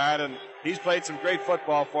line, Pat, and he's played some great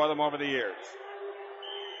football for them over the years.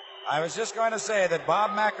 I was just going to say that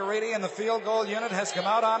Bob McAreedy in the field goal unit has come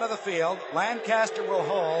out onto the field. Lancaster will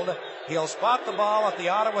hold. He'll spot the ball at the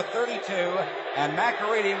Ottawa 32, and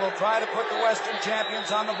McAreedy will try to put the Western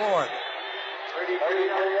champions on the board.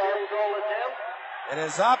 It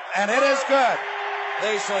is up, and it is good.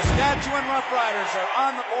 The Saskatchewan Roughriders are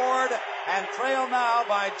on the board and trail now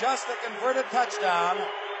by just a converted touchdown.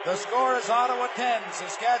 The score is Ottawa 10,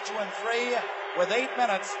 Saskatchewan 3, with 8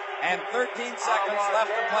 minutes and 13 seconds left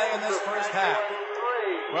to play in this first half.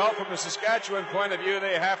 Well, from the Saskatchewan point of view,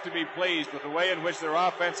 they have to be pleased with the way in which their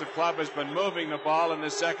offensive club has been moving the ball in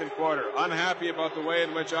this second quarter. Unhappy about the way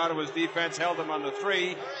in which Ottawa's defense held them on the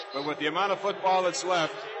 3, but with the amount of football that's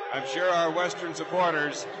left, I'm sure our Western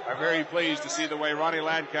supporters are very pleased to see the way Ronnie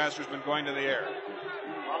Lancaster's been going to the air.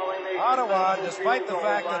 Ottawa, despite the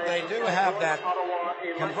fact that they do have that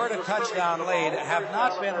converted touchdown lead, have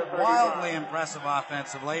not been wildly impressive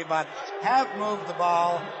offensively, but have moved the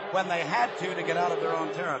ball when they had to get out of their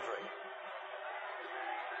own territory.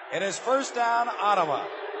 It is first down, Ottawa,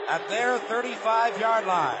 at their 35-yard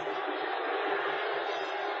line.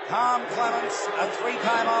 Tom Clements, a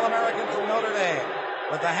 3-time All-American from Notre Dame,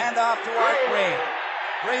 with the handoff to Art Green.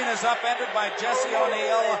 Green is upended by Jesse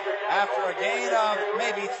O'Neill after a gain of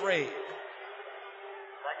maybe 3.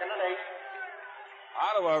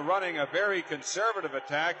 Ottawa running a very conservative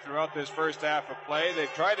attack throughout this first half of play.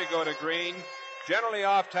 They've tried to go to Green, generally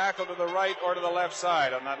off tackle to the right or to the left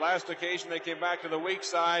side. On that last occasion, they came back to the weak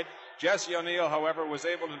side. Jesse O'Neill, however, was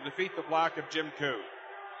able to defeat the block of Jim Koo.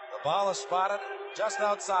 The ball is spotted just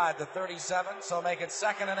outside the 37, so make it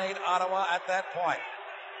 2nd and 8, Ottawa at that point.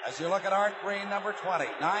 As you look at Art Green, number 20,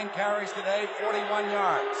 9 carries today, 41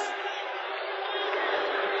 yards.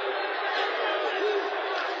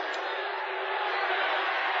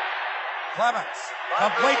 Clements,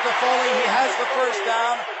 complete to Foley. He has the first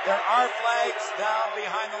down. There are flags down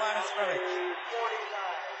behind the line of scrimmage.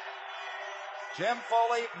 Jim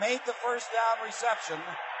Foley made the first down reception.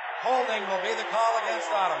 Holding will be the call against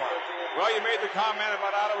Ottawa. Well, you made the comment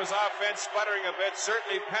about Ottawa's offense sputtering a bit.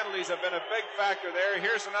 Certainly penalties have been a big factor there.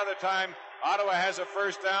 Here's another time Ottawa has a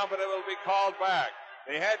first down, but it will be called back.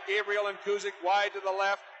 They had Gabriel and Kuzik wide to the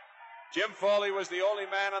left. Jim Foley was the only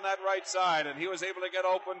man on that right side, and he was able to get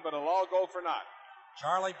open, but it'll all go for naught.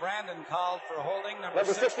 Charlie Brandon called for holding, number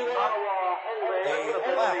 61. The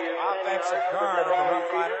left offensive guard of the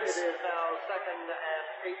Rough Riders.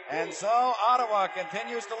 And so Ottawa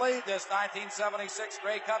continues to lead this 1976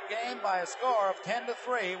 Grey Cup game by a score of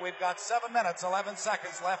 10-3. We've got 7 minutes, 11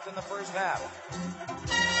 seconds left in the first half.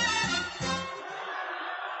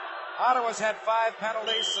 Ottawa's had 5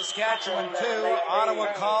 penalties, Saskatchewan 2.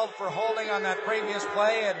 Ottawa called for holding on that previous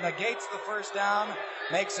play. It negates the first down,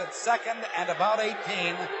 makes it 2nd and about 18.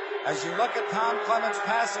 As you look at Tom Clements'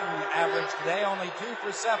 passing average today, only 2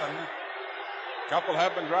 for 7. A couple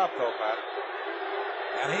have been dropped, though, Pat.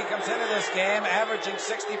 And he comes into this game averaging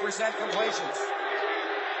 60% completions.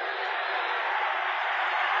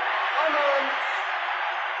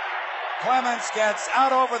 Clements gets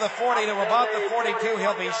out over the 40 to about the 42.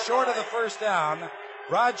 He'll be short of the first down.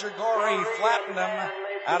 Roger Gorey flattened him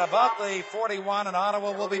at about the 41, and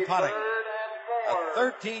Ottawa will be punting. A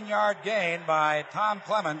 13-yard gain by Tom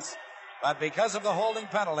Clements, but because of the holding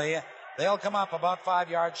penalty, they'll come up about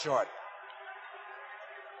 5 yards short.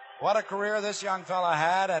 What a career this young fella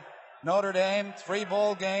had at Notre Dame. 3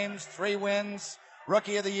 bowl games, 3 wins,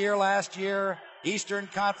 Rookie of the Year last year, Eastern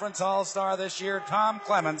Conference All-Star this year. Tom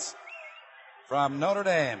Clements from Notre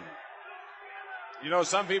Dame. You know,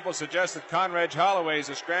 some people suggest that Conrad Holloway is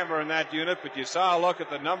a scrambler in that unit, but you saw a look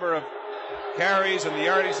at the number of carries and the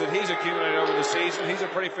yardage that he's accumulated over the season. He's a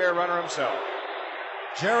pretty fair runner himself.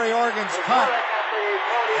 Jerry Organ's punt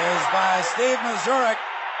is by Steve Mazurek.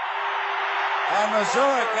 And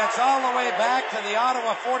Mazurek gets all the way back to the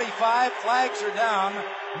Ottawa 45. Flags are down.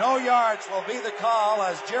 No yards will be the call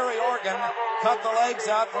as Jerry Organ cut the legs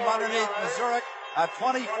out from underneath Mazurek. A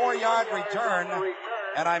 24-yard return.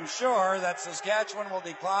 And I'm sure that Saskatchewan will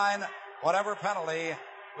decline whatever penalty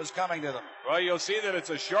was coming to them. Well, you'll see that it's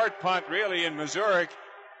a short punt, really, in Mazurek,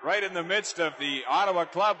 right in the midst of the Ottawa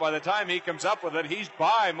club. By the time he comes up with it, he's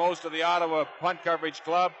by most of the Ottawa punt coverage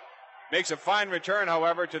club. Makes a fine return,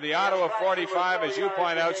 however, to the Ottawa 45. As you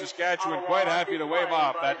point out, Saskatchewan quite happy to wave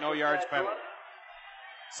off that no yards penalty.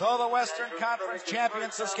 So the Western Conference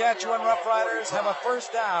champion Saskatchewan Roughriders have a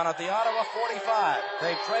first down at the Ottawa 45.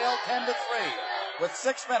 They trail 10-3 with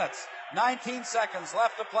 6 minutes, 19 seconds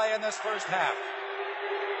left to play in this first half.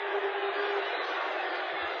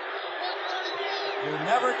 You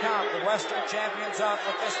never count the Western champions out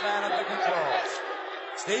with this man at the controls.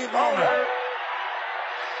 Steve Molnar.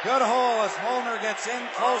 Good hole as Molnar gets in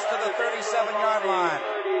close to the 37-yard line.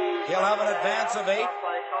 He'll have an advance of 8,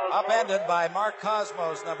 upended by Mark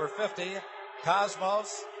Cosmos, number 50.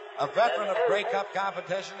 Cosmos, a veteran of Grey Cup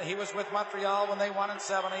competition. He was with Montreal when they won in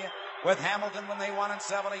 70, with Hamilton when they won in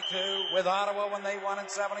 72, with Ottawa when they won in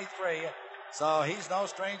 73. So he's no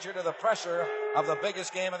stranger to the pressure of the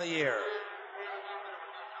biggest game of the year.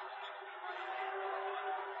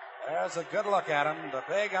 There's a good look at him. The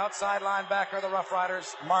big outside linebacker of the Rough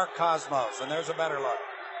Riders, Mark Cosmos. And there's a better look.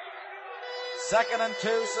 2nd and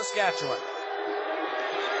 2, Saskatchewan.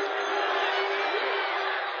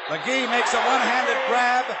 McGee makes a one-handed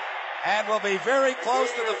grab and will be very close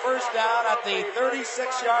to the first down at the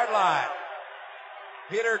 36-yard line.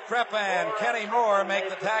 Peter Crepin and Kenny Moore make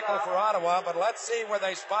the tackle for Ottawa, but let's see where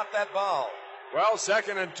they spot that ball. Well,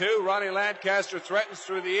 2nd and 2. Ronnie Lancaster threatens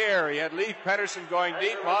through the air. He had Leif Pettersson going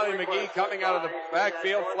deep. Molly McGee coming out of the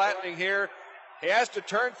backfield, flattening here. He has to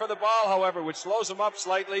turn for the ball, however, which slows him up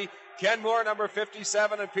slightly. Ken Moore, number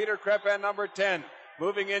 57, and Peter Crepin, number 10,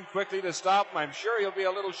 moving in quickly to stop him. I'm sure he'll be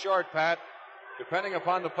a little short, Pat, depending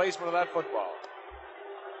upon the placement of that football.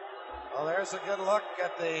 Well, there's a good look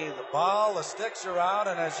at the ball. The sticks are out,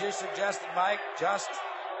 and as you suggested, Mike, just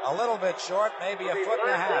a little bit short, maybe a foot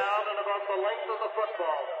and a half.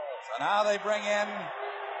 So now they bring in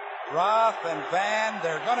Roth and Van.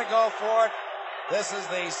 They're going to go for it. This is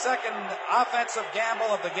the second offensive gamble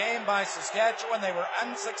of the game by Saskatchewan. They were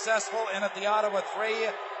unsuccessful in at the Ottawa 3.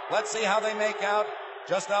 Let's see how they make out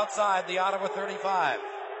just outside the Ottawa 35.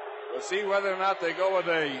 We'll see whether or not they go with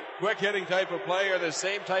a quick-hitting type of play or the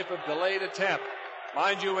same type of delayed attempt.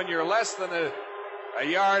 Mind you, when you're less than a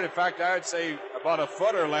yard, in fact, I would say about a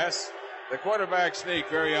foot or less, the quarterback sneak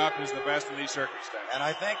very often is the best in these circumstances. And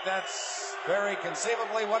I think that's very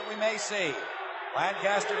conceivably what we may see.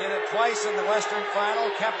 Lancaster did it twice in the Western Final,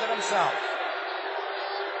 kept it himself.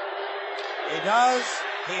 He does.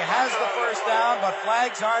 He has the first down, but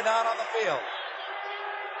flags are down on the field.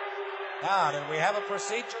 Now, did we have a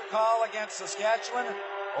procedure call against Saskatchewan,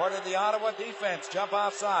 or did the Ottawa defense jump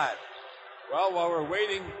offside? Well, while we're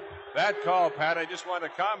waiting that call, Pat, I just want to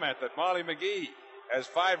comment that Molly McGee has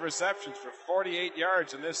 5 receptions for 48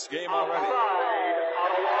 yards in this game already.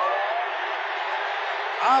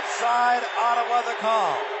 Offside, Ottawa the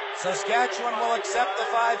call. Saskatchewan will accept the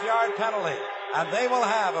 5-yard penalty, and they will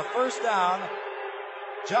have a first down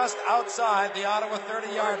just outside the Ottawa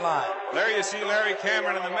 30-yard line. There you see Larry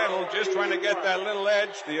Cameron in the middle, just trying to get that little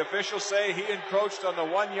edge. The officials say he encroached on the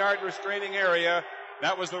 1-yard restraining area.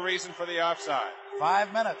 That was the reason for the offside.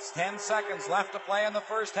 5 minutes, 10 seconds left to play in the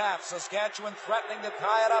first half. Saskatchewan threatening to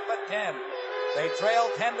tie it up at 10. They trail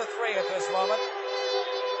 10-3 at this moment.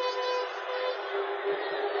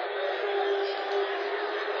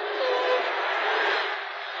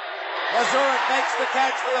 Mazurek makes the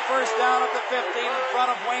catch for the first down at the 15 in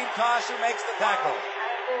front of Wayne Tosh, who makes the tackle.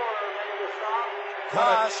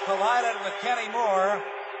 Tosh collided with Kenny Moore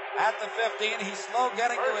at the 15. He's slow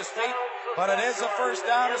getting to his feet, but it is a first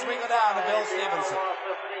down as we go down to Bill Stevenson.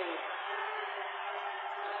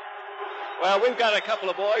 Well, we've got a couple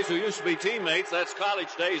of boys who used to be teammates. That's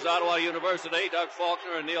college days, Ottawa University, Doug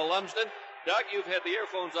Faulkner and Neil Lumsden. Doug, you've had the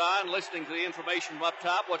earphones on, listening to the information from up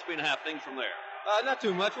top. What's been happening from there? Not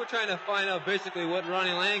too much. We're trying to find out basically what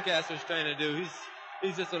Ronnie Lancaster's trying to do.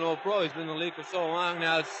 He's just an old pro. He's been in the league for so long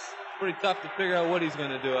now. It's pretty tough to figure out what he's going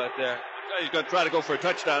to do out there. He's going to try to go for a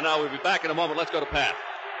touchdown now. We'll be back in a moment. Let's go to Pat.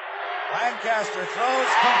 Lancaster throws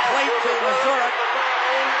complete to Mazurek.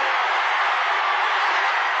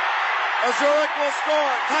 Mazurek will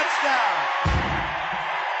score. Touchdown.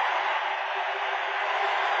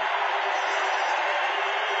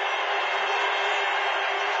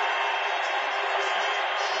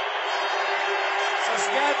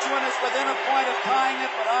 Saskatchewan is within a point of tying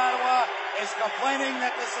it, but Ottawa is complaining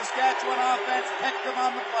that the Saskatchewan offense picked them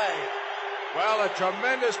on the play. Well, a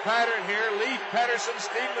tremendous pattern here. Leaf Pedersen,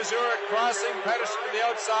 Steve Mazurek crossing, Pedersen to the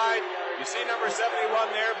outside. You see number 71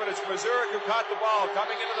 there, but it's Mazurek who caught the ball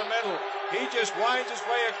coming into the middle. He just winds his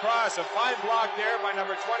way across. A fine block there by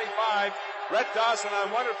number 25, Brett Dawson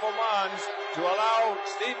on wonderful Mons to allow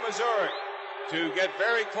Steve Mazurek to get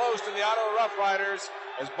very close to the Ottawa Rough Riders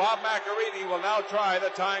as Bob McAreedy will now try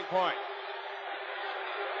the tying point.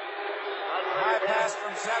 High pass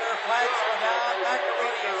from center, flags go down.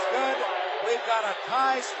 McAreedy is good. We've got a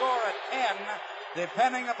tie score at 10,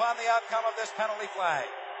 depending upon the outcome of this penalty flag.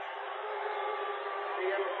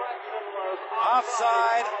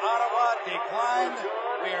 Offside, Ottawa declined.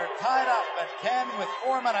 We are tied up at 10 with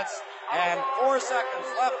 4 minutes and 4 seconds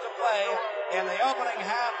left to play in the opening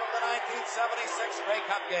half of the 1976 Grey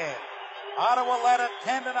Cup game. Ottawa led it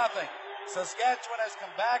 10-0. Saskatchewan has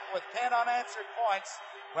come back with 10 unanswered points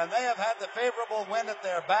when they have had the favorable wind at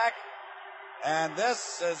their back. And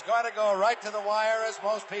this is going to go right to the wire as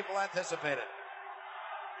most people anticipated.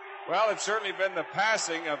 Well, it's certainly been the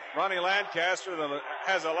passing of Ronnie Lancaster that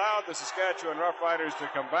has allowed the Saskatchewan Roughriders to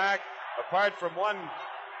come back. Apart from one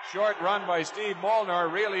short run by Steve Molnar,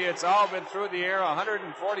 really it's all been through the air,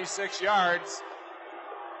 146 yards.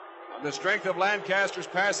 The strength of Lancaster's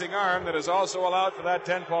passing arm that has also allowed for that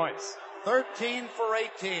 10 points. 13 for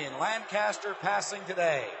 18, Lancaster passing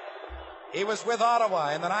today. He was with Ottawa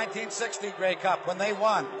in the 1960 Grey Cup when they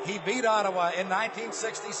won. He beat Ottawa in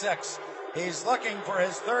 1966. He's looking for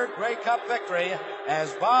his third Grey Cup victory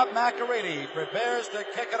as Bob McAreedy prepares to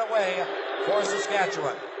kick it away for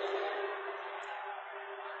Saskatchewan.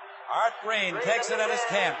 Art Green takes it at his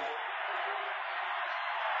 10.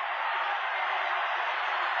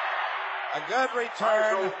 A good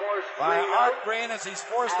return by Art Green as he's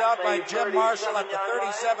forced out by Jim Marshall at the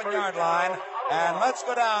 37-yard line. And let's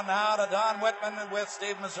go down now to Don Whitman with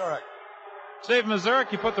Steve Mazurek. Steve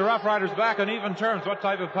Mazurek, you put the Rough Riders back on even terms. What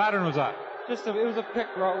type of pattern was that? It was a pick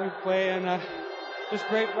route we play, and just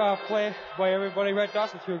great play by everybody. Red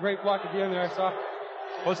Dawson threw a great block at the end there, I saw.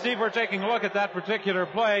 Well, Steve, we're taking a look at that particular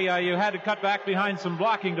play. You had to cut back behind some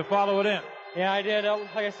blocking to follow it in. Yeah, I did.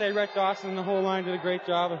 Like I say, Red Dawson and the whole line did a great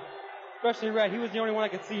job. Especially Red. He was the only one I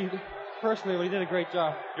could see personally, but he did a great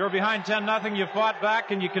job. You're behind 10-0. You fought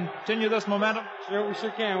back, and you continue this momentum? Sure, we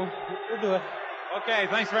sure can. We'll do it. Okay,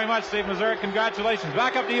 thanks very much, Steve Mazurek. Congratulations.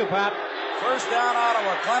 Back up to you, Pat. First down,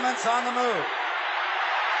 Ottawa. Clements on the move.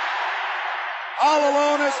 All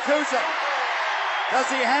alone is Kuzik. Does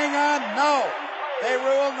he hang on? No. They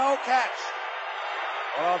rule no catch.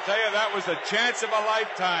 Well, I'll tell you, that was the chance of a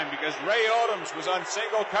lifetime because Ray Odoms was on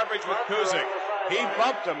single coverage with Kuzik. He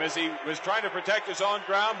bumped him as he was trying to protect his own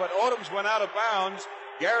ground, but Odoms went out of bounds.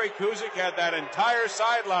 Gary Kuzik had that entire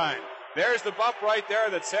sideline. There's the bump right there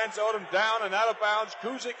that sends Odom down and out of bounds.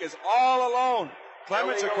 Kuzik is all alone.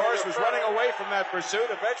 Clements, of course, was running away from that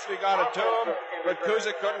pursuit, eventually got it to him, but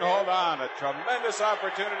Kuzik couldn't hold on. A tremendous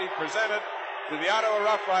opportunity presented to the Ottawa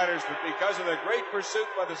Rough Riders, but because of the great pursuit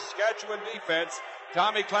by the Saskatchewan defense,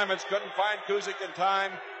 Tommy Clements couldn't find Kuzik in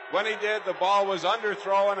time. When he did, the ball was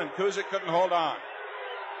underthrown, and Kuzik couldn't hold on.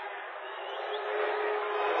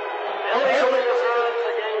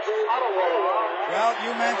 Well,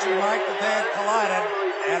 you mentioned, Mike, that they had collided,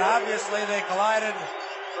 and obviously they collided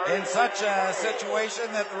in such a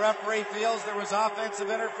situation that the referee feels there was offensive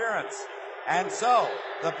interference. And so,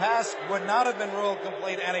 the pass would not have been ruled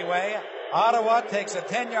complete anyway. Ottawa takes a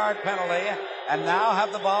 10-yard penalty and now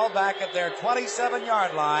have the ball back at their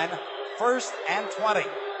 27-yard line, 1st and 20.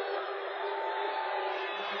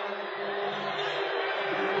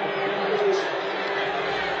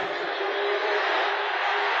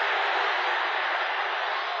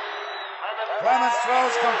 Clements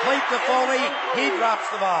throws complete to Foley. He drops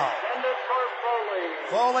the ball.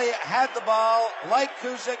 Foley had the ball. Like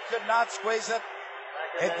Kuzik, could not squeeze it.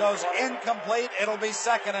 It goes incomplete. It'll be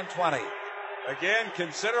 2nd and 20. Again,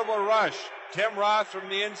 considerable rush. Tim Roth from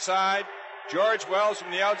the inside, George Wells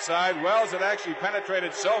from the outside. Wells had actually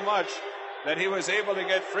penetrated so much that he was able to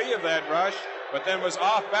get free of that rush, but then was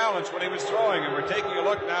off balance when he was throwing. And we're taking a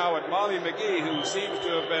look now at Molly McGee, who seems to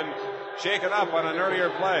have been shaken up on an earlier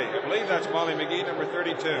play. I believe that's Molly McGee, number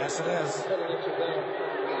 32. Yes, it is.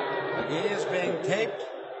 McGee is being taped.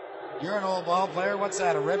 You're an old ball player. What's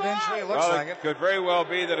that, a rib injury? It looks like it. Could very well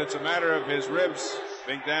be that it's a matter of his ribs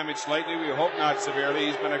being damaged slightly. We hope not severely.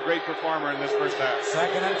 He's been a great performer in this first half.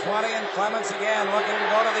 2nd and 20, and Clements again looking to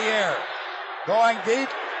go to the air. Going deep,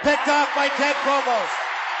 picked off by Ted Provost.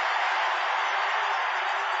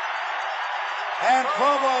 And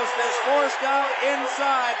Provost is forced out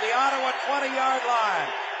inside the Ottawa 20-yard line.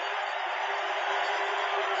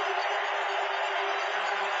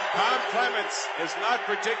 Tom Clements is not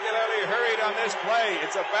particularly hurried on this play.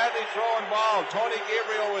 It's a badly thrown ball. Tony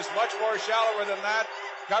Gabriel was much more shallower than that.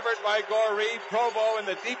 Covered by Goree. Provo in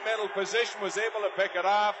the deep middle position was able to pick it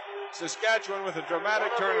off. Saskatchewan with a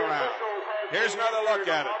dramatic turnaround. Here's another look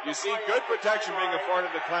at it. You see good protection being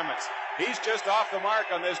afforded to Clements. He's just off the mark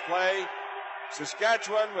on this play.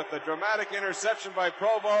 Saskatchewan with the dramatic interception by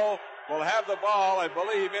Provo will have the ball, I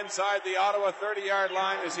believe, inside the Ottawa 30-yard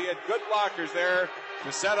line, as he had good blockers there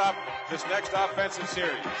to set up this next offensive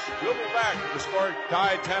series. We'll be back with the score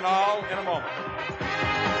tied 10-all in a moment.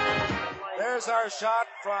 There's our shot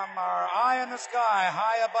from our eye in the sky,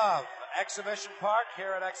 high above Exhibition Park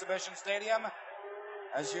here at Exhibition Stadium.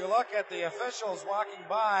 As you look at the officials walking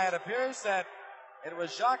by, it appears that it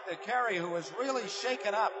was Jacques Decarie who was really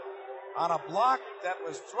shaken up on a block that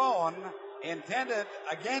was thrown, intended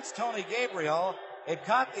against Tony Gabriel. It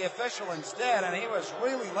caught the official instead, and he was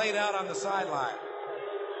really laid out on the sideline.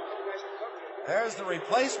 There's the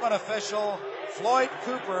replacement official, Floyd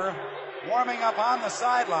Cooper, warming up on the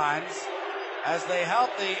sidelines as they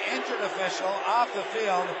help the injured official off the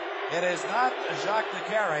field. It is not Jacques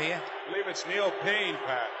Decarie. I believe it's Neil Payne,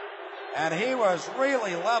 Pat. And he was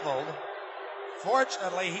really leveled.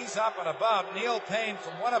 Fortunately, he's up and above. Neil Payne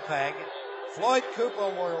from Winnipeg. Floyd Cooper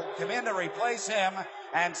will come in to replace him,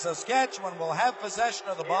 and Saskatchewan will have possession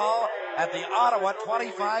of the ball at the Ottawa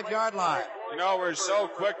 25-yard line. You know, we're so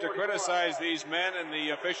quick to criticize these men in the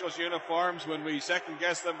officials' uniforms when we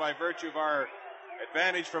second-guess them by virtue of our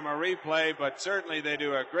advantage from a replay, but certainly they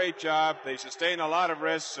do a great job. They sustain a lot of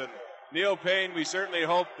risks, and Neil Payne, we certainly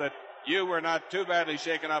hope that you were not too badly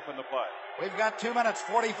shaken up in the play. We've got 2 minutes,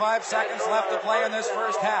 45 seconds left to play in this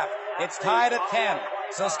first half. It's tied at 10.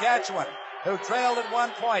 Saskatchewan, who trailed at 1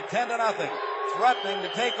 point, 10-0, threatening to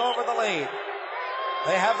take over the lead.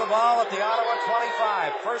 They have the ball at the Ottawa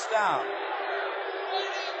 25, first down.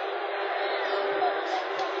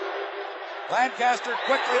 Lancaster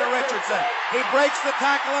quickly to Richardson. He breaks the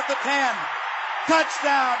tackle at the 10.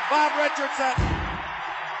 Touchdown, Bob Richardson.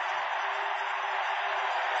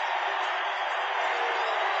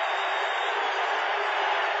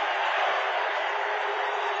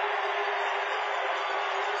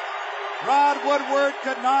 Rod Woodward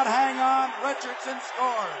could not hang on. Richardson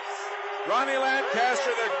scores. Ronnie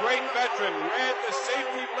Lancaster, the great veteran, read the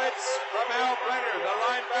safety blitz from Al Brenner. The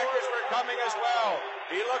linebackers were coming as well.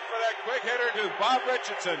 He looked for that quick hitter to Bob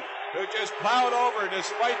Richardson, who just plowed over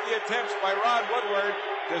despite the attempts by Rod Woodward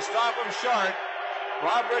to stop him short.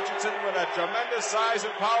 Bob Richardson, with that tremendous size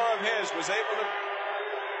and power of his, was able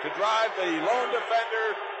to drive the lone defender,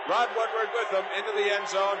 Rod Woodward, with him into the end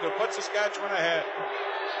zone to put Saskatchewan ahead.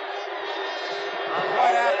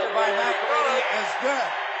 Right after by McElhinney is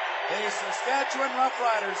good. The Saskatchewan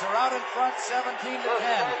Roughriders are out in front 17-10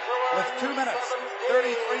 with 2 minutes,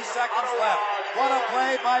 33 seconds left. What a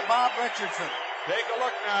play by Bob Richardson. Take a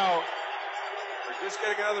look now. We're just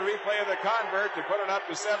getting another replay of the convert to put it up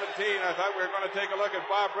to 17. I thought we were going to take a look at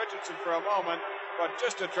Bob Richardson for a moment, but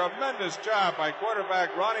just a tremendous job by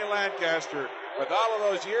quarterback Ronnie Lancaster with all of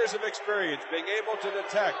those years of experience, being able to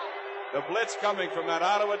detect the blitz coming from that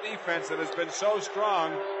Ottawa defense that has been so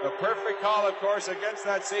strong. The perfect call, of course, against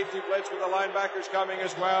that safety blitz with the linebackers coming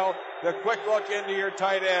as well. The quick look into your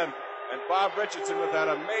tight end. And Bob Richardson with that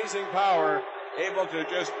amazing power, able to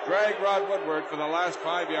just drag Rod Woodward for the last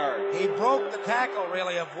 5 yards. He broke the tackle,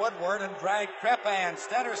 really, of Woodward and dragged Crepe and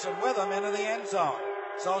Stennerson with him into the end zone.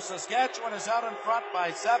 So Saskatchewan is out in front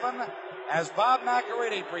by 7 as Bob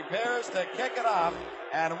McElhinney prepares to kick it off.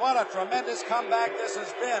 And what a tremendous comeback this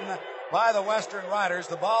has been by the Western Riders.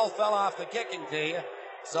 The ball fell off the kicking tee,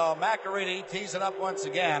 so McElhinney tees it up once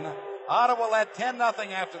again. Ottawa led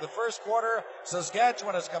 10-0 after the first quarter.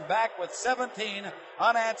 Saskatchewan has come back with 17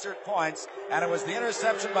 unanswered points, and it was the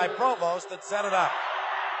interception by Provost that set it up.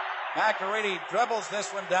 McAready dribbles this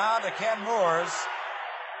one down to Ken Moores.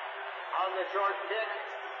 On the short kick,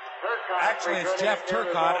 Turcotte. Actually, it's Jeff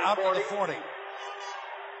Turcotte out to the 40.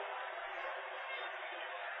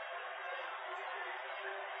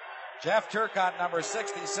 Jeff Turcotte, number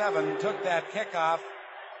 67, took that kickoff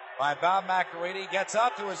by Bob McAready, gets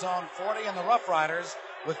out to his own 40, and the Rough Riders,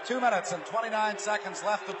 with 2 minutes and 29 seconds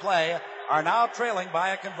left to play, are now trailing by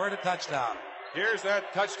a converted touchdown. Here's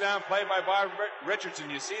that touchdown play by Bob Richardson.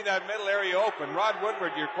 You see that middle area open. Rod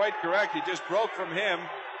Woodward, you're quite correct. He just broke from him.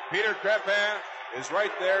 Peter Crepin is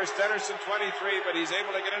right there. Stennerson 23, but he's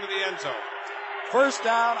able to get into the end zone. First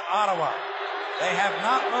down, Ottawa. They have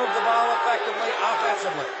not moved the ball effectively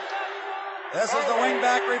offensively. This is the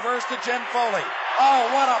wingback reverse to Jim Foley. Oh,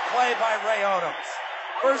 what a play by Ray Odoms.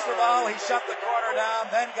 First of all, he shut the corner down,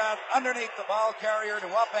 then got underneath the ball carrier to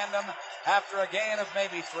upend him after a gain of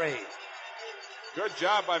maybe 3. Good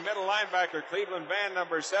job by middle linebacker Cleveland Van,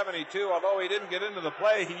 number 72. Although he didn't get into the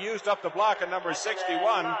play, he used up the block at number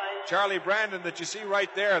 61, Charlie Brandon, that you see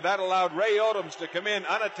right there. That allowed Ray Odoms to come in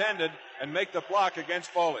unattended and make the block against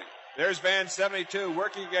Foley. There's Van, 72,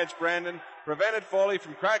 working against Brandon, prevented Foley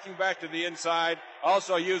from cracking back to the inside.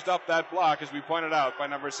 Also used up that block, as we pointed out, by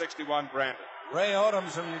number 61, Brandon. Ray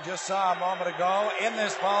Odoms, whom you just saw a moment ago, in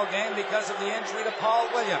this ball game because of the injury to Paul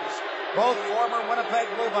Williams. Both former Winnipeg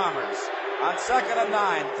Blue Bombers. On 2nd and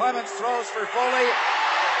 9, Clements throws for Foley,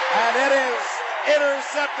 and it is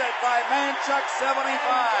intercepted by Manchuk, 75.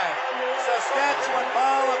 Saskatchewan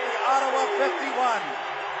ball at the Ottawa 51.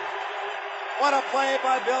 What a play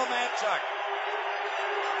by Bill Manchuk.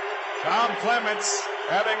 Tom Clements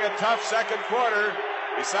having a tough second quarter.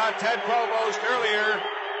 We saw Ted Provost earlier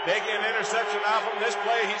taking an interception off him. This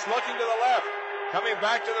play, he's looking to the left, coming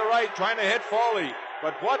back to the right, trying to hit Foley.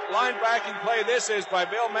 But what linebacking play this is by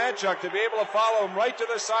Bill Manchuk to be able to follow him right to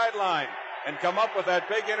the sideline and come up with that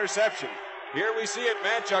big interception. Here we see it,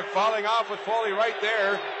 Manchuk falling off with Foley right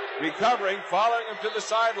there, recovering, following him to the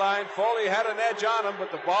sideline. Foley had an edge on him,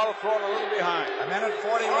 but the ball thrown a little behind. A minute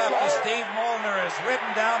 40 left as Steve Molnar is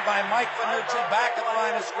ridden down by Mike Finucci back at the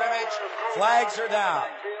line of scrimmage. Flags are down.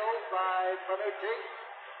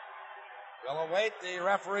 We'll await the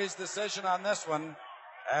referee's decision on this one,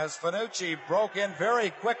 as Finucci broke in very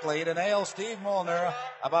quickly to nail Steve Molnar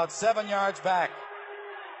about 7 yards back.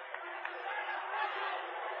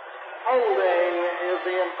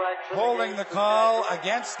 Holding the call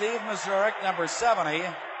against Steve Mazurek, number 70.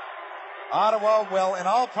 Ottawa will, in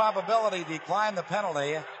all probability, decline the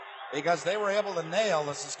penalty because they were able to nail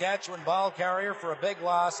the Saskatchewan ball carrier for a big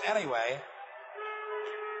loss anyway.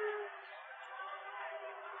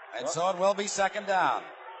 And so it will be 2nd down.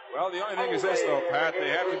 Well, the only thing is this, though, Pat. They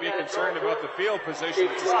have to be concerned about the field position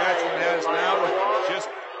that Saskatchewan has now with just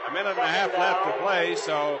a minute and a half left to play,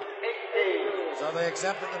 so they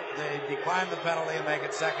accepted they declined the penalty and make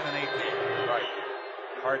it 2nd and 18. Right.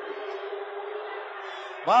 Hard.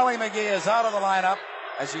 Molly McGee is out of the lineup,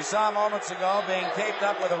 as you saw moments ago, being taped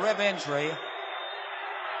up with a rib injury.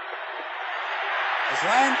 As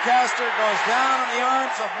Lancaster goes down in the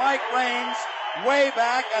arms of Mike Raines, way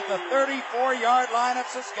back at the 34-yard line of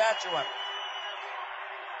Saskatchewan.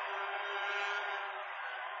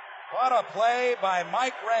 What a play by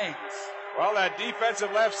Mike Raines. Well, that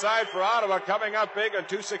defensive left side for Ottawa coming up big on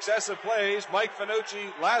 2 successive plays. Mike Finucci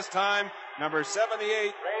last time, number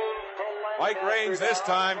 78. Mike Raines this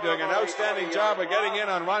time doing an outstanding job of getting in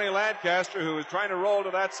on Ronnie Lancaster, who was trying to roll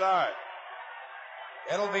to that side.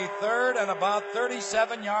 It'll be 3rd and about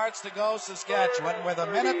 37 yards to go, Saskatchewan, with a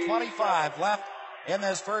minute 25 left in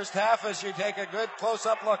this first half as you take a good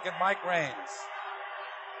close-up look at Mike Raines.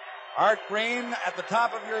 Art Green at the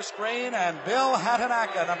top of your screen, and Bill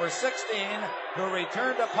Hatanaka, number 16, who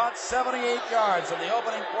returned a punt 78 yards in the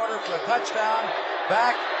opening quarter for a touchdown,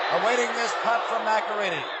 back awaiting this punt from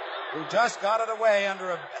McAready, who just got it away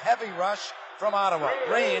under a heavy rush from Ottawa.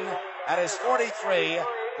 Green, at his 43,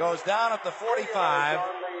 goes down at the 45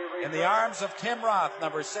 in the arms of Tim Roth,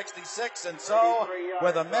 number 66, and so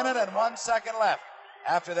with a minute and 1 second left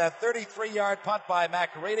after that 33-yard punt by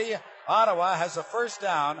McAready, Ottawa has a first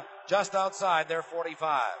down just outside their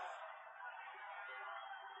 45.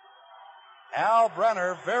 Al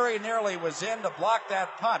Brenner very nearly was in to block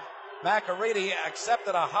that punt. McAready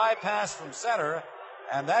accepted a high pass from center,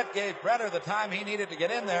 and that gave Brenner the time he needed to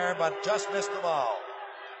get in there, but just missed the ball.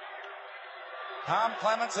 Tom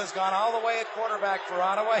Clements has gone all the way at quarterback for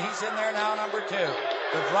Ottawa. He's in there now, number 2.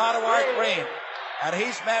 The draw to Art Green. And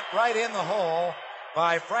he's met right in the hole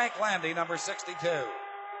by Frank Landy, number 62.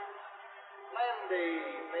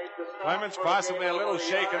 Clemens possibly a little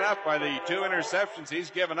shaken up by the 2 interceptions he's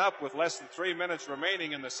given up with less than 3 minutes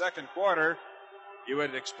remaining in the second quarter. You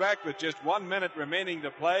would expect with just 1 minute remaining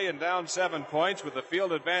to play and down 7 points with the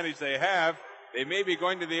field advantage they have, they may be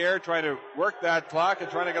going to the air, try to work that clock and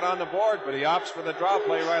trying to get on the board, but he opts for the draw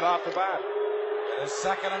play right off the bat. It is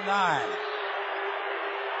 2nd and 9.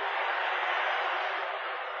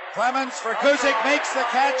 Clemens for Kuzik makes the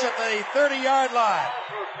catch at the 30-yard line.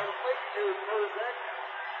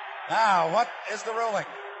 Now, what is the ruling?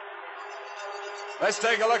 Let's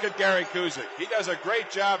take a look at Gary Kuzik. He does a great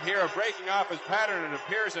job here of breaking off his pattern. It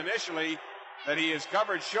appears initially that he is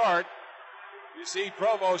covered short. You see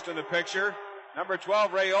Provost in the picture. Number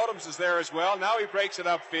 12, Ray Odoms, is there as well. Now he breaks it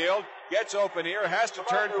upfield, gets open here, has to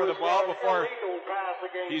turn for the ball before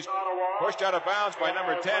he's pushed out of bounds by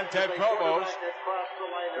number 10, Ted Provost.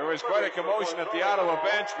 There was quite a commotion at the Ottawa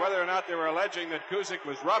bench. Whether or not they were alleging that Kuzik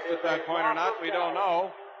was roughed at that point or not, we don't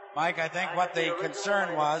know. Mike, I think what the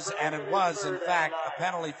concern was, and it was, in fact, a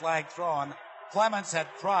penalty flag thrown, Clemens had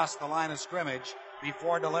crossed the line of scrimmage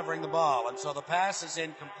before delivering the ball, and so the pass is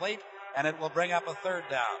incomplete, and it will bring up a 3rd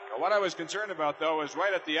down. What I was concerned about, though, is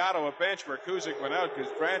right at the Ottawa bench where Kuzik went out,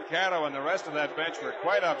 because Brancato and the rest of that bench were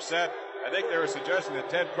quite upset. I think they were suggesting that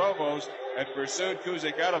Ted Provost had pursued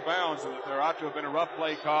Kuzik out of bounds and that there ought to have been a rough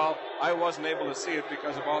play call. I wasn't able to see it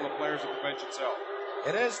because of all the players at the bench itself.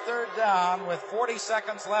 It is 3rd down with 40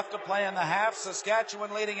 seconds left to play in the half.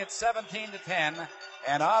 Saskatchewan leading at 17-10,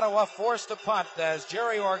 and Ottawa forced to punt as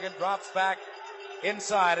Jerry Organ drops back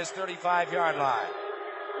inside his 35-yard line.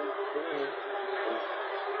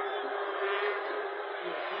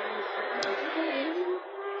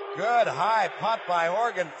 Good high punt by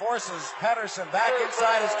Organ, forces Pedersen back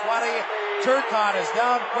inside his 20. Turcotte is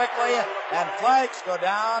down quickly, and flags go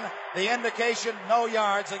down. The indication, no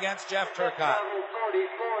yards against Jeff Turcotte.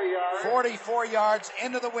 44 yards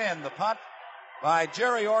into the wind. The punt by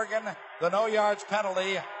Jerry Organ. The no yards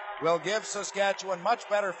penalty will give Saskatchewan much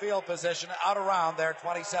better field position out around their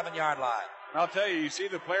 27-yard line. I'll tell you, you see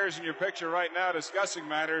the players in your picture right now discussing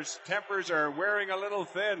matters. Tempers are wearing a little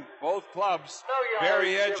thin. Both clubs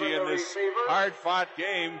very edgy in this hard-fought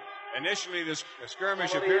game. Initially, the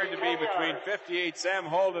skirmish appeared to be between 58 Sam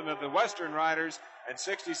Holden of the Western Riders and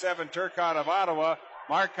 67 Turcotte of Ottawa.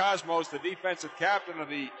 Mark Cosmos, the defensive captain of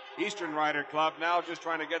the Eastern Rider Club, now just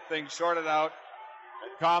trying to get things sorted out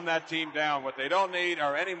and calm that team down. What they don't need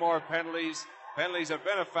are any more penalties. Penalties have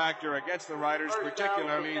been a factor against the Riders,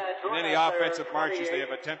 particularly in any offensive marches they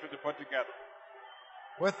have attempted to put together.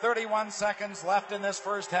 With 31 seconds left in this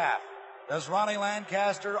first half, does Ronnie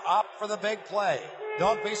Lancaster opt for the big play?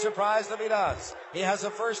 Don't be surprised if he does. He has a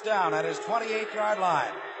 1st down at his 28-yard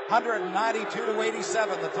line.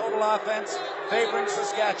 192-87, the total offense favoring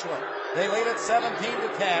Saskatchewan. They lead at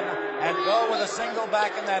 17-10 and go with a single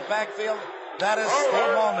back in that backfield. That is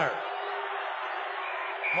Steve Molnar.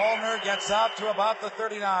 Molnar gets out to about the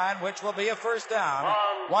 39, which will be a 1st down.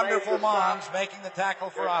 Wonderful Mons making the tackle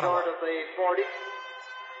for Ottawa.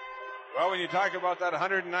 Well, when you talk about that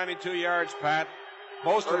 192 yards, Pat,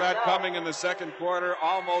 most of that coming in the second quarter,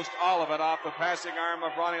 almost all of it off the passing arm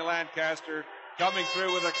of Ronnie Lancaster, coming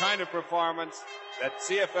through with a kind of performance that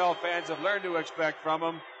CFL fans have learned to expect from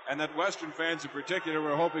him, and that Western fans in particular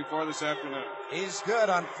were hoping for this afternoon. He's good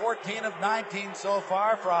on 14 of 19 so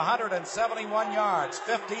far for 171 yards.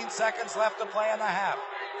 15 seconds left to play in the half.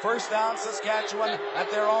 1st down, Saskatchewan at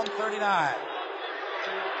their own 39.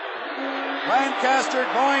 Lancaster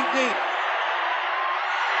going deep.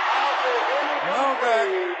 No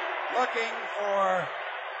good. Looking for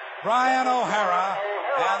Brian O'Hara,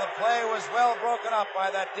 and the play was well broken up by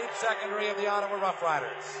that deep secondary of the Ottawa Rough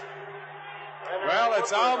Riders. Well,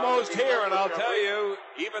 it's almost here, and I'll tell you,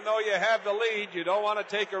 even though you have the lead, you don't want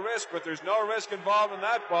to take a risk, but there's no risk involved in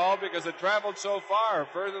that ball because it traveled so far,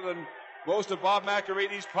 further than most of Bob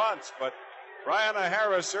McAreedy's punts. But Brian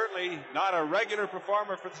O'Hara, certainly not a regular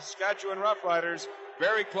performer for the Saskatchewan Roughriders,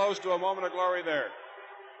 very close to a moment of glory there.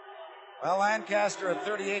 Well, Lancaster, at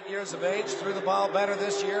 38 years of age, threw the ball better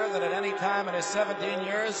this year than at any time in his 17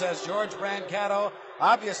 years, as George Brancato,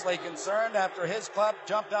 obviously concerned after his club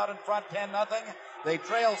jumped out in front 10-0. They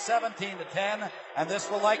trail 17-10, and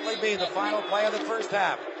this will likely be the final play of the first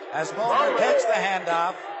half. As Molnar takes the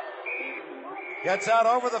handoff, gets out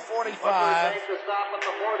over the 45,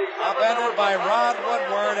 upended by Ron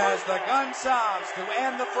Woodward as the gun sounds to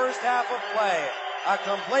end the first half of play. A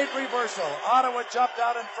complete reversal. Ottawa jumped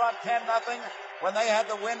out in front 10-0 when they had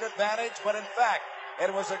the wind advantage, but in fact,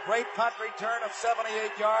 it was a great punt return of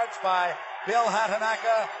 78 yards by Bill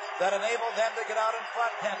Hatanaka that enabled them to get out in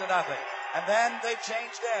front 10-0. And then they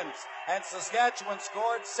changed ends, and Saskatchewan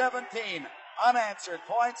scored 17. unanswered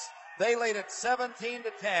points. They lead it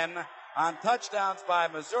 17-10 on touchdowns by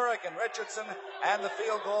Mazurek and Richardson and the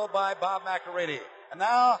field goal by Bob McEready. And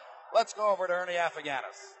now, let's go over to Ernie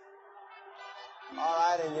Afaganis. All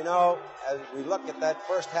right, and you know, as we look at that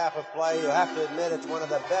first half of play, you have to admit it's one of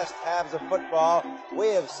the best halves of football we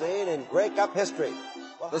have seen in Grey Cup history.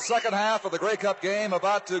 The second half of the Grey Cup game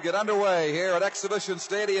about to get underway here at Exhibition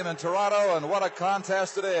Stadium in Toronto, and what a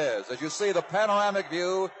contest it is. As you see the panoramic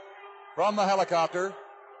view from the helicopter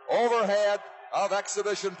overhead of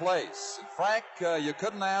Exhibition Place. And Frank, you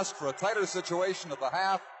couldn't ask for a tighter situation at the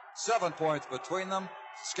half. 7 points between them.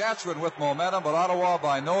 Saskatchewan with momentum, but Ottawa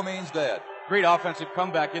by no means dead. Great offensive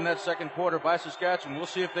comeback in that second quarter by Saskatchewan. We'll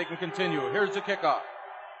see if they can continue. Here's the kickoff.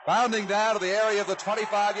 Bounding down to the area of the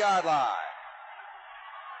 25-yard line.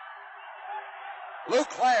 Luke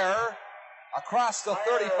Clare across the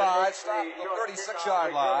 35, stopped at the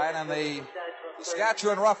 36-yard line, and the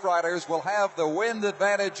Saskatchewan Roughriders will have the wind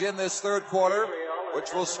advantage in this third quarter,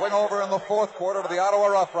 which will swing over in the fourth quarter to the Ottawa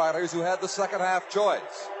Roughriders, who had the second half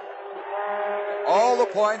choice. All the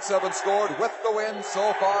points have been scored with the wind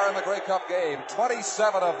so far in the Grey Cup game.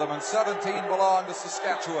 27 of them, and 17 belong to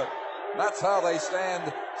Saskatchewan. That's how they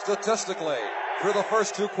stand statistically through the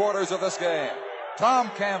first two quarters of this game. Tom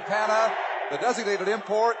Campana, the designated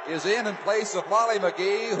import, is in place of Molly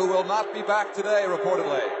McGee, who will not be back today,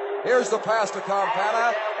 reportedly. Here's the pass to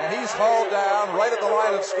Campana, and he's hauled down right at the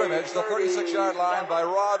line of scrimmage, the 36-yard line, by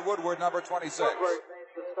Rod Woodward, number 26.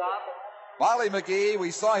 Molly McGee, we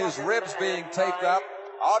saw his ribs being taped up,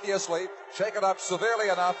 obviously shaken up severely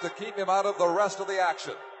enough to keep him out of the rest of the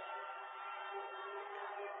action.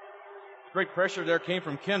 Great pressure there came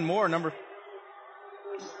from Ken Moore, number...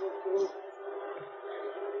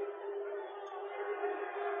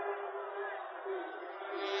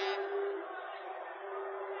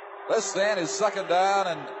 This then is second down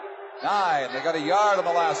and 9. They got a yard on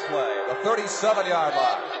the last play, the 37-yard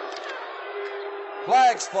line.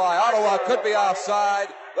 Flags fly. Ottawa could be offside.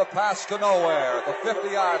 The pass to nowhere. The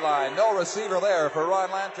 50-yard line. No receiver there for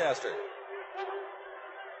Ron Lancaster.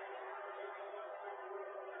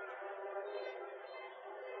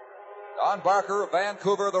 Don Barker of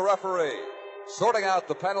Vancouver, the referee, sorting out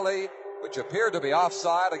the penalty, which appeared to be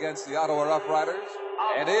offside against the Ottawa Roughriders,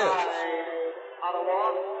 and is.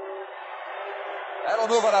 That'll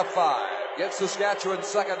move it up 5. Get Saskatchewan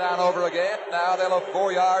second down over again. Now they'll have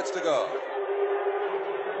 4 yards to go.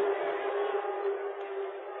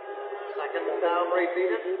 Down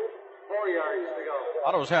repeated, 4 yards to go.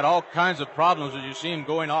 Ottawa's had all kinds of problems as you see him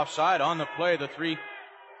going offside on the play. The 3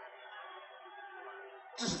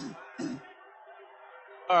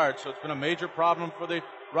 yards, so it's been a major problem for the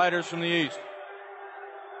Riders from the east.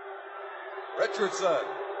 Richardson,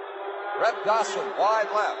 Brett Dawson, wide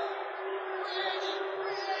left.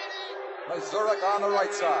 Mazurek on the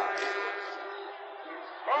right side.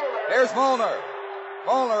 Here's Molnar.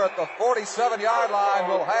 Molnar at the 47-yard line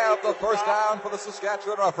will have the first down for the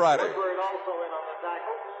Saskatchewan Roughriders.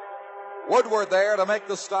 Woodward there to make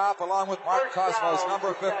the stop along with Mark Cosmos,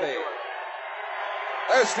 number 50.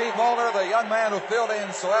 There's Steve Molnar, the young man who filled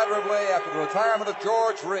in so admirably after the retirement of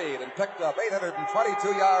George Reed and picked up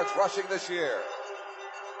 822 yards rushing this year.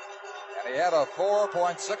 And he had a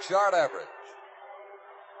 4.6-yard average.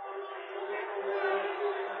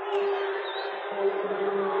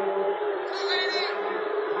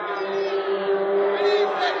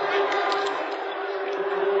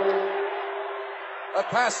 That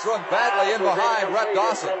pass thrown badly in behind Rhett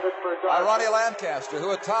Dawson by Ronnie Lancaster,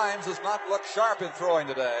 who at times has not looked sharp in throwing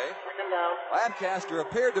today. Lancaster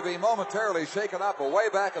appeared to be momentarily shaken up way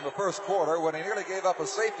back in the first quarter when he nearly gave up a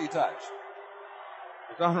safety touch.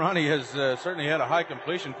 Don Ronnie has certainly had a high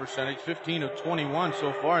completion percentage, 15 of 21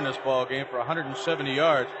 so far in this ball game for 170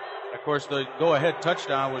 yards. Of course, the go-ahead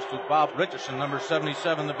touchdown was to Bob Richardson, number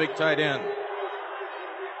 77, the big tight end.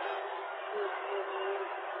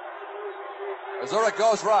 Mazurek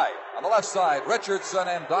goes right. On the left side, Richardson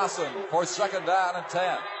and Dawson for second down and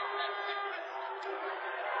 10.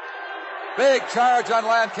 Big charge on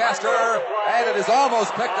Lancaster, and it is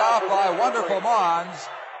almost picked off by wonderful Mons.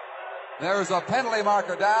 There's a penalty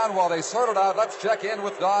marker down while they sort it out. Let's check in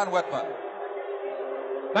with Don Whitman.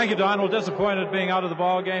 Thank you, Don. We're disappointed being out of the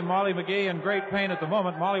ball game. Molly McGee in great pain at the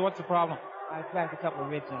moment. Molly, what's the problem? I cracked a couple of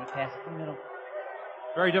ribs on a pass up the middle.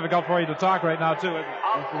 Very difficult for you to talk right now, too, isn't it?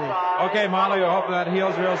 Yes, it is. Okay, Molly, we hope that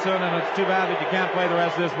heals real soon, and it's too bad that you can't play the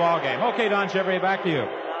rest of this ball game. Okay, Don Chevrolet, back to you.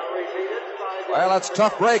 Well, that's a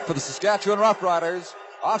tough break for the Saskatchewan Roughriders.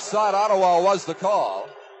 Offside Ottawa was the call.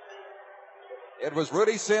 It was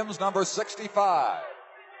Rudy Sims, number 65. The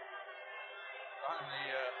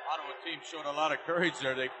Ottawa team showed a lot of courage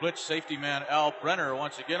there. They blitzed safety man Al Brenner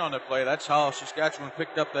once again on the play. That's how Saskatchewan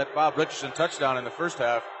picked up that Bob Richardson touchdown in the first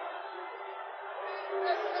half.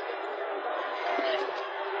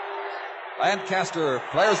 Lancaster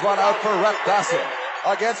flares one out for Rhett Dawson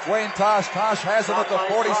against Wayne Tosh. Tosh has him at the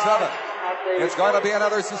 47. It's going to be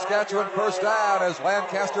another Saskatchewan first down as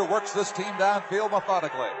Lancaster works this team downfield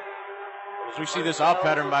methodically. As we see this out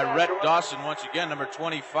pattern by Rhett Dawson once again, number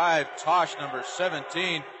 25, Tosh, number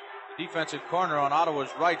 17. The defensive corner on Ottawa's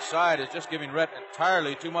right side is just giving Rhett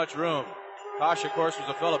entirely too much room. Tosh, of course, was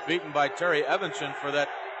a fellow beaten by Terry Evanson for that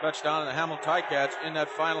touchdown in the Hamilton Ticats in that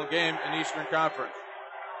final game in Eastern Conference.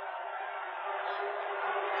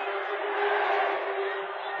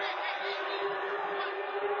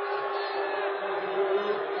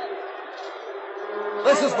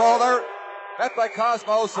 This is Molnar, met by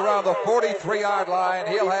Cosmos around the 43-yard line.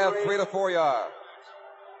 He'll have 3 to 4 yards.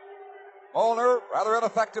 Molnar, rather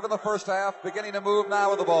ineffective in the first half, beginning to move now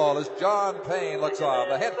with the ball as John Payne looks on,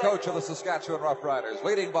 the head coach of the Saskatchewan Roughriders,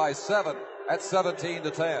 leading by 7 at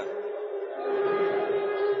 17-10.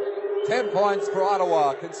 10 points for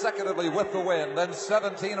Ottawa consecutively with the win, then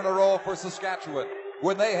 17 in a row for Saskatchewan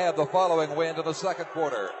when they had the following win in the second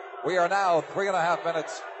quarter. We are now 3.5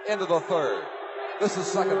 minutes into the third. This is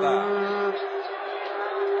second down.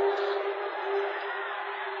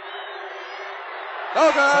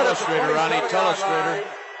 No good. Telestrator, Ronnie, telestrator.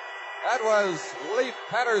 That was Leif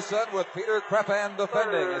Patterson with Peter Crepan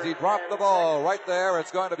defending as he dropped the ball right there.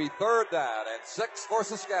 It's going to be third down and 6 for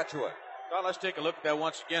Saskatchewan. Well, let's take a look at that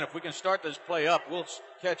once again. If we can start this play up, we'll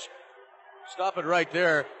stop it right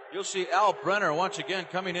there. You'll see Al Brenner once again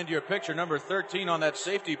coming into your picture, number 13 on that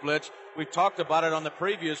safety blitz. We've talked about it on the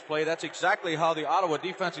previous play. That's exactly how the Ottawa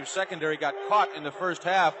defensive secondary got caught in the first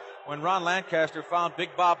half when Ron Lancaster found Big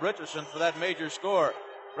Bob Richardson for that major score.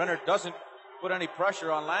 Brenner doesn't put any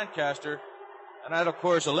pressure on Lancaster, and that, of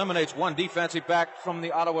course, eliminates one defensive back from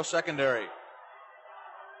the Ottawa secondary.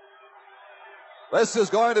 This is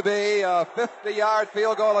going to be a 50-yard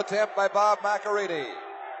field goal attempt by Bob McAreedy.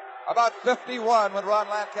 About 51 when Ron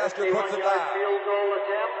Lancaster puts it down.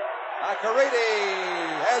 McAreedy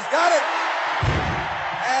has got it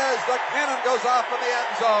as the cannon goes off in the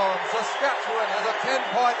end zone. Saskatchewan has a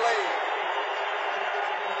 10-point lead.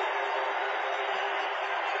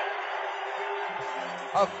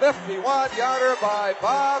 A 51-yarder by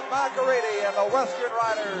Bob McAreedy, and the Western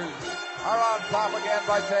Riders are on top again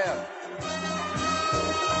by 10.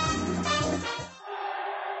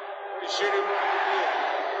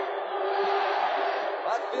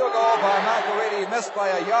 That field goal by McAreedy missed by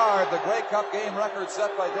a yard. The Grey Cup game record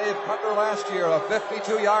set by Dave Cutler last year, a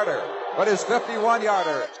 52-yarder. But his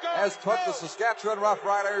 51-yarder has put the Saskatchewan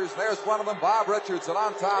Roughriders, there's one of them, Bob Richardson,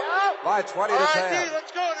 on top by 20 to 10. All right, D,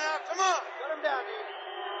 let's go now. Come on. Put him down, D.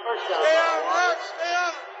 Stay on, Russ. Stay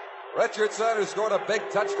on. Richardson, who scored a big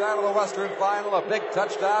touchdown in the Western Final, a big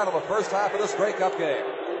touchdown in the first half of this Grey Cup game.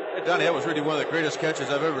 Hey, Donnie, that was really one of the greatest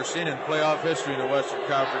catches I've ever seen in playoff history in the Western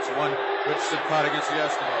Conference, the one Richardson caught against the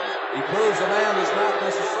Eskimos. He proves a man does not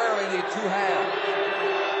necessarily need two hands.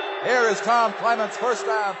 Here is Tom Clements, first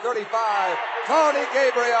down, 35. Tony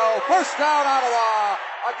Gabriel, first down, Ottawa,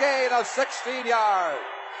 a gain of 16 yards.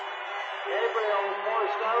 Gabriel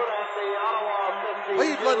forced out at the Ottawa 50.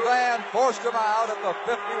 Cleveland Van forced him out at the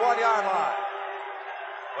 51-yard line.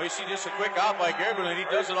 Well, you see just a quick out by Gabriel, and he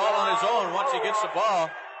does it all on his own once he gets the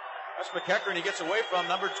ball. That's McEachern he gets away from,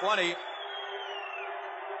 number 20.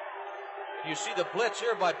 You see the blitz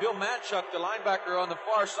here by Bill Manchuk, the linebacker on the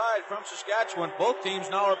far side from Saskatchewan. Both teams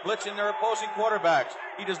now are blitzing their opposing quarterbacks.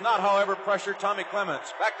 He does not, however, pressure Tommy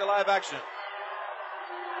Clements. Back to live action.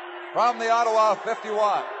 From the Ottawa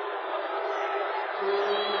 51.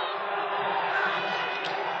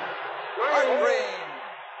 Martin Green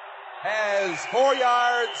has 4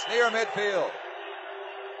 yards near midfield.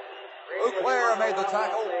 Luke Blair made the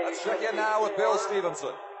tackle. Let's check in now with Bill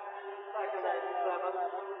Stevenson.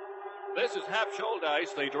 This is Hap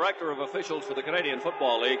Scholdice, the Director of Officials for the Canadian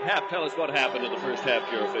Football League. Hap, tell us what happened in the first half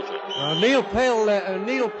to your official.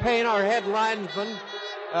 Neil Payne, our head linesman,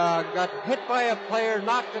 got hit by a player,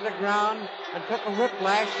 knocked to the ground, and took a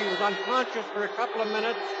whiplash. He was unconscious for a couple of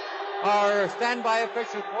minutes. Our standby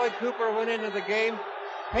official, Floyd Cooper, went into the game.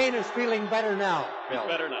 Payne is feeling better now, Bill.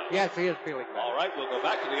 He's better now. Yes, he is feeling better. All right, we'll go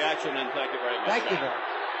back to the action, and thank you very much. Thank you, Bill.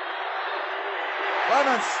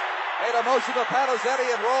 Clements made a motion to Panazetti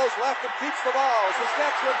and rolls left and keeps the ball.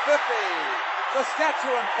 Saskatchewan 50.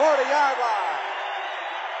 Saskatchewan 40-yard line.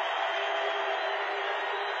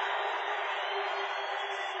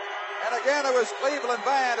 And again, it was Cleveland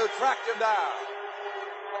Van who tracked him down.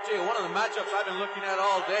 tell you, one of the matchups I've been looking at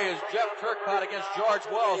all day is Jeff Turcotte against George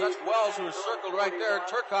Wells. That's Wells who is circled right there.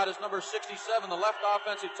 Turcotte is number 67, the left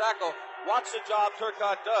offensive tackle. Watch the job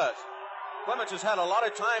Turcotte does. Clements has had a lot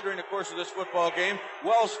of time during the course of this football game.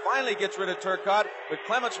 Wells finally gets rid of Turcotte, but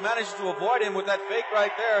Clements manages to avoid him with that fake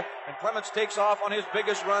right there, and Clements takes off on his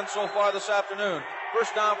biggest run so far this afternoon.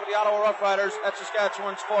 First down for the Ottawa Rough Riders at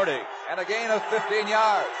Saskatchewan's 40. And a gain of 15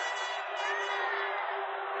 yards.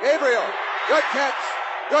 Gabriel, good catch.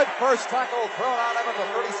 Good first tackle thrown on him at the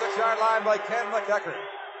 36-yard line by Ken McEachern.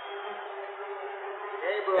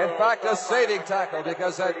 In fact, a saving tackle,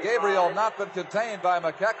 because had Gabriel not been contained by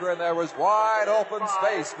McEachern, there was wide open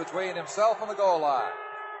space between himself and the goal line.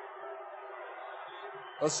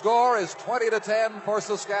 The score is 20-10 for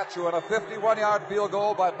Saskatchewan, a 51-yard field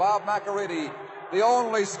goal by Bob McEachern. The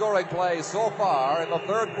only scoring play so far in the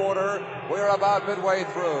third quarter. We're about midway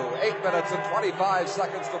through. 8 minutes and 25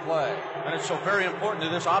 seconds to play. And it's so very important to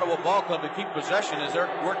this Ottawa Ball Club to keep possession as they're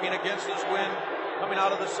working against this wind coming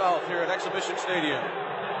out of the south here at Exhibition Stadium.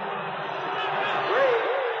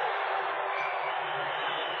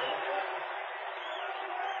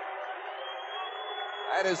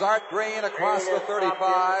 That is Art Green across the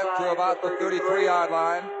 35 to about the 33-yard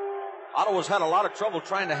line. Ottawa's had a lot of trouble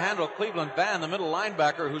trying to handle Cleveland Van, the middle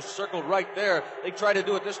linebacker, who's circled right there. They try to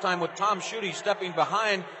do it this time with Tom Schutte stepping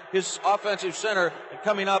behind his offensive center and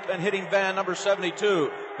coming up and hitting Van, number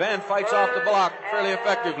 72. Van fights off the block fairly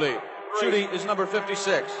effectively. Schutte is number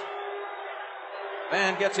 56.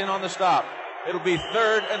 Van gets in on the stop. It'll be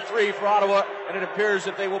 3rd and 3 for Ottawa, and it appears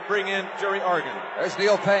that they will bring in Jerry Organ. There's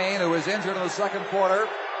Neil Payne, who was injured in the second quarter,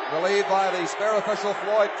 relieved by the spare official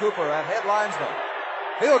Floyd Cooper at head linesman.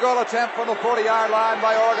 Field goal attempt from the 40-yard line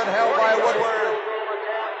by Oregon, held by Woodward.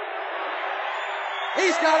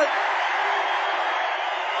 He's got it.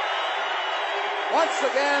 Once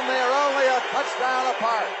again, they are only a touchdown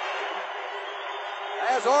apart.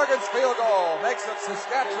 As Oregon's field goal makes it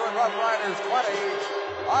Saskatchewan Rough Riders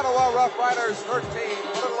 20, Ottawa Rough Riders 13,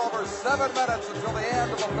 a little over 7 minutes until the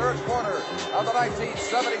end of the third quarter of the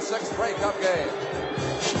 1976 Grey Cup game.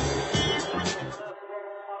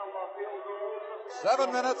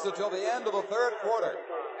 7 minutes until the end of the third quarter.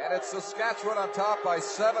 And it's Saskatchewan on top by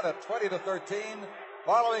 7 at 20-13,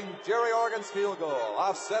 following Jerry Organ's field goal,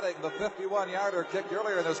 offsetting the 51-yarder kicked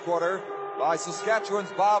earlier in this quarter by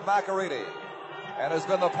Saskatchewan's Bob McEachern. And has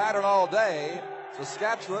been the pattern all day.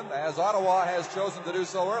 Saskatchewan, as Ottawa has chosen to do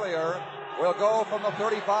so earlier, will go from the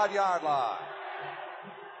 35-yard line.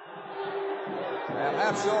 And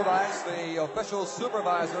Hap Schuldice, the official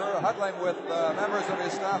supervisor, huddling with members of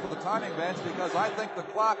his staff at the timing bench, because I think the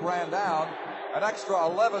clock ran down an extra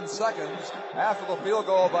 11 seconds after the field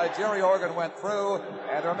goal by Jerry Organ went through,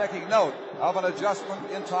 and they're making note of an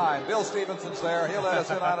adjustment in time. Bill Stevenson's there. He'll let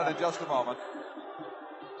us in on it in just a moment.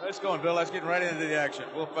 Let's go, Bill. Let's get right into the action.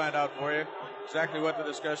 We'll find out for you exactly what the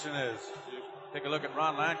discussion is. You take a look at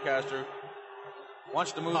Ron Lancaster.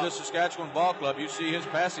 Wants to move this Saskatchewan Ball Club. You see his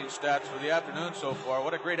passing stats for the afternoon so far.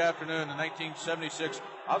 What a great afternoon the 1976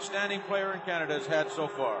 outstanding player in Canada has had so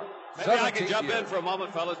far. Maybe I can jump in for a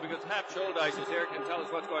moment, fellas, because Hap Schuldice is here, can tell us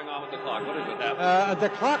what's going on with the clock. What is it, Hap? The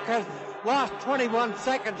clock has lost 21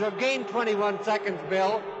 seconds, or gained 21 seconds,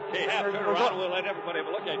 Bill. Hey, Hap, turn around. We'll let everybody have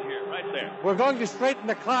a look at you here, right there. We're going to straighten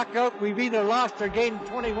the clock out. We've either lost or gained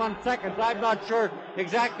 21 seconds. I'm not sure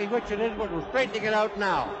exactly which it is, but we're straightening it out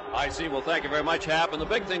now. I see. Well, thank you very much, Hap. And the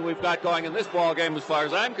big thing we've got going in this ball game, as far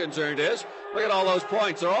as I'm concerned, is look at all those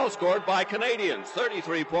points. They're all scored by Canadians.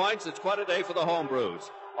 33 points. It's quite a day for the Homebrews.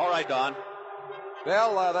 All right, Don.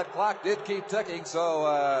 Well, that clock did keep ticking,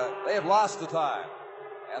 so they have lost the time.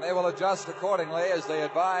 And they will adjust accordingly as they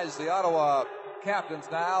advise the Ottawa captains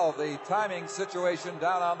now of the timing situation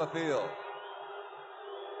down on the field.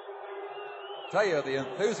 I tell you, the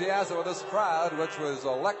enthusiasm of this crowd, which was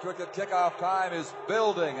electric at kickoff time, is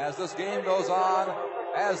building as this game goes on,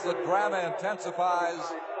 as the drama intensifies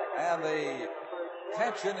and the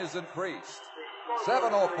tension is increased.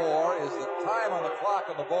 7:04 is the time on the clock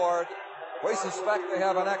on the board. We suspect they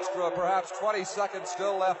have an extra, perhaps 20 seconds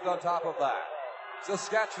still left on top of that.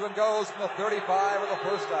 Saskatchewan goes from the 35 with the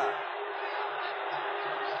first down.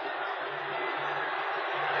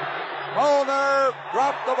 Molnar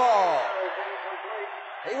dropped the ball.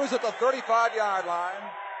 He was at the 35-yard line.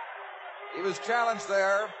 He was challenged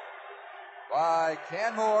there by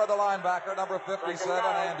Ken Moore, the linebacker, number 57,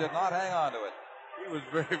 and did not hang on to it. He was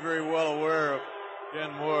very, very well aware of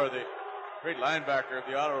Ken Moore, the great linebacker of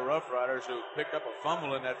the Ottawa Rough Riders, who picked up a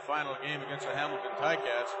fumble in that final game against the Hamilton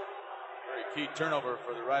Ticats. Very key turnover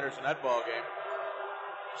for the Riders in that ball game.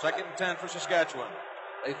 2nd and 10 for Saskatchewan.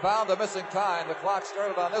 They found the missing time. The clock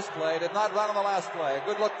started on this play. Did not run on the last play. A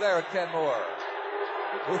good look there at Ken Moore,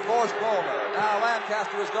 who forced Bulmer. Now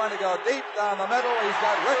Lancaster is going to go deep down the middle. He's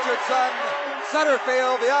got Richardson, center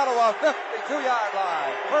field, the Ottawa 52-yard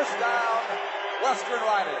line. First down, Western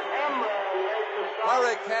Riders.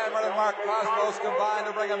 Larry Cameron and Mark Cosmos combined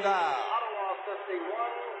to bring him down.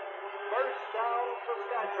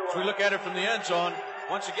 As we look at it from the end zone,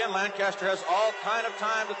 once again, Lancaster has all kind of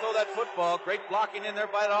time to throw that football. Great blocking in there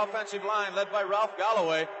by the offensive line, led by Ralph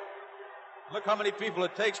Galloway. Look how many people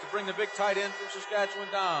it takes to bring the big tight end from Saskatchewan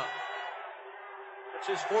down. It's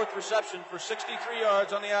his fourth reception for 63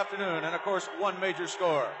 yards on the afternoon, and of course, one major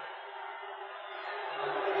score.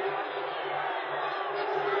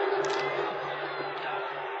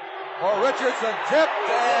 Oh, Richardson tipped,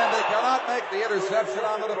 and they cannot make the interception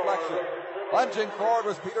on the deflection. Lunging forward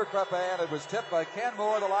was Peter Crepin. It was tipped by Ken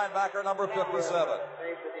Moore, the linebacker, number 57.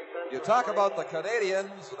 You talk about the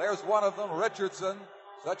Canadians. There's one of them, Richardson.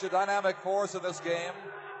 Such a dynamic force in this game.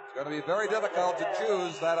 It's going to be very difficult to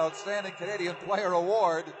choose that Outstanding Canadian Player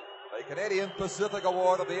Award, the Canadian Pacific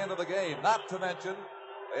Award at the end of the game. Not to mention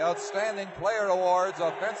the Outstanding Player Awards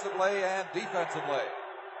offensively and defensively.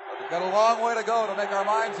 But we've got a long way to go to make our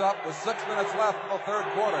minds up with 6 minutes left in the third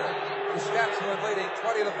quarter. Saskatchewan leading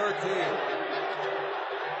 20-13.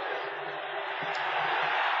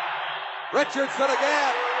 Richardson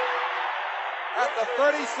again at the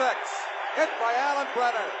 36, hit by Alan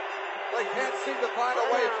Brenner. They can't seem to find a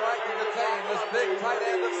way, Frank, to contain this big tight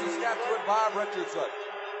end of Saskatchewan, Bob Richardson.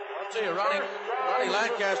 I'll tell you, Ronnie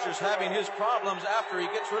Lancaster's having his problems after he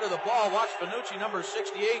gets rid of the ball. Watch Fanucci, number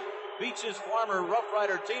 68, beats his former Rough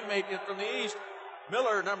Rider teammate from the east.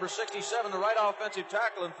 Miller, number 67, the right offensive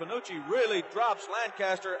tackle, and Fanucci really drops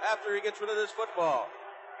Lancaster after he gets rid of this football.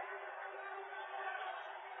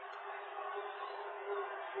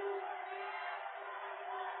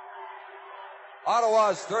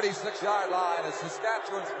 Ottawa's 36-yard line is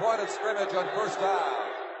Saskatchewan's point of scrimmage on first down.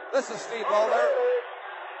 This is Steve Molnar.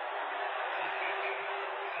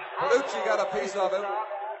 Fanucci got a piece of him.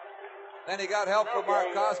 Then he got help from Mark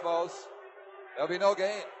Cosmos. There'll be no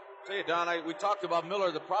gain. Tell you, Don, we talked about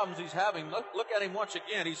Miller, the problems he's having. Look at him once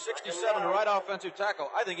again. He's 67, the right offensive tackle.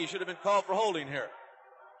 I think he should have been called for holding here.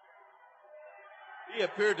 He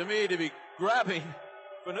appeared to me to be grabbing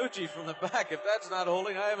Fanucci from the back. If that's not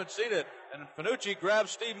holding, I haven't seen it. And Fanucci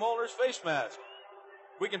grabs Steve Molnar's face mask.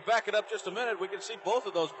 If we can back it up just a minute, we can see both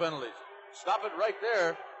of those penalties. Stop it right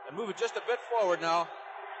there and move it just a bit forward now.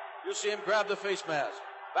 You'll see him grab the face mask.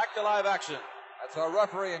 Back to live action. That's our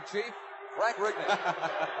referee in chief, Frank Rigney.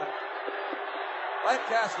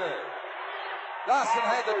 Lancaster. Dawson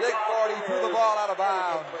had to dig for it. He threw the ball out of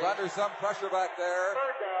bounds. Under some pressure back there.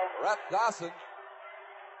 Rhett Dawson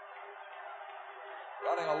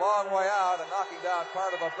running a long way out and knocking down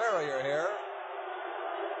part of a barrier here.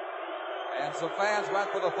 And some fans went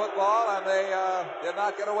for the football, and they did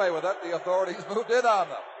not get away with it. The authorities moved in on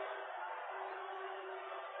them.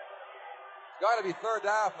 It's got to be third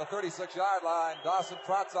down from the 36-yard line. Dawson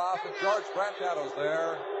trots off, and George Brancato's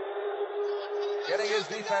there, getting his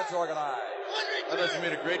defense organized. I thought you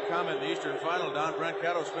made a great comment in the Eastern Final. Don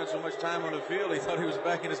Brancato spent so much time on the field, he thought he was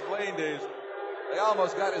back in his playing days. They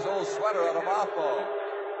almost got his old sweater out of mothball.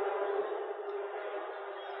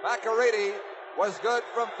 McAreedy was good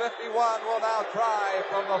from 51, will now try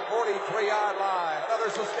from the 43-yard line. Another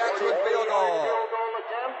Saskatchewan field goal.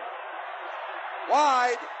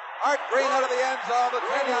 Wide. Art Green out of the end zone, the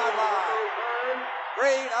 10-yard line.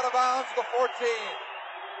 Green out of bounds, the 14.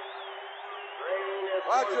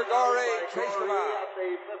 Roger Gorey chased him out.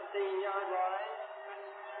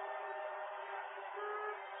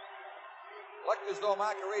 Looked as though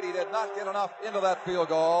McAreedy did not get enough into that field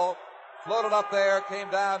goal. Floated up there,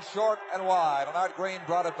 came down short and wide. And Art Green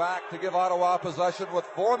brought it back to give Ottawa possession with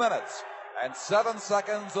 4 minutes and 7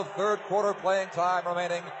 seconds of third quarter playing time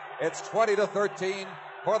remaining. It's 20-13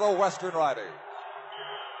 for the Western Riders.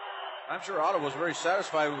 I'm sure Ottawa's very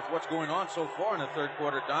satisfied with what's going on so far in the third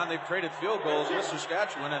quarter, Don. They've traded field goals with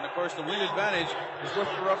Saskatchewan, and of course the wind advantage is with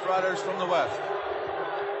the Rough Riders from the west.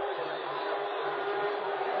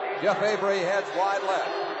 Jeff Avery heads wide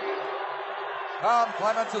left. Tom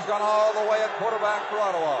Clements has gone all the way at quarterback for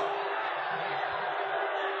Ottawa.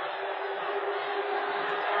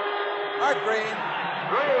 Art Green,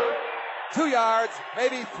 2 yards,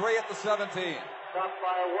 maybe 3 at the 17.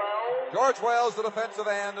 George Wells, the defensive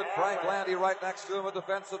end, and Frank Landy right next to him, a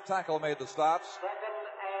defensive tackle, made the stops.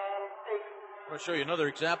 I'll show you another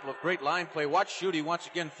example of great line play. Watch Schutte once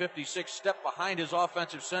again, 56, step behind his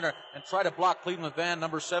offensive center and try to block Cleveland Van,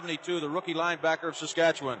 number 72, the rookie linebacker of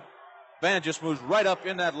Saskatchewan. Van just moves right up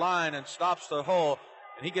in that line and stops the hole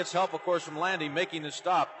And he gets help, of course, from Landy making the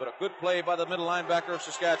stop. But a good play by the middle linebacker of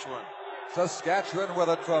Saskatchewan. Saskatchewan with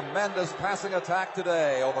a tremendous passing attack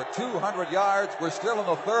today. Over 200 yards. We're still in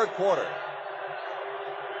the third quarter.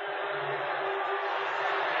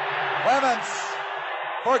 Clements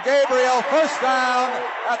for Gabriel. First down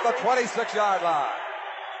at the 26-yard line.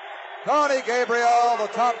 Tony Gabriel, the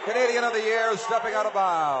top Canadian of the year, stepping out of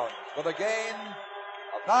bounds with a gain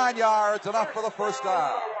of 9 yards, enough for the first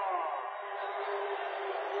down.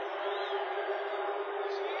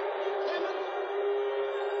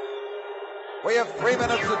 We have 3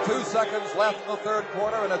 minutes and 2 seconds left in the third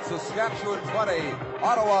quarter, and it's Saskatchewan 20,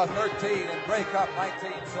 Ottawa 13 in Grey Cup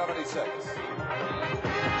 1976.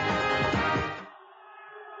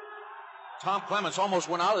 Tom Clements almost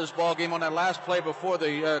went out of this ball game on that last play before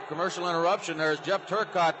the commercial interruption there as Jeff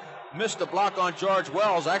Turcotte missed the block on George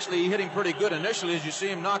Wells. Actually, he hit him pretty good initially as you see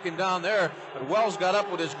him knocking down there, but Wells got up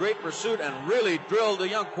with his great pursuit and really drilled the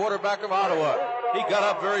young quarterback of Ottawa. He got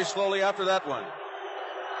up very slowly after that one.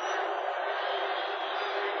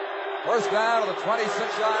 First down to the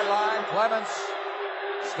 26-yard line. Clements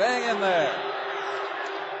staying in there.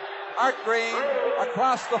 Art Green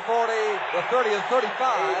across the 40, the 30 and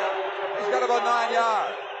 35. He's got about 9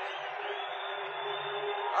 yards.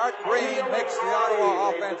 Art Green makes the Ottawa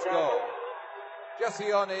offense go.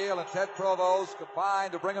 Jesse O'Neill and Ted Provost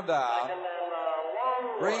combined to bring him down.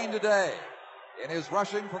 Green today, in his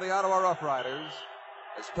rushing for the Ottawa Rough Riders,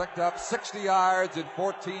 has picked up 60 yards in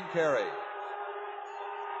 14 carries.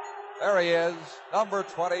 There he is, number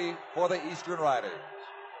 20 for the Eastern Riders.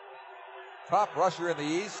 Top rusher in the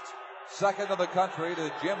East, second in the country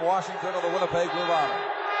to Jim Washington of the Winnipeg Blue Bombers.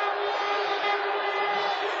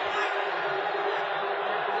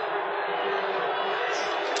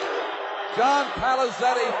 John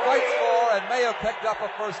Palazetti fights for and may have picked up a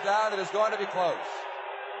first down. It is going to be close.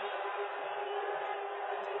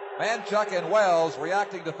 Manchuk and Wells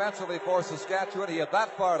reacting defensively for Saskatchewan. He had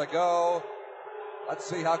that far to go. Let's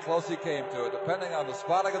see how close he came to it, depending on the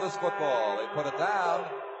spotting of this football. They put it down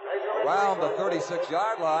around the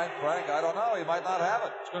 36-yard line. Frank, I don't know. He might not have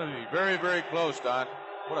it. It's going to be very, very close, Don.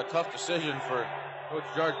 What a tough decision for Coach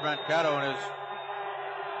George Brancato and his...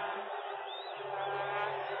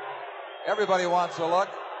 Everybody wants a look.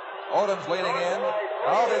 Odom's leaning in.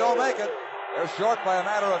 Oh, they don't make it. They're short by a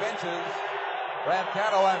matter of inches.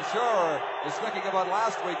 Brancato, I'm sure, is thinking about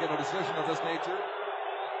last week in a decision of this nature.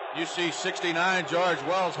 You see 69, George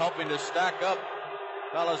Wells helping to stack up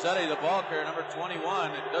Palazetti, the ball carrier, number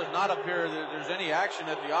 21. It does not appear that there's any action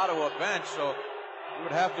at the Ottawa bench, so you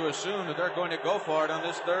would have to assume that they're going to go for it on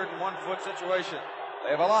this 3rd and 1 foot situation.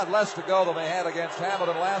 They have a lot less to go than they had against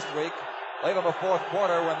Hamilton last week. Late in the fourth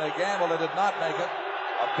quarter when they gambled, they did not make it.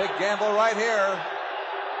 A big gamble right here.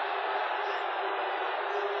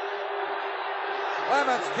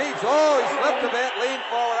 Clements keeps, he slipped a bit, leaned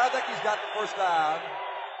forward. I think he's got the first down.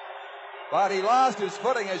 But he lost his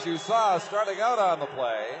footing, as you saw, starting out on the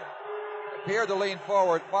play. Appeared to lean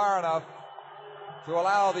forward far enough to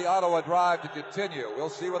allow the Ottawa drive to continue. We'll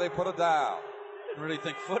see where they put it down. Didn't really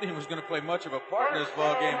think footing was going to play much of a part in this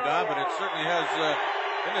ball game, Don, but it certainly has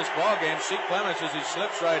in this ball game. See Clements as he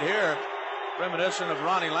slips right here, reminiscent of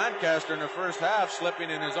Ronnie Lancaster in the first half, slipping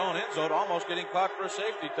in his own end zone, almost getting caught for a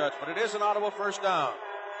safety touch. But it is an Ottawa first down.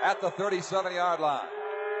 At the 37-yard line,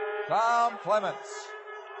 Tom Clements,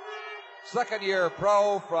 second-year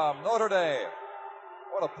pro from Notre Dame.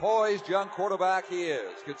 What a poised young quarterback he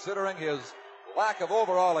is, considering his lack of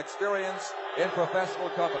overall experience in professional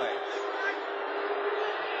companies.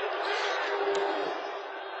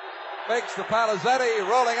 Fakes to Palazetti,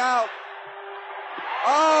 rolling out.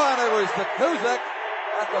 Oh, and it was to Kuzik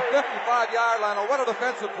at the 55-yard line. Oh, what a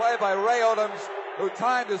defensive play by Ray Odoms, who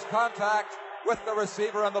timed his contact with the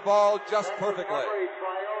receiver and the ball just perfectly.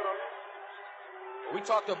 We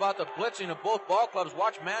talked about the blitzing of both ball clubs.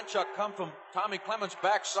 Watch Manchuk come from Tommy Clements'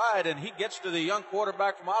 backside, and he gets to the young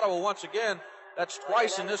quarterback from Ottawa once again. That's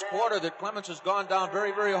twice in this quarter that Clements has gone down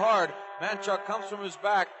very, very hard. Manchuk comes from his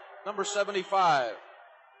back, number 75.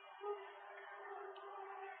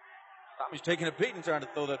 Tommy's taking a beating trying to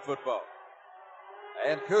throw that football.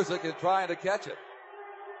 And Kuzik is trying to catch it.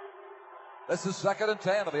 This is 2nd and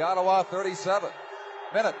 10 of the Ottawa 37.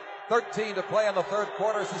 Minute 13 to play in the third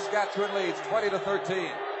quarter. Saskatchewan leads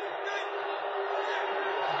 20-13.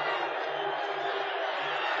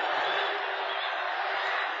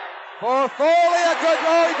 For Foley, a good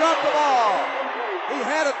goal. He dropped the ball. He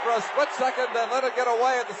had it for a split second, then let it get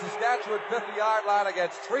away at the Saskatchewan 50-yard line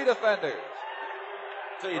against 3 defenders.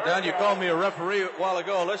 Tell you, Don, you called me a referee a while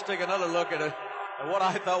ago. Let's take another look at it. And what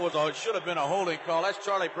I thought was should have been a holding call. That's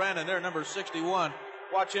Charlie Brandon there, number 61.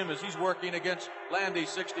 Watch him as he's working against Landy,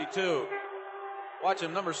 62. Watch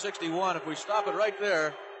him, number 61. If we stop it right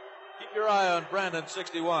there, keep your eye on Brandon,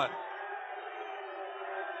 61.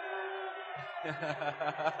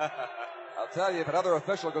 I'll tell you, if another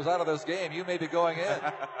official goes out of this game, you may be going in.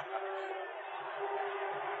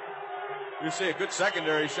 You see a good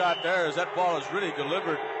secondary shot there as that ball is really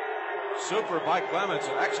delivered. Super by Clements.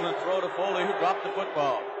 An excellent throw to Foley, who dropped the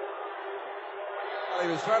football. Well,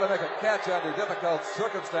 he was trying to make a catch under difficult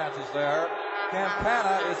circumstances there.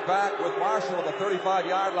 Campana is back with Marshall at the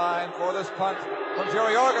 35-yard line for this punt from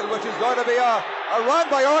Jerry Organ, which is going to be a run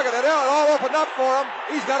by Organ. And it all opened up for him.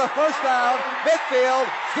 He's got a first down, midfield,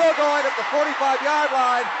 still going at the 45-yard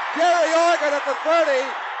line. Jerry Organ at the 30,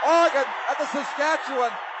 Organ at the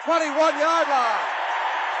Saskatchewan 21-yard line.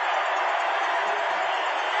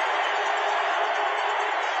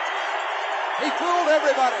 He fooled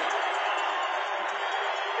everybody.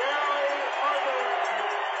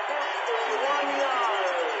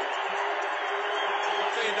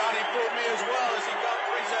 Donnie fooled me as well as he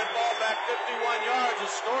brings that ball back 51 yards. The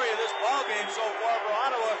story of this ball game so far for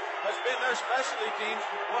Ottawa has been their specialty teams.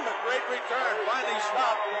 What a great return. Finally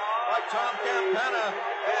stopped by Tom Campana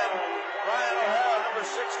and Brian O'Hara, number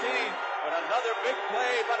 16. But another big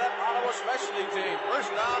play by that Ottawa specialty team.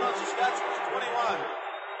 First down on Saskatchewan's 21.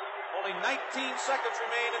 Only 19 seconds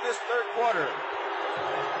remain in this third quarter.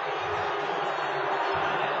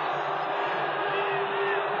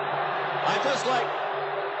 I just like...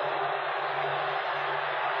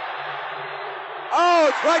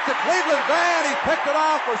 Oh, it's right to Cleveland Van. He picked it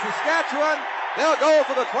off for Saskatchewan. They'll go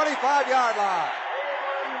for the 25-yard line.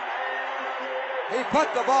 He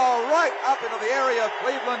put the ball right up into the area of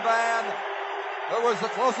Cleveland Van, who was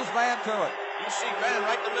the closest man to it. You see Van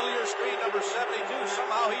right in the middle of your screen, number 72.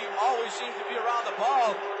 Somehow he always seemed to be around the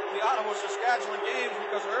ball in the Ottawa-Saskatchewan games,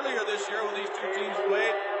 because earlier this year when these two teams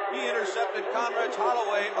played, he intercepted Conrad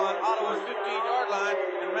Holloway on Ottawa's 15-yard line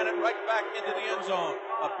and ran it right back into the end zone.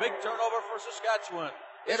 A big turnover for Saskatchewan.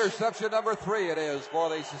 Interception number 3 it is for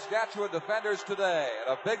the Saskatchewan defenders today.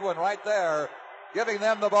 And a big one right there, giving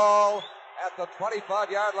them the ball at the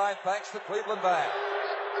 25-yard line thanks to Cleveland Van.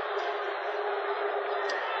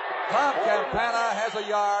 Tom Campana has a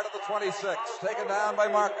yard at the 26, taken down by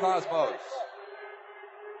Mark Cosmos.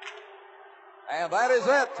 And that is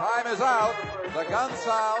it. Time is out. The gun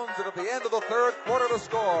sounds, and at the end of the third quarter, the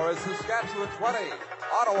score is Saskatchewan 20,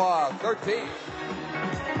 Ottawa 13.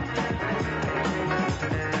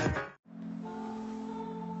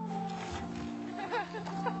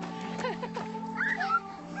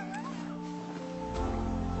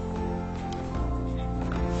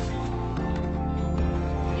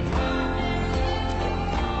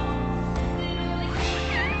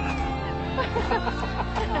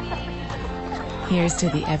 Here's to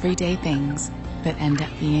the everyday things that end up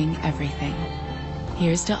being everything.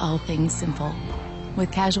 Here's to all things simple,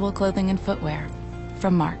 with casual clothing and footwear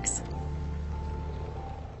from Marks.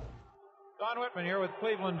 Don Whitman here with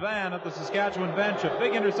Cleveland Van at the Saskatchewan bench. A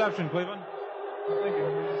big interception, Cleveland. Thank you.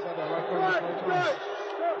 We just had that right place.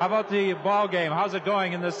 How about the ball game? How's it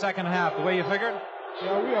going in this second half? The way you figured?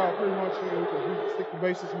 Yeah, we are pretty much here. If we stick to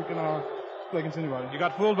basics, we can play against anybody. You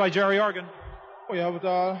got fooled by Jerry Organ. Oh, yeah,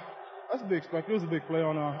 but that's to be expected. It was a big play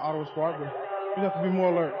on Ottawa's part, but we have to be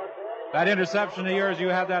more alert. That interception of yours, you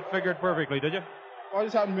had that figured perfectly, did you? Well, I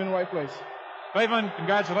just happened to be in the right place. Cleveland,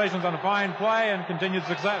 congratulations on a fine play and continued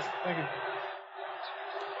success. Thank you.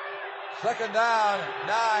 Second down,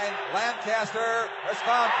 9. Lancaster has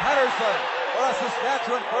found Pedersen for a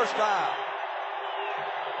Saskatchewan first down.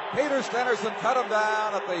 Peter Stennerson cut him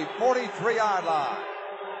down at the 43-yard line.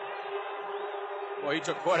 Well, he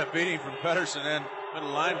took quite a beating from Pedersen and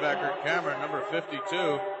middle linebacker Cameron, number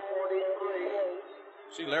 52.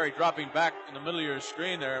 See Larry dropping back in the middle of your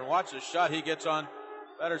screen there, and watch the shot he gets on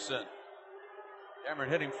Pedersen. Cameron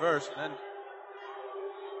hit him first, and then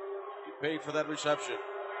he paid for that reception.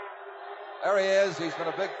 There he is. He's been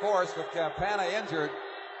a big force with Campana injured.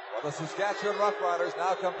 For the Saskatchewan Roughriders,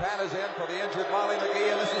 now Campana's in for the injured Molly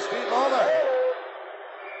McGee, and this is Steve Molnar.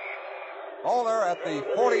 Molnar at the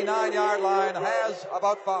 49-yard line has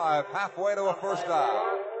about 5, halfway to a first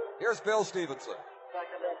down. Here's Bill Stevenson.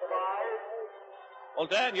 Well,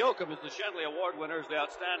 Dan Yoakum is the Shenley Award winner as the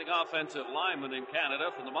outstanding offensive lineman in Canada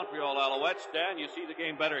from the Montreal Alouettes. Dan, you see the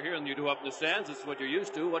game better here than you do up in the stands. This is what you're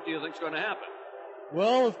used to. What do you think's going to happen?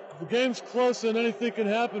 Well, if the game's close, then anything can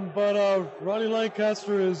happen, but Ronnie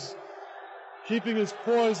Lancaster is keeping his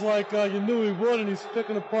poise like you knew he would, and he's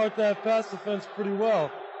picking apart that pass defense pretty well.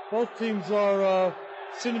 Both teams are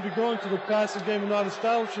seem to be going to the passing game and not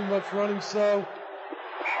establishing much running, so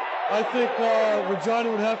I think Regina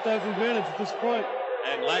would have to have the advantage at this point.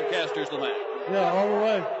 And Lancaster's the man. Yeah, all the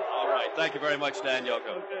way. All right. Thank you very much, Dan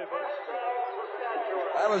Yoko.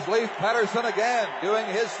 That was Leif Patterson again doing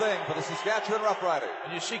his thing for the Saskatchewan Roughriders.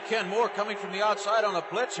 And you see Ken Moore coming from the outside on a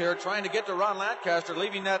blitz here, trying to get to Ron Lancaster,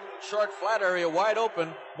 leaving that short flat area wide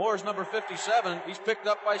open. Moore's number 57. He's picked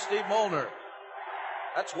up by Steve Molnar.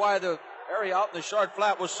 That's why the area out in the short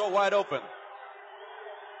flat was so wide open.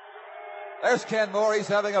 There's Ken Moore. He's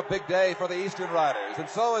having a big day for the Eastern Riders. And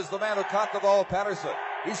so is the man who caught the ball, Patterson.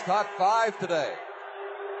 He's caught 5 today.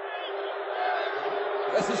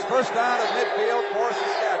 This is first down at midfield for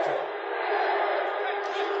Saskatchewan.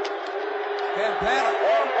 Campana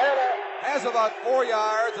has about 4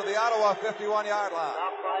 yards of the Ottawa 51-yard line.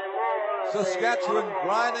 Saskatchewan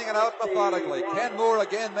grinding it out methodically. Ken Moore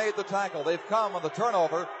again made the tackle. They've come on the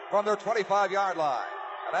turnover from their 25-yard line.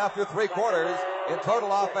 And after 3 quarters in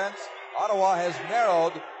total offense, Ottawa has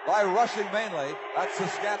narrowed by rushing mainly that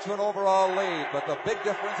Saskatchewan overall lead. But the big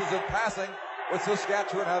difference is in passing, with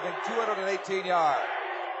Saskatchewan having 218 yards.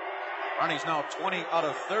 Arnie's now 20 out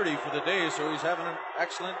of 30 for the day, so he's having an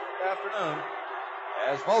excellent afternoon.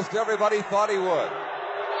 As most everybody thought he would.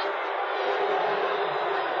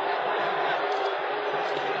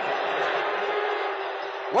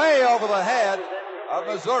 Way over the head of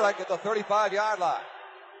Mazurek at the 35-yard line.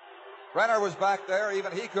 Brenner was back there.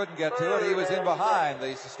 Even he couldn't get to it. He was in behind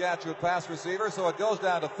the Saskatchewan pass receiver, so it goes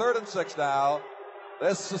down to 3rd and 6 now.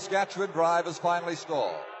 This Saskatchewan drive is finally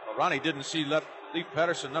stalled. Well, Ronnie didn't see Leif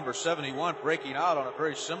Patterson, number 71, breaking out on a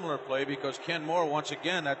very similar play because Ken Moore, once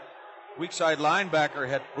again, that weak side linebacker,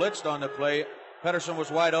 had blitzed on the play. Patterson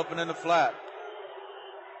was wide open in the flat.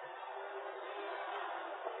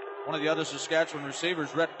 One of the other Saskatchewan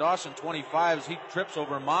receivers, Rhett Dawson, 25, as he trips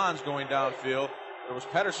over Mons going downfield. There was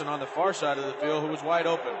Patterson on the far side of the field who was wide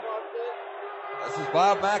open. This is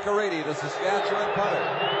Bob McAreedy, the Saskatchewan punter.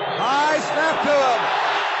 High snap to him.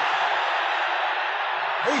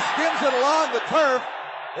 He skims it along the turf.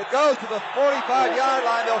 It goes to the 45-yard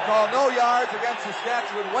line. They'll call no yards against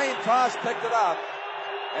Saskatchewan. Wayne Toss picked it up.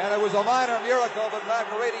 And it was a minor miracle, but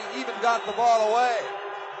McAreedy even got the ball away.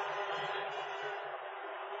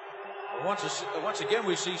 Once again,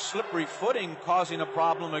 we see slippery footing causing a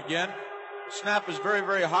problem again. Snap is very,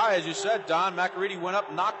 very high, as you said, Don. McAreedy went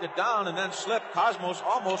up, knocked it down, and then slipped. Cosmos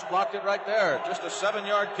almost blocked it right there. Just a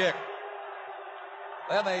 7-yard kick.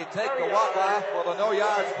 Then they take the walk-off with a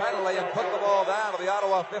no-yards penalty and put the ball down to the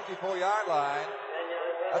Ottawa 54-yard line.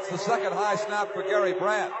 That's the second high snap for Gary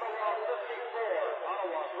Brandt.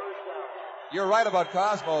 You're right about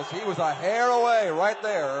Cosmos. He was a hair away right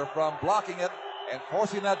there from blocking it and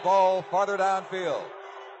forcing that ball farther downfield.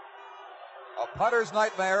 A punter's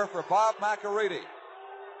nightmare for Bob McAreedy.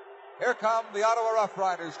 Here come the Ottawa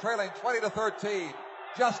Roughriders, trailing 20-13,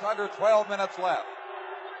 just under 12 minutes left.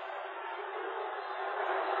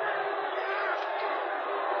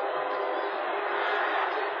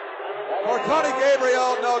 For Tony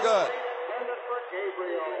Gabriel, no good.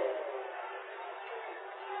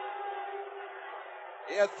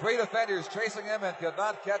 He had 3 defenders chasing him and could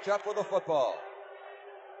not catch up with the football.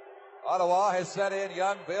 Ottawa has sent in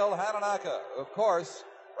young Bill Hananaka, who, of course,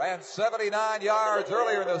 ran 79 yards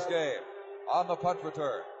earlier in this game on the punt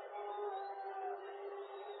return.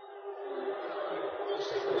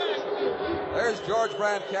 There's George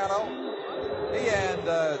Brancano. He and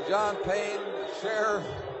John Payne share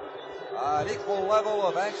an equal level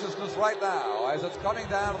of anxiousness right now as it's coming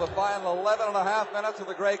down to the final 11 and a half minutes of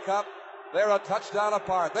the Grey Cup. They're a touchdown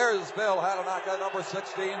apart. There's Bill Hananaka, number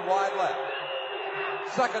 16, wide left.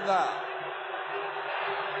 Second down.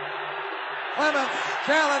 Clements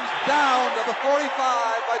challenged down to the 45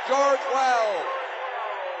 by George Wells.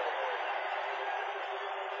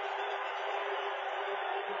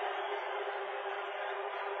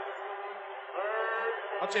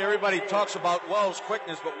 I'll tell you, everybody talks about Wells'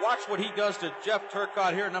 quickness, but watch what he does to Jeff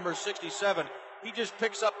Turcotte here, number 67. He just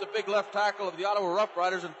picks up the big left tackle of the Ottawa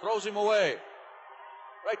Roughriders and throws him away.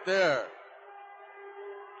 Right there.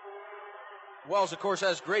 Wells, of course,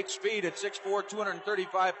 has great speed at 6'4",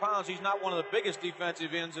 235 pounds. He's not one of the biggest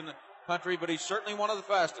defensive ends in the country, but he's certainly one of the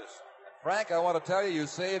fastest. Frank, I want to tell you, you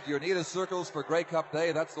saved your Nita circles for Grey Cup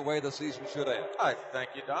Day. That's the way the season should end. I thank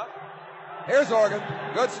you, Doc. Here's Oregon.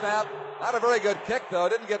 Good snap. Not a very good kick, though.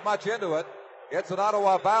 Didn't get much into it. Gets an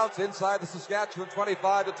Ottawa bounce inside the Saskatchewan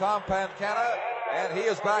 25 to Tom Pancana, and he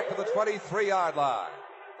is back to the 23-yard line.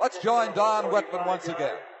 Let's join Don Whitman once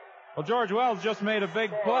again. Well, George Wells just made a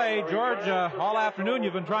big play. George, all afternoon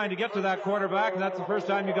you've been trying to get to that quarterback, and that's the first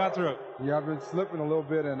time you got through. Yeah, I've been slipping a little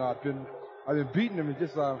bit, and I've been beating him and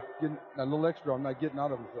just getting a little extra. I'm not getting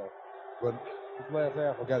out of him, so. But this last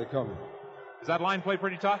half, I got it coming. Is that line play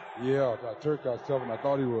pretty tough? Yeah, Turk got tough, and I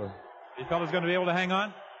thought he would. You felt he's going to be able to hang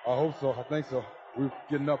on? I hope so. I think so. We're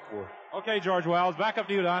getting up for it. Okay, George Wells, back up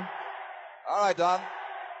to you, Don. All right, Don.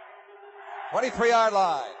 23-yard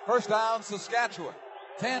line. First down, Saskatchewan.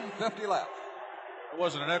 10:50 left. It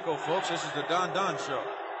wasn't an echo, folks. This is the Don Don Show.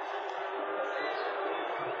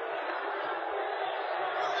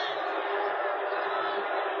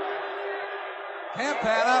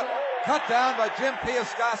 Campana cut down by Jim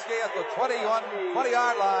Piaskowski at the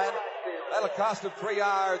 20-yard line. That'll cost him 3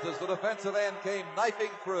 yards as the defensive end came knifing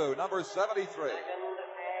through, number 73.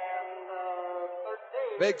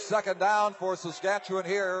 Big second down for Saskatchewan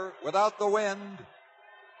here without the wind.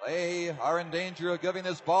 They are in danger of giving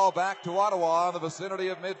this ball back to Ottawa in the vicinity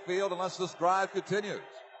of midfield unless this drive continues.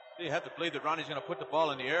 You have to believe that Ronnie's going to put the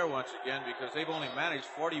ball in the air once again because they've only managed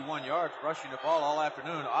 41 yards rushing the ball all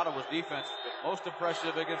afternoon. Ottawa's defense has been most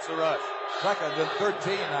impressive against the rush. Second and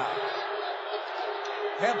 13 now.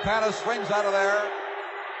 Campana swings out of there.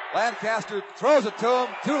 Lancaster throws it to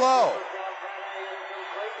him, too low.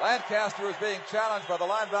 Lancaster is being challenged by the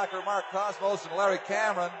linebacker Mark Cosmos and Larry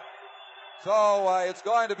Cameron. So it's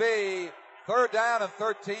going to be 3rd down and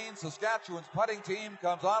 13. Saskatchewan's punting team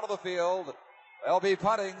comes onto the field. They'll be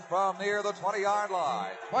punting from near the 20-yard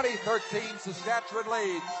line. 20-13, Saskatchewan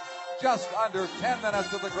leads. Just under 10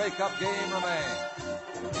 minutes of the Grey Cup game remain.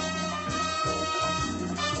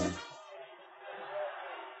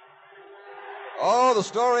 Oh, the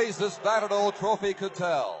stories this battered old trophy could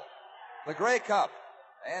tell. The Grey Cup.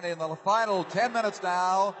 And in the final 10 minutes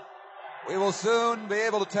now, we will soon be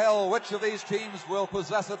able to tell which of these teams will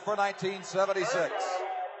possess it for 1976.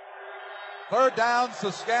 3rd down,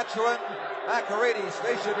 Saskatchewan. Macariti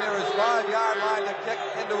stationed near his 5-yard line to kick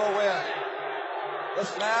into a win. The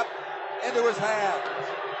snap into his hands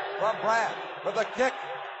from Brandt. But the kick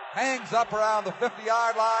hangs up around the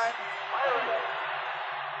 50-yard line.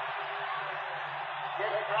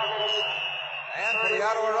 And for the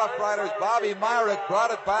Ottawa Rough Riders, Bobby Myrick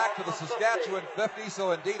brought it back to the Saskatchewan 50,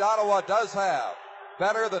 so indeed Ottawa does have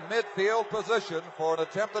better than midfield position for an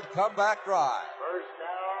attempted comeback drive. First down,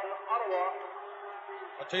 Ottawa.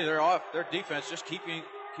 I'll tell you, their defense just keeping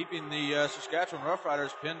the Saskatchewan Rough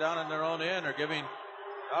Riders pinned down in their own end or giving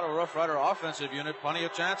Ottawa Rough Rider offensive unit plenty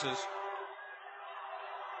of chances.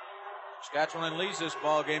 Saskatchewan leads this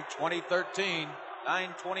ball game 20-13,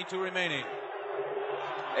 9:22 remaining.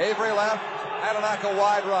 Avery left, Adenaka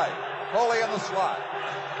wide right. Foley in the slot.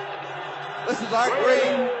 This is Art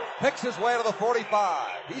Green. Picks his way to the 45.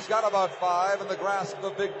 He's got about 5 in the grasp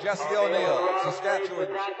of big Jesse O'Neill,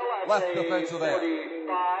 Saskatchewan's left defensive end. 2nd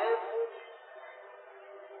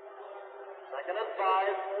and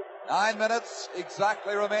 5. 9 minutes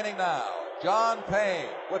exactly remaining now. John Payne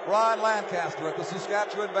with Ron Lancaster at the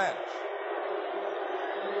Saskatchewan bench.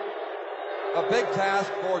 The big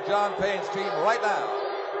task for John Payne's team right now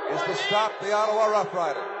is to stop the Ottawa Rough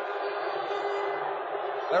Riders.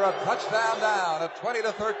 They're a touchdown down at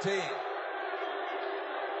 20-13.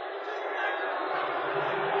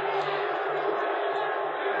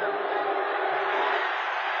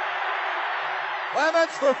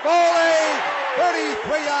 Clements for Foley,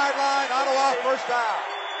 33-yard line, Ottawa first down.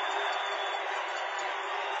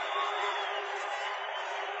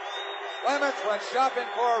 Clements went shopping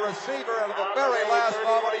for a receiver, and at the very last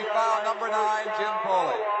moment he found number 9, Jim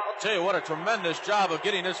Foley. I'll tell you what, a tremendous job of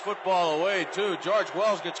getting this football away, too. George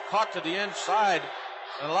Wells gets caught to the inside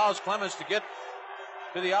and allows Clements to get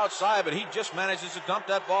to the outside, but he just manages to dump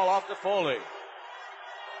that ball off to Foley.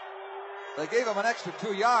 They gave him an extra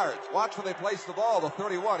 2 yards. Watch where they placed the ball, the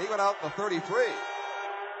 31. He went out in the 33. Well,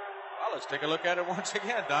 let's take a look at it once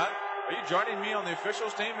again, Don. Are you joining me on the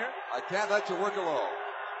officials team here? I can't let you work alone.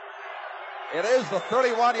 It is the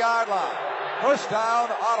 31-yard line. First down,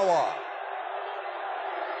 Ottawa.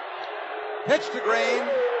 Pitch to Green.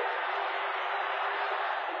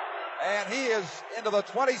 And he is into the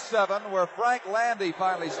 27 where Frank Landy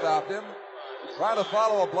finally stopped him. Trying to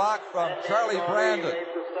follow a block from Charlie Brandon.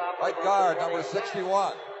 Right guard, number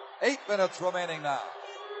 61. 8 minutes remaining now.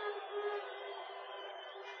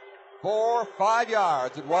 4, 5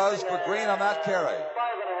 yards it was for Green on that carry.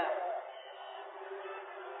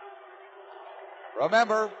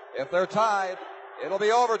 Remember, if they're tied, it'll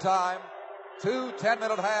be overtime. 2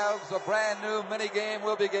 10-minute halves, a brand new mini game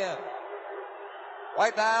will begin.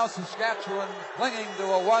 Right now, Saskatchewan clinging to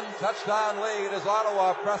a 1-touchdown lead as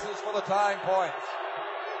Ottawa presses for the tying points.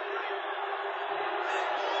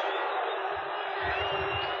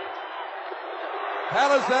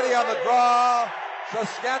 Palizzetti on the draw.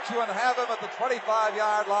 Saskatchewan have him at the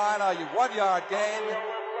 25-yard line, a 1-yard gain.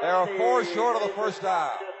 They are 4 short of the first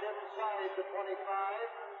down.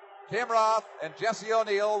 Tim Roth and Jesse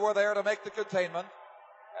O'Neill were there to make the containment.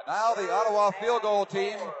 And now the Ottawa field goal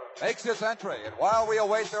team makes its entry. And while we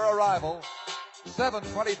await their arrival,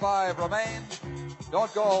 7:25 remain.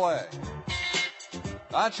 Don't go away.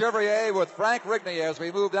 Don Chevrier with Frank Rigney as we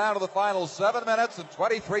move down to the final 7 minutes and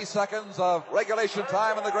 23 seconds of regulation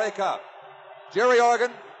time in the Grey Cup. Jerry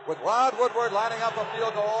Organ with Rod Woodward lining up a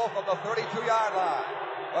field goal from the 32-yard line.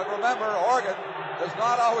 But remember, Organ does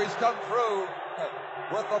not always come through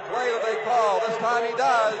with the play that they call. This time he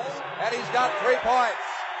does, and he's got 3 points.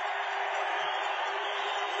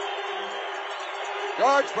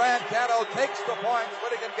 George Brancato takes the points,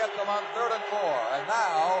 but he can get them on 3rd and 4. And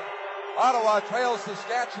now, Ottawa trails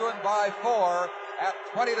Saskatchewan by 4 at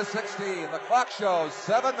 20-16. The clock shows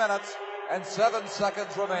 7 minutes and 7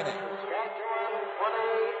 seconds remaining.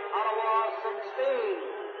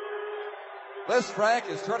 This, Frank,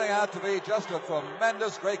 is turning out to be just a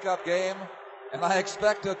tremendous Grey Cup game, and I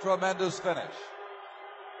expect a tremendous finish.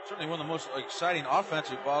 Certainly one of the most exciting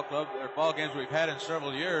offensive ball games we've had in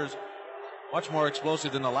several years. Much more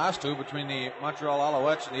explosive than the last two between the Montreal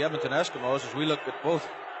Alouettes and the Edmonton Eskimos, as we look at both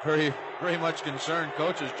very, very much concerned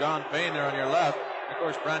coaches. John Payne there on your left, and of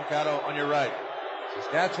course Brancato on your right.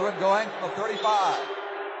 Saskatchewan going from the 35.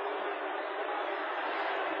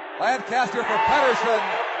 Lancaster for Pettersson,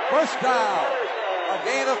 first down. A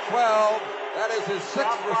gain of 12. That is his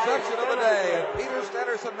 6th reception of the day, and Peter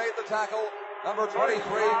Stennerson made the tackle, number 23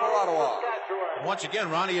 for Ottawa. Once again,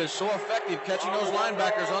 Ronnie is so effective catching those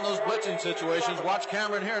linebackers on those blitzing situations. Watch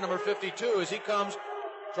Cameron here, number 52, as he comes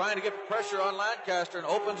trying to get pressure on Lancaster and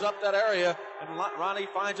opens up that area, and Ronnie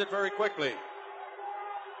finds it very quickly.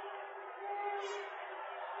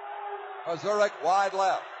 Mazurek wide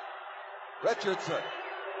left. Richardson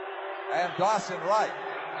and Dawson right.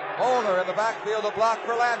 Holner in the backfield to block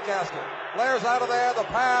for Lancaster. Flares out of there, the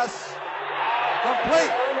pass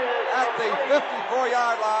complete at the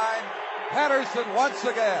 54-yard line. Pettersson once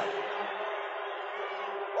again.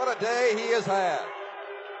 What a day he has had.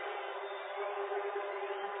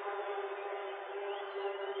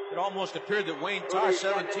 It almost appeared that Wayne Tosh,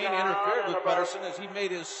 17, interfered with Pettersson as he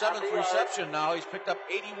made his 7th reception now. He's picked up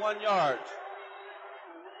 81 yards.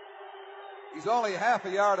 He's only half a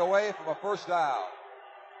yard away from a first down.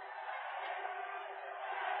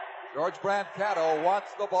 George Brancato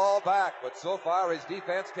wants the ball back, but so far his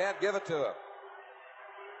defense can't give it to him.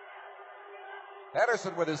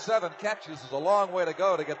 Pettersson with his 7 catches is a long way to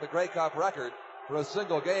go to get the Grey Cup record for a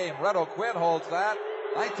single game. Red O'Quinn holds that.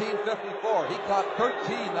 1954. He caught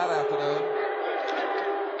 13 that afternoon.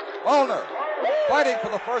 Molnar fighting for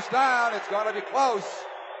the first down. It's going to be close.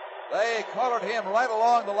 They collared him right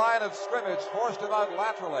along the line of scrimmage, forced him out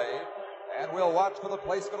laterally, and we'll watch for the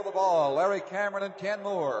placement of the ball. Larry Cameron and Ken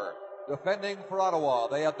Moore defending for Ottawa.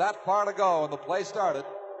 They had that far to go, and the play started,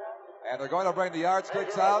 and they're going to bring the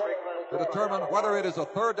yardsticks out to determine whether it is a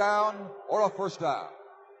 3rd down or a first down.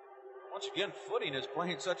 Once again, footing is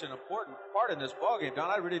playing such an important part in this ballgame, Don.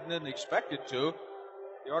 I really didn't expect it to.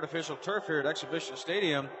 The artificial turf here at Exhibition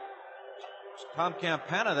Stadium. Tom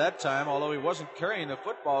Campana that time, although he wasn't carrying the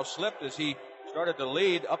football, slipped as he started to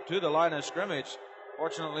lead up to the line of scrimmage.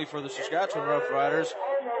 Fortunately for the Saskatchewan Roughriders,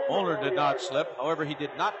 Molnar did not slip. However, he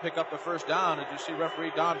did not pick up the first down, as you see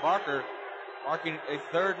referee Don Barker marking a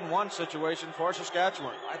 3rd and 1 situation for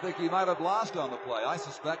Saskatchewan. I think he might have lost on the play. I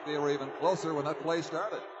suspect they were even closer when that play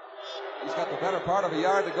started. He's got the better part of a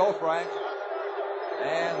yard to go, Frank.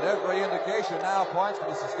 And every indication now points to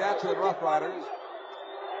the Saskatchewan Roughriders.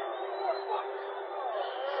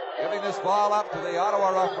 Giving this ball up to the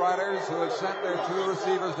Ottawa Roughriders, who have sent their 2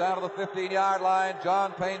 receivers down to the 15-yard line.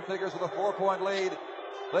 John Payne figures with a 4-point lead.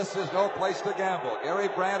 This is no place to gamble. Gary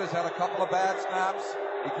Brandt has had a couple of bad snaps.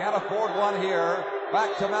 He can't afford one here.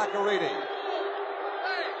 Back to McAreedy.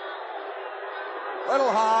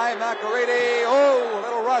 Little high, McAreedy. Oh, a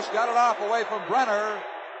little rush. Got it off away from Brenner.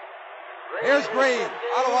 Here's Green.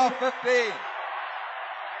 Ottawa 15.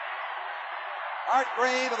 Art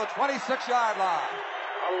Green to the 26-yard line.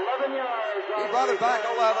 11 yards. He brought it back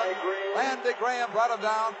 11. Randy Graham brought him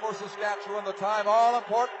down for Saskatchewan. The time all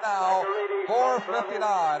important now.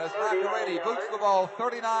 4:59 as McAreedy boots the ball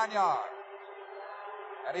 39 yards.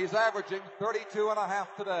 And he's averaging 32.5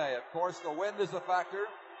 today. Of course, the wind is a factor.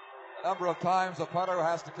 The number of times a punter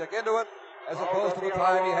has to kick into it, as opposed to the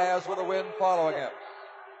time he has with the wind following him.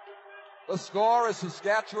 The score is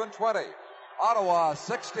Saskatchewan 20, Ottawa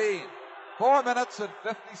 16. 4 minutes and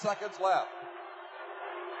 50 seconds left.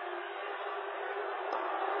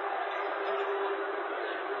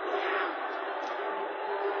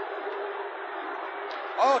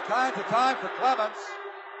 All kinds of time for Clements.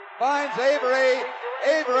 Finds Avery.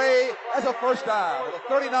 Avery has a first down at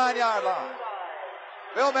the 39-yard line.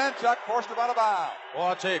 Bill Manchuk forced him out of bounds. Well,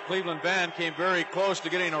 I'll tell you, Cleveland Van came very close to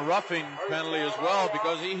getting a roughing penalty as well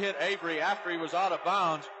because he hit Avery after he was out of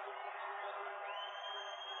bounds.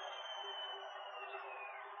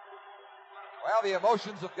 Well, the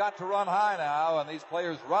emotions have got to run high now, and these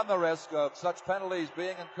players run the risk of such penalties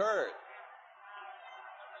being incurred.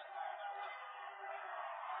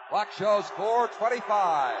 Clock shows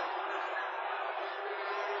 4:25.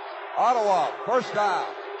 Ottawa, first down.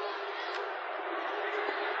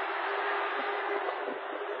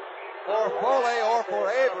 For Foley or for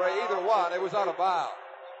Avery, either one, it was out of bounds.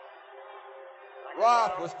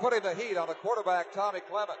 Roth was putting the heat on the quarterback, Tommy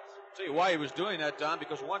Clements. I'll tell you why he was doing that, Don,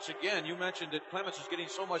 because once again, you mentioned that Clements was getting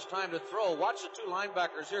so much time to throw. Watch the two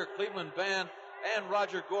linebackers here, Cleveland Van and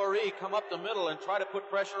Roger Goree, come up the middle and try to put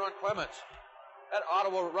pressure on Clements. That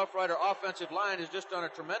Ottawa Rough Rider offensive line has just done a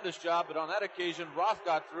tremendous job, but on that occasion, Roth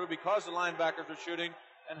got through because the linebackers were shooting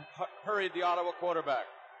and hurried the Ottawa quarterback.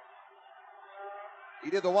 He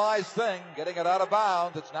did the wise thing, getting it out of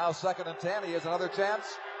bounds. It's now 2nd and 10. He has another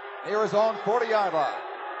chance near his own 40-yard line.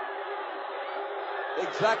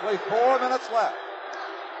 Exactly 4 minutes left.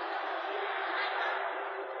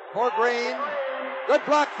 For Green. Good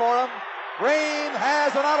block for him. Green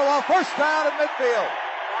has an Ottawa first down at midfield.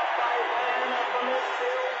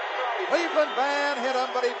 Cleveland Van hit him,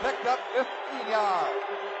 but he picked up 15 yards.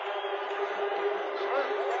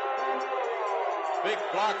 Big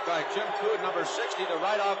block by Jim Coode, number 60, the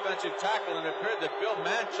right offensive tackle, and it appeared that Bill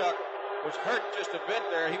Manchuk was hurt just a bit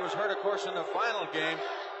there. He was hurt, of course, in the final game.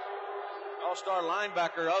 All-star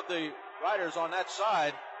linebacker of the Riders on that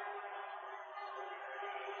side.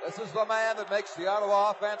 This is the man that makes the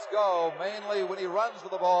Ottawa offense go, mainly when he runs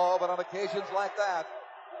with the ball, but on occasions like that.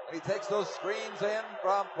 And he takes those screens in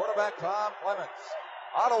from quarterback Tom Clements.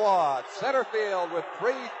 Ottawa at center field with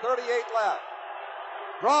 3:38 left.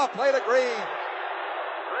 Draw play to Green.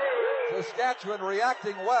 Saskatchewan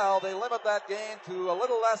reacting well. They limit that gain to a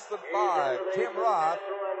little less than 5. Tim Roth,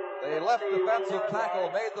 the left defensive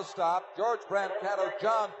tackle, made the stop. George Brancato,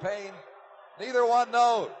 John Payne. Neither one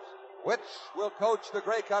knows which will coach the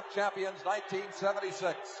Grey Cup champions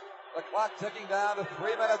 1976. The clock ticking down to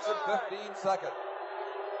 3 minutes and 15 seconds.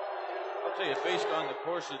 I'll tell you, based on the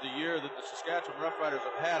course of the year that the Saskatchewan Roughriders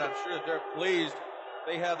have had, I'm sure that they're pleased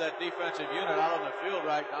they have that defensive unit out on the field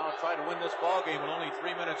right now and try to win this ball game with only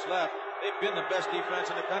 3 minutes left. They've been the best defense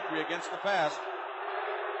in the country against the pass.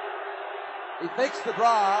 He fakes the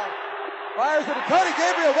draw, fires it to Tony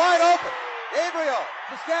Gabriel, wide open. Gabriel,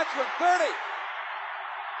 Saskatchewan 30,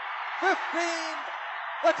 15,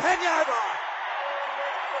 the 10-yard line.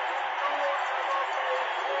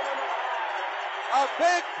 A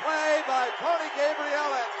big play by Tony Gabriel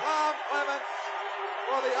and Tom Clements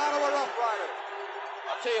for the Ottawa Rough Riders.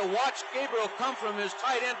 I'll tell you, watch Gabriel come from his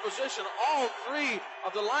tight end position. All three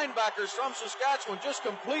of the linebackers from Saskatchewan just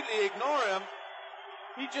completely ignore him.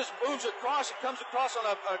 He just moves across. He comes across on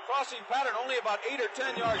a crossing pattern only about 8 or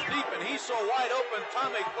 10 yards deep, and he's so wide open,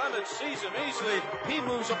 Tommy Clements sees him easily. He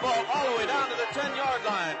moves the ball all the way down to the 10-yard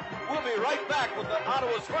line. We'll be right back with the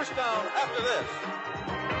Ottawa's first down after this.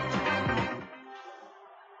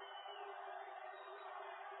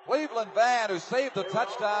 Cleveland Van, who saved the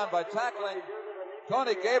touchdown by tackling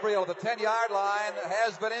Tony Gabriel at the 10-yard line,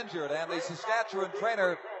 has been injured, and the Saskatchewan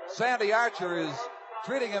trainer, Sandy Archer, is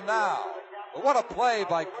treating him now. But what a play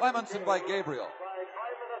by Clements and by Gabriel.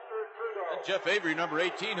 And Jeff Avery, number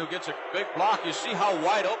 18, who gets a big block. You see how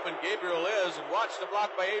wide open Gabriel is, and watch the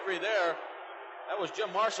block by Avery there. That was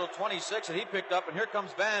Jim Marshall, 26, that he picked up, and here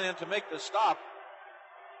comes Van in to make the stop.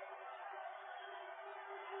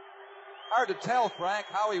 Hard to tell, Frank,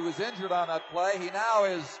 how he was injured on that play. He now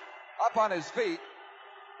is up on his feet.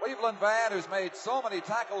 Cleveland Van, who's made so many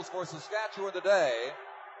tackles for Saskatchewan today,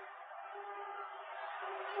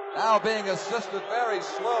 now being assisted very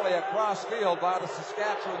slowly across field by the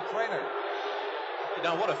Saskatchewan trainer.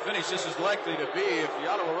 Now, what a finish this is likely to be. If the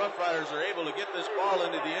Ottawa Rough Riders are able to get this ball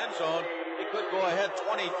into the end zone, it could go ahead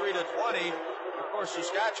 23-20. Of course,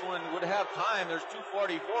 Saskatchewan would have time. There's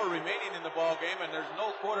 2:44 remaining in the ball game, and there's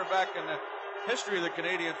no quarterback in the history of the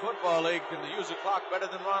Canadian Football League can use the clock better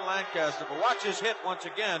than Ron Lancaster. But watch his hit once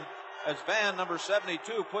again as Van, number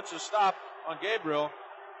 72, puts a stop on Gabriel.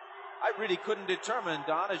 I really couldn't determine,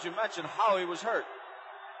 Don, as you mentioned, how he was hurt.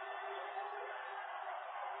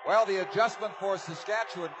 Well, the adjustment for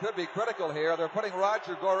Saskatchewan could be critical here. They're putting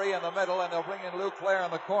Roger Goree in the middle, and they'll bring in Lou Clare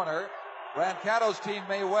in the corner. Brancato's team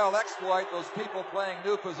may well exploit those people playing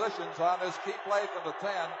new positions on this key play from the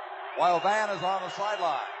 10, while Van is on the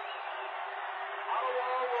sideline.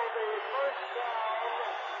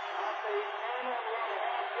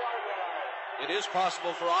 It is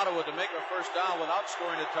possible for Ottawa to make a first down without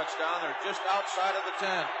scoring a touchdown. They're just outside of the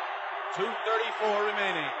 10. 2:34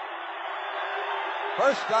 remaining.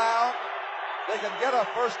 First down. They can get a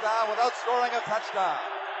first down without scoring a touchdown.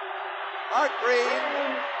 Art Green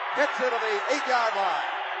hits it to the 8-yard line.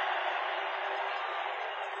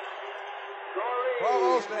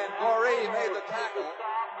 Provost and Goree made the tackle.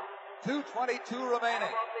 2:22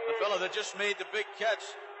 remaining. The fellow that just made the big catch,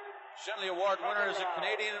 Shenley Award winner, is a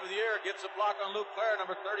Canadian of the Year, gets a block on Luke Clare,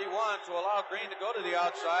 number 31, to allow Green to go to the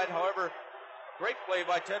outside. However, great play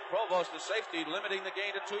by Ted Provost, the safety, limiting the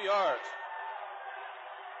gain to 2 yards.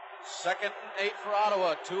 2nd and 8 for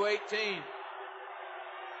Ottawa, 2:18.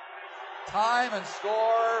 Time and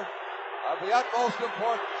score of the utmost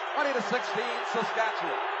importance. 20-16,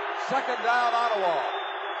 Saskatchewan. 2nd down, Ottawa.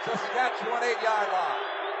 Saskatchewan 8-yard line.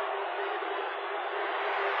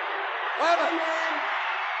 Clemens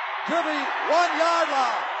to the 1-yard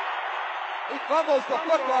line. He fumbles the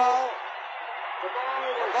football.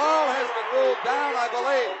 The ball has been ruled down, I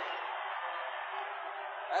believe.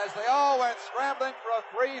 As they all went scrambling for a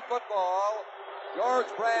free football, George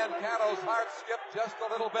Brancato's heart skipped just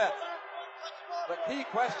a little bit. The key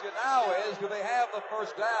question now is, do they have the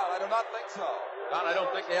first down? I do not think so. Don, I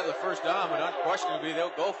don't think they have the first down, but unquestionably they'll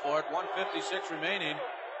go for it. 1:56 remaining.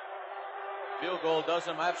 Field goal does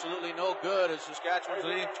them absolutely no good as Saskatchewan's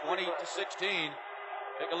leading 20-16.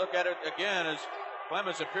 Take a look at it again as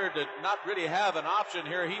Clemens appeared to not really have an option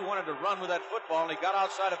here. He wanted to run with that football, and he got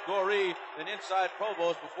outside of Goree, then inside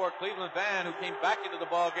Provost before Cleveland Van, who came back into the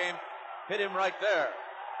ball game, hit him right there.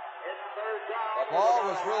 The ball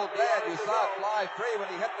was ruled dead. You saw it fly free when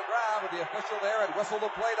he hit the ground, but the official there had whistled the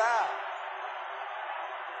play down.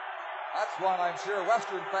 That's one I'm sure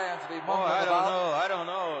Western fans will be mumbling about. I don't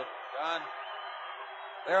know, John.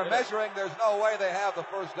 They're measuring. There's no way they have the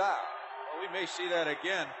first down. Well, we may see that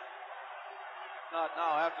again. Not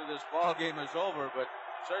now after this ball game is over, but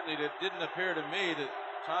certainly it didn't appear to me that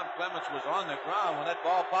Tom Clements was on the ground when that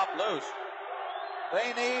ball popped loose.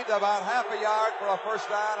 They need about half a yard for a first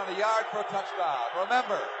down and a yard for a touchdown.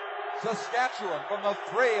 Remember, Saskatchewan from the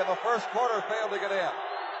 3 in the first quarter failed to get in.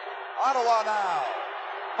 Ottawa now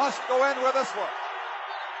must go in with this one,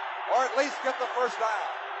 or at least get the first down.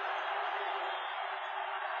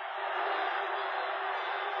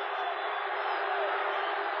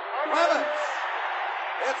 Clemens.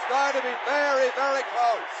 It's going to be very, very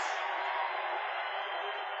close.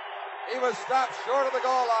 He was stopped short of the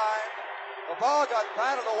goal line. The ball got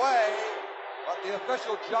batted away, but the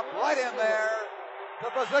official jumped right in there to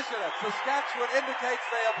position it. Saskatchewan indicates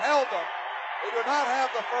they have held them. They do not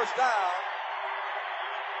have the first down.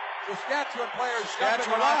 Saskatchewan players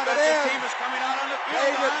jumping around. It is. Team is coming out on the field.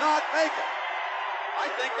 They did not make it. I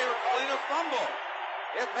think they were calling a fumble.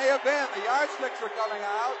 It may have been. The yardsticks are coming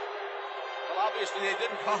out. Well, obviously they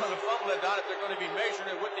didn't call it a fumble, Don, if they're going to be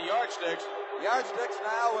measuring it with the yardsticks. The yardsticks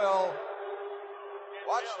now will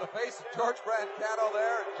watch the face of George Brancato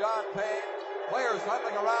there and John Payne. Players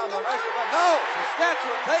huddling around the measurement. No!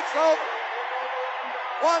 Saskatchewan takes over.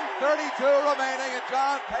 1:32 remaining, and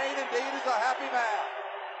John Payne indeed is a happy man.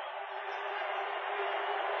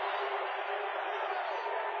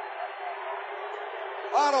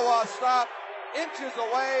 Ottawa stopped inches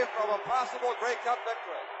away from a possible Grey Cup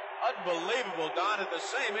victory. Unbelievable, Don. At the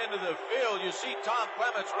same end of the field, you see Tom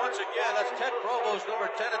Clements once again. That's Ted Provost, number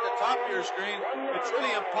 10 at the top of your screen. It's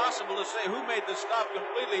really impossible to say who made the stop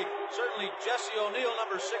completely. Certainly Jesse O'Neill,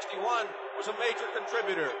 number 61, was a major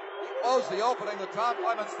contributor. He closed the opening that Tom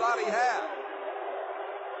Clements thought he had.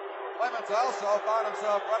 Clements also found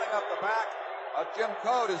himself running up the back of Jim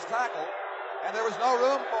Code, his tackle, and there was no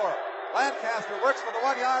room for him. Lancaster works for the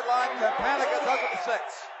 1-yard line. Campana gets up to the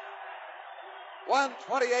 6.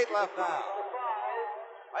 1:28 left now.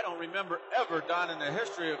 I don't remember ever, Don, in the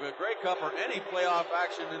history of a Grey Cup or any playoff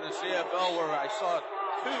action in the CFL where I saw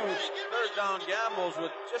 2 third-down gambles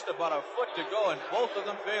with just about a foot to go and both of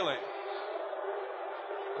them failing.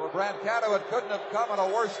 For Brancato, it couldn't have come at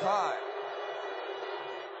a worse time.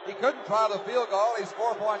 He couldn't try the field goal. He's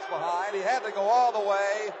 4 points behind. He had to go all the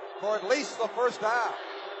way for at least the first down,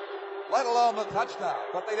 let alone the touchdown,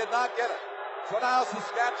 but they did not get it. So now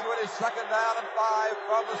Saskatchewan is 2nd down and 5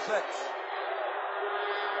 from the 6.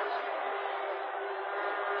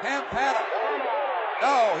 Campana.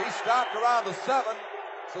 No, he stopped around the 7.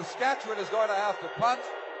 Saskatchewan is going to have to punt.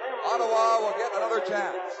 Ottawa will get another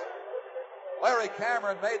chance. Larry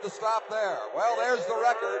Cameron made the stop there. Well, there's the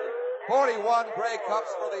record. 41 Grey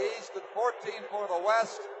Cups for the East and 14 for the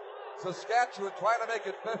West. Saskatchewan trying to make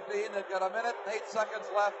it 15. They've got 1 minute and 8 seconds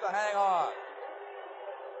left to hang on.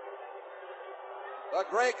 The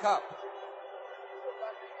Grey Cup.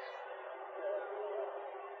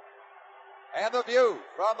 And the view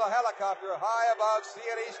from the helicopter high above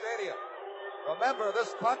C&E Stadium. Remember,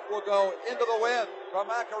 this punt will go into the wind from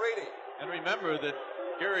McAreedy. And remember that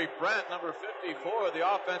Gary Brandt, number 54, the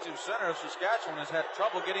offensive center of Saskatchewan, has had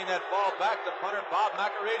trouble getting that ball back to punter Bob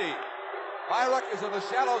McAreedy. Myrick is in the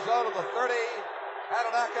shallow zone of the 30.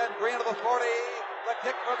 Hatanaka and Green of the 40. The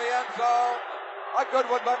kick from the end zone. A good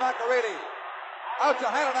one by McAreedy. Out to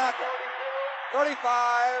Hatanaka. 35.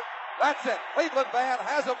 That's it. Cleveland Band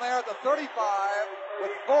has him there at the 35 with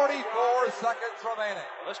 44 seconds remaining.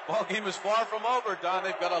 Well, this ball game is far from over, Don.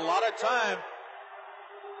 They've got a lot of time.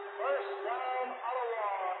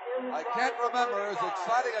 I can't remember as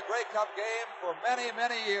exciting a Grey Cup game for many,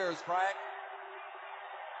 many years, Frank.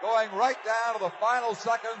 Going right down to the final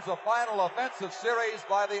seconds, the final offensive series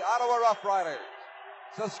by the Ottawa Rough Riders.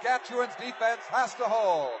 Saskatchewan's defense has to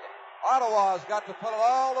hold. Ottawa's got to put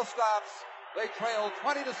all the stops. They trail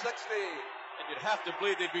 20-16. And you'd have to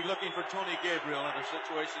believe they'd be looking for Tony Gabriel in a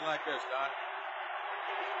situation like this, Don.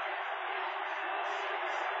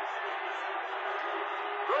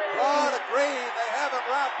 Oh, to Green, they have him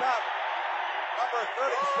wrapped up. Number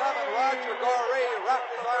 37, Roger Goree,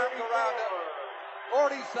 wrapped his arms around him.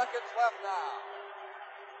 40 seconds left now.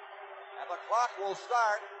 And the clock will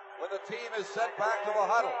start when the team is sent back to the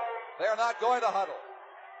huddle. They are not going to huddle.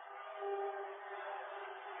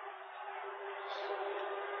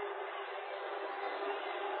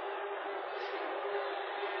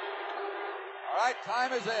 All right, time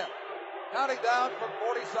is in. Counting down from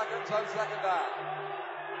 40 seconds on second down.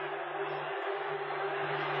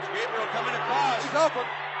 Gabriel coming across. He's open.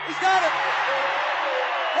 He's got it.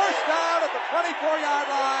 First down at the 24-yard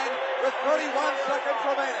line with 31 seconds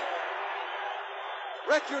remaining.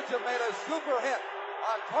 Richardson made a super hit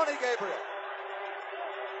on Tony Gabriel.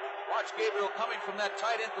 Watch Gabriel coming from that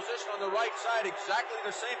tight end position on the right side. Exactly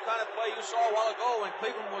the same kind of play you saw a while ago when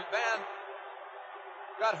Cleveland was banned.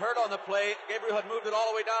 Got hurt on the play. Gabriel had moved it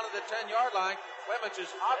all the way down to the 10-yard line. Clements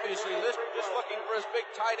is obviously just looking for his big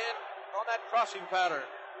tight end on that crossing pattern.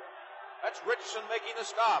 That's Richardson making the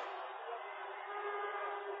stop.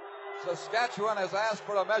 Saskatchewan has asked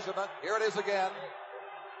for a measurement. Here it is again.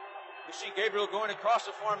 You see Gabriel going across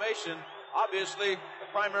the formation. Obviously, the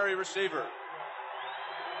primary receiver.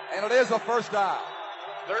 And it is a first down.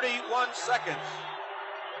 31 seconds.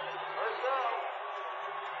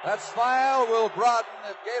 That smile will broaden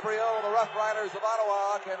if Gabriel and the Rough Riders of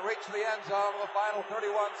Ottawa can reach the end zone in the final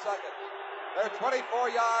 31 seconds. They're 24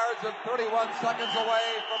 yards and 31 seconds away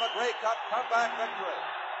from a Grey Cup comeback victory.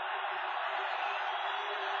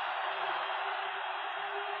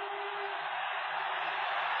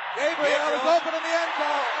 Gabriel is open in the end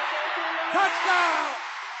zone. Touchdown!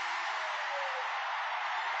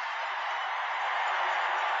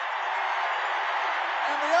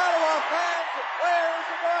 And the Ottawa fans and players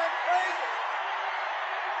are going crazy.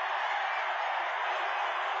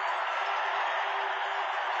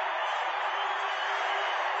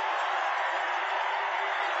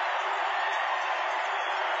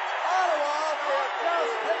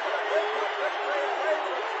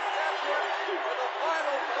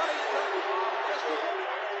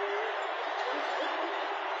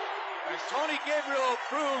 Tony Gabriel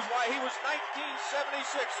proves why he was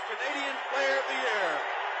 1976 Canadian Player of the Year.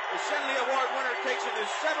 The Shenley Award winner takes in his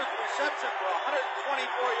 7th reception for 124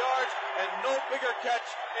 yards and no bigger catch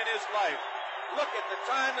in his life. Look at the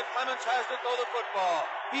time that Clements has to throw the football.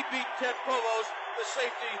 He beat Ted Provost, the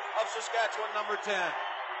safety of Saskatchewan, number 10.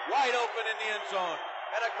 Wide open in the end zone.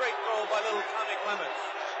 And a great throw by little Tommy Clements.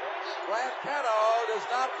 Grant Cano does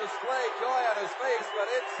not display joy on his face, but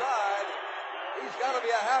inside, he's got to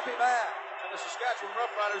be a happy man. And the Saskatchewan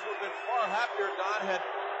Roughriders would have been far happier, Don, had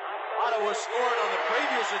Ottawa scored on the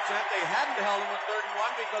previous attempt. They hadn't held them with 3rd and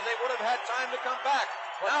 1 because they would have had time to come back.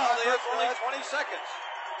 But now they have only 20 seconds.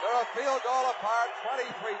 They're a field goal apart,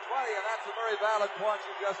 23-20, and that's a very valid point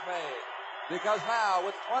you just made. Because now,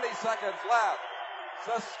 with 20 seconds left,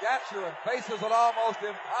 Saskatchewan faces an almost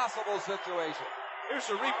impossible situation. Here's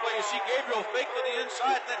the replay. You see Gabriel fake to the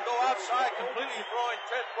inside and then go outside, completely throwing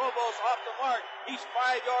Ted Provost off the mark. He's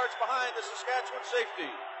 5 yards behind the Saskatchewan safety.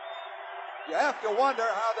 You have to wonder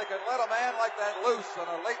how they can let a man like that loose on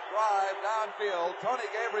a late drive downfield. Tony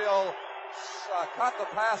Gabriel caught the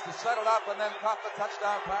pass to set it up and then caught the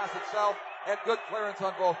touchdown pass itself. Had good clearance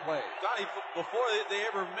on both plays. Donnie, before they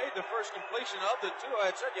ever made the first completion of the two, I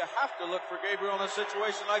had said you have to look for Gabriel in a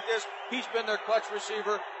situation like this. He's been their clutch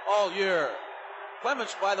receiver all year.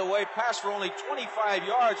 Clements, by the way, passed for only 25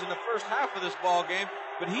 yards in the first half of this ball game,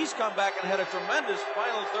 but he's come back and had a tremendous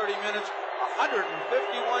final 30 minutes, 151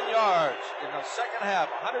 yards in the second half,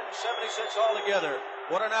 176 altogether.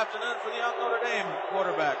 What an afternoon for the young Notre Dame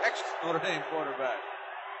quarterback, ex-Notre Dame quarterback.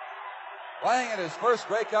 Playing in his first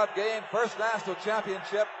Grey Cup game, first national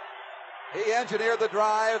championship, he engineered the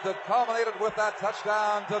drive that culminated with that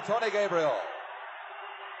touchdown to Tony Gabriel.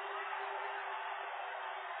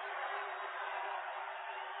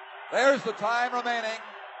 There's the time remaining.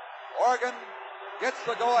 Oregon gets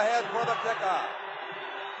the go-ahead for the kickoff.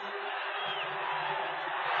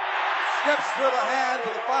 Skips through the hand to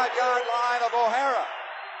the 5-yard line of O'Hara.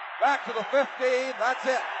 Back to the 15, that's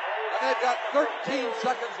it. And they've got 13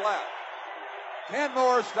 seconds left. Ken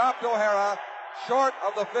Moore stopped O'Hara short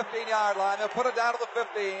of the 15-yard line. They'll put it down to the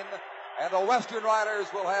 15, and the Western Riders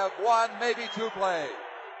will have one, maybe two plays.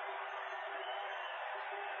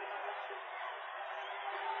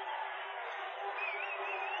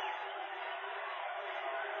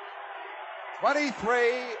 (23)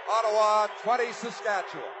 Ottawa, 20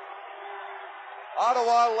 Saskatchewan.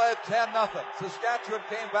 Ottawa led 10-0. Saskatchewan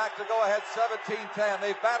came back to go ahead 17-10.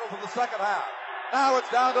 They battled for the second half. Now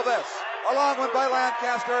it's down to this. A long one by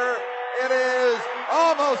Lancaster. It is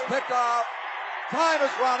almost picked off. Time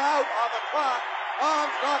has run out on the clock.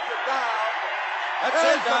 Arms knocked it down.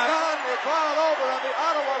 There's the gun. It's all over, and the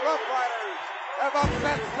Ottawa Rough Riders have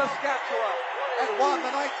upset Saskatchewan and won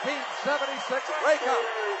the 1976 Grey Cup.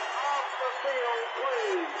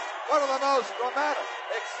 One of the most dramatic,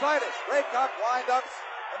 exciting Grey Cup windups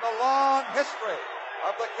in the long history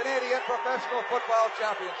of the Canadian Professional Football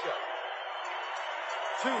Championship.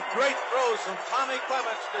 Two great throws from Tommy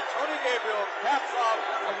Clements to Tony Gabriel caps off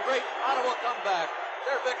a great Ottawa comeback.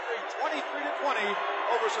 Their victory 23-20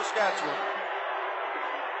 over Saskatchewan.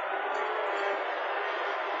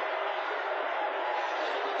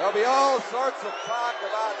 There'll be all sorts of talk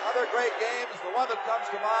about other great games. The one that comes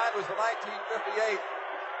to mind was the 1958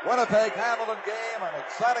 Winnipeg-Hamilton game, an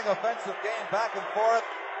exciting offensive game back and forth.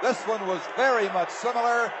 This one was very much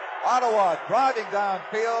similar. Ottawa driving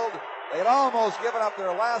downfield. They'd almost given up their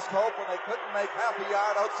last hope when they couldn't make half a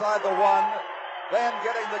yard outside the one. Then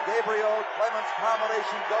getting the Gabriel-Clements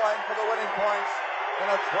combination going for the winning points in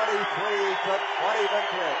a 23-20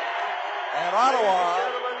 victory. And Ottawa,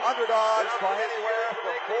 underdogs by anywhere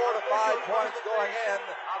from 4 to 5 points going in,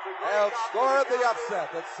 have scored the upset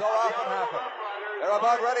that so often happens. They're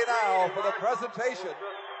about ready now for the presentation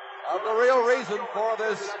of the real reason for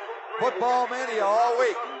this football mania all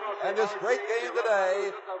week and this great game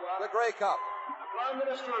today, the Grey Cup. Le Prime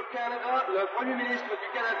Ministre du Canada, le Premier ministre du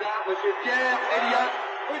Canada, M. Pierre-Elliott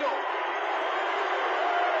Trudeau.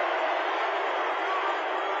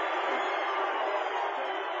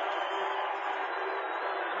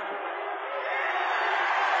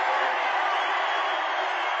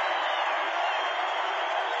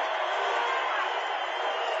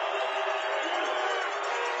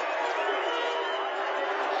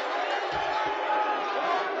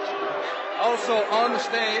 Also on the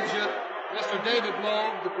stage, Mr. David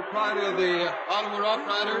Loeb, the proprietor of the Ottawa Rough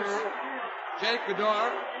Riders, Jake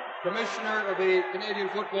Bedard, Commissioner of the Canadian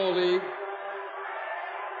Football League,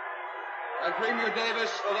 and Premier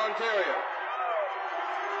Davis of Ontario.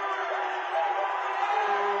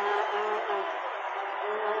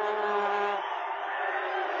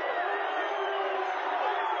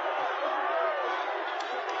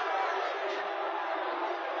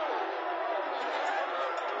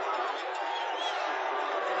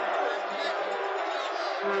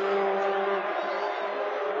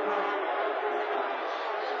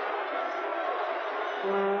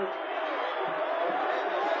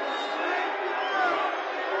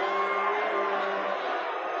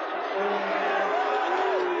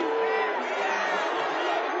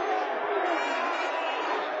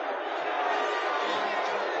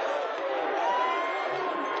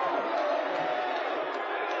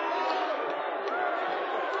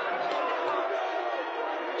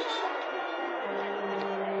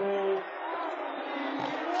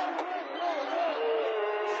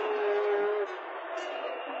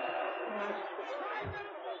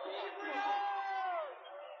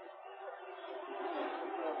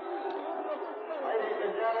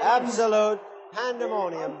 Absolute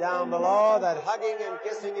pandemonium down below. That hugging and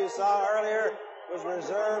kissing you saw earlier was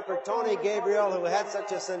reserved for Tony Gabriel, who had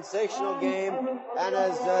such a sensational game. And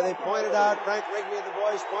as they pointed out, Frank Rigney and the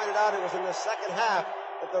boys pointed out, it was in the second half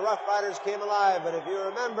that the Rough Riders came alive. But if you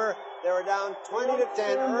remember, they were down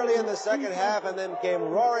 20-10 early in the second half and then came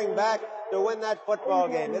roaring back to win that football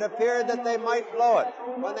game. It appeared that they might blow it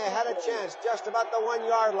when they had a chance just about the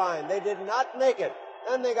 1-yard line. They did not make it.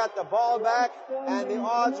 Then they got the ball back, and the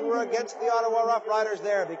odds were against the Ottawa Rough Riders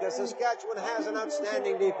there because Saskatchewan has an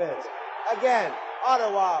outstanding defense. Again,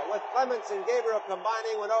 Ottawa, with Clements and Gabriel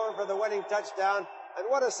combining, went over for the winning touchdown, And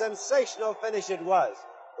what a sensational finish it was.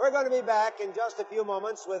 We're going to be back in just a few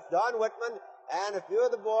moments with Don Whitman and a few of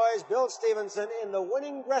the boys, Bill Stevenson, in the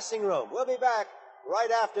winning dressing room. We'll be back right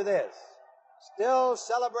after this. Still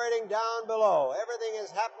celebrating down below. Everything is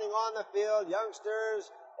happening on the field. Youngsters,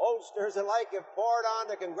 oldsters alike have poured on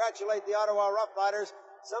to congratulate the Ottawa Rough Riders.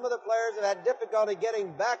 Some of the players have had difficulty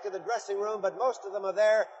getting back to the dressing room, but most of them are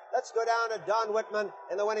there. Let's go down to Don Whitman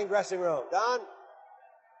in the winning dressing room. Don?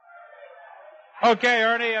 Okay,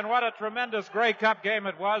 Ernie, and what a tremendous Grey Cup game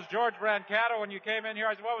it was. George Brancato, when you came in here,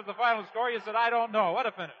 I said, what was the final score? You said, I don't know. What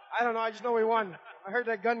a finish. I don't know. I just know we won. I heard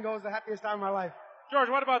that gun go. It was the happiest time of my life. George,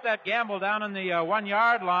 what about that gamble down in the 1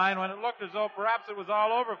 yard line when it looked as though perhaps it was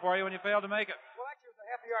all over for you when you failed to make it? Well, actually, it was a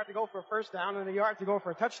half a yard to go for a first down and a yard to go for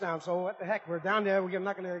a touchdown. So what the heck? We're down there. We're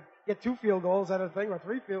not going to get 2 field goals out of the thing or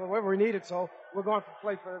 3 field, whatever we needed. So we're going for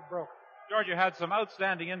play for it broke. George, you had some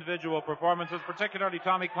outstanding individual performances, particularly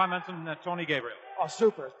Tommy Clements and Tony Gabriel. Oh,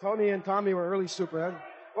 super. Tony and Tommy were really super.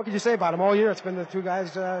 What can you say about them? All year it's been the two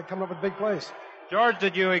guys coming up with big plays. George,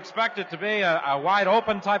 did you expect it to be a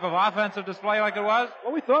wide-open type of offensive display like it was?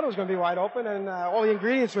 Well, we thought it was going to be wide open, and all the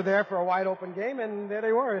ingredients were there for a wide-open game, and there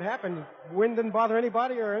they were. It happened. Wind didn't bother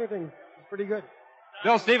anybody or anything. It was pretty good.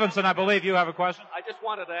 Bill Stevenson, I believe you have a question. I just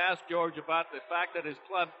wanted to ask George about the fact that his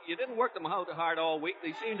club, you didn't work them out hard all week.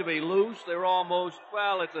 They seem to be loose. They're almost,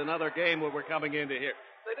 well, it's another game where we're coming into here.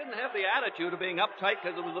 They didn't have the attitude of being uptight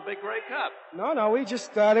because it was a big Grey Cup. No, we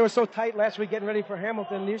just, they were so tight last week getting ready for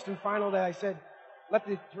Hamilton, the Eastern Final, that I said, let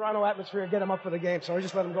the Toronto atmosphere get them up for the game. So we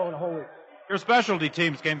just let them go in the whole week. Your specialty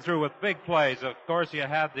teams came through with big plays. Of course, you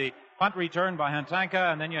had the punt return by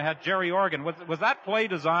Hantanka, and then you had Jerry Organ. Was that play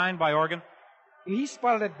designed by Organ? He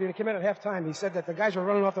spotted it when he came in at halftime. He said that the guys were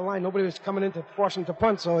running off the line. Nobody was coming in to force him to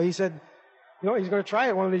punt. So he said, he's going to try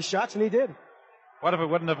it, one of these shots, and he did. What if it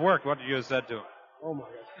wouldn't have worked? What did you have said to him? Oh, my God.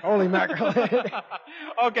 Holy mackerel.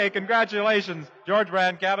 Okay, congratulations. George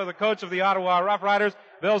Brancato, the coach of the Ottawa Rough Riders.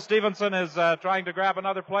 Bill Stevenson is trying to grab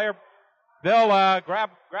another player. Bill, grab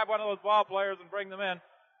one of those ball players and bring them in.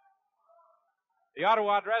 The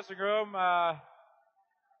Ottawa dressing room,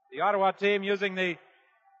 the Ottawa team using the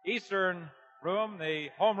Eastern room, the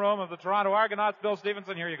home room of the Toronto Argonauts. Bill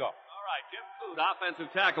Stevenson, here you go. All right, Jim Food,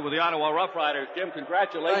 offensive tackle with the Ottawa Rough Riders. Jim,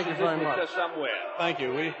 congratulations. Thank you very much. Just some win. Thank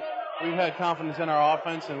you. We've had confidence in our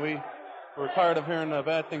offense, and we were tired of hearing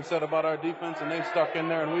bad things said about our defense, and they stuck in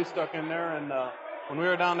there, and we stuck in there. And when we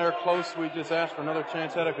were down there close, we just asked for another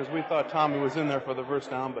chance at it because we thought Tommy was in there for the first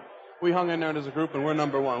down, but we hung in there as a group, and we're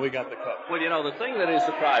number one. We got the cup. Well, you know, the thing that is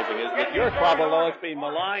surprising is that your club, although it's been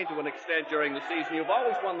maligned to an extent during the season, you've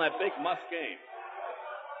always won that big must game.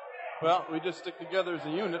 Well, we just stick together as a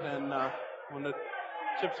unit, and when the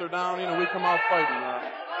chips are down, we come out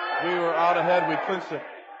fighting. We were out ahead. We clinched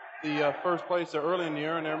the first place early in the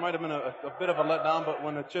year, and there might have been a bit of a letdown, but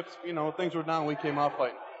when the chips, things were down, we came out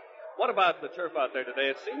fighting. What about the turf out there today?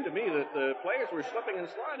 It seemed to me that the players were slipping and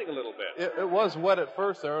sliding a little bit. It was wet at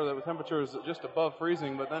first there. The temperature was just above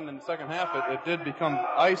freezing, but then in the second half it did become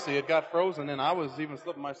icy. It got frozen, and I was even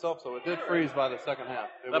slipping myself, so it did freeze by the second half.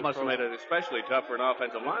 That must have made it especially tough for an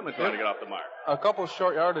offensive lineman trying to get off the mark. A couple of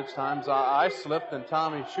short yardage times, I slipped, and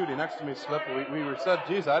Tommy Schutte next to me slipped. We were said,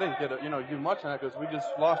 geez, I didn't get do much on that because we just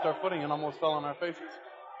lost our footing and almost fell on our faces.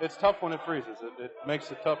 It's tough when it freezes. It makes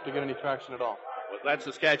it tough to get any traction at all. Well, that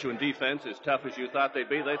Saskatchewan defense, as tough as you thought they'd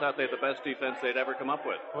be, they thought they had the best defense they'd ever come up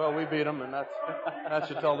with. Well, we beat them, and that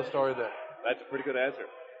should tell the story there. That's a pretty good answer.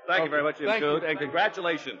 Thank you very much, Jim Good, and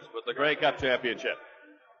congratulations with the Grey Cup championship.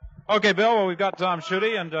 Okay, Bill, well, we've got Tom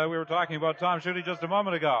Schutte, and we were talking about Tom Schutte just a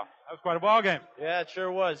moment ago. That was quite a ball game. Yeah, it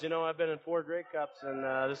sure was. I've been in 4 Grey Cups, and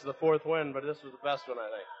this is the 4th win, but this was the best one, I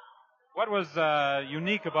think. What was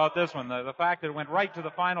unique about this one? The fact that it went right to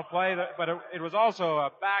the final play, but it was also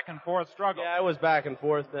a back-and-forth struggle. Yeah, it was back and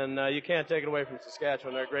forth, and you can't take it away from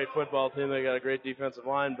Saskatchewan. They're a great football team. They got a great defensive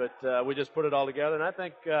line, but we just put it all together, and I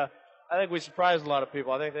think we surprised a lot of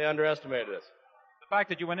people. I think they underestimated us. The fact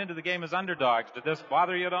that you went into the game as underdogs, did this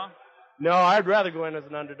bother you at all? No, I'd rather go in as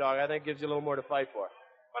an underdog. I think it gives you a little more to fight for.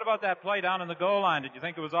 What about that play down in the goal line? Did you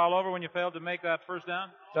think it was all over when you failed to make that first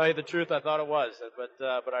down? Tell you the truth, I thought it was,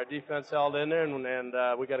 but our defense held in there,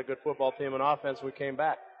 and we got a good football team and offense. We came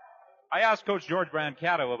back. I asked Coach George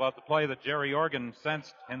Brancato about the play that Jerry Organ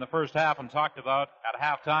sensed in the first half and talked about at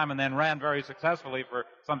halftime, and then ran very successfully for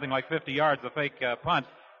something like 50 yards, the fake punt.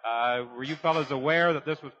 Were you fellas aware that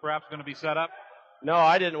this was perhaps going to be set up? No,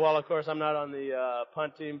 I didn't. Well, of course, I'm not on the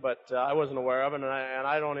punt team, but I wasn't aware of it, and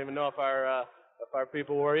I don't even know if our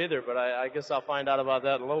people were either, but I guess I'll find out about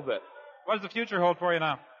that in a little bit. What does the future hold for you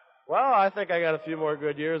now? Well, I think I got a few more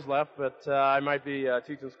good years left, but I might be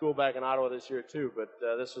teaching school back in Ottawa this year too. But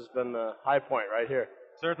this has been the high point right here.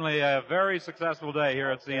 Certainly a very successful day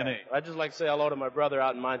here at CNE. I'd just like to say hello to my brother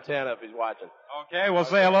out in Montana if he's watching. Okay, we'll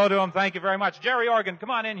say hello to him. Thank you very much. Jerry Organ, come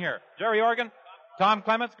on in here. Jerry Organ, Tom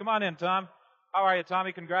Clements, come on in, Tom. How are you,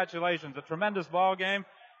 Tommy? Congratulations. A tremendous ball game.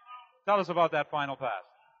 Tell us about that final pass.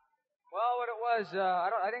 Well, what it was,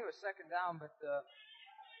 I think it was second down, but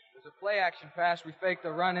it was a play action pass. We faked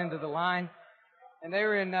a run into the line, and they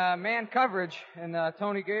were in man coverage, and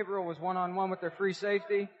Tony Gabriel was one-on-one with their free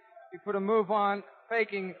safety. He put a move on,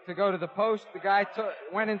 faking to go to the post. The guy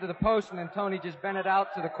went into the post, and then Tony just bent it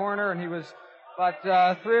out to the corner, and he was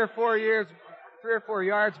about 3 or 4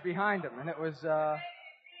 yards behind him, and it was it's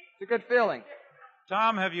a good feeling.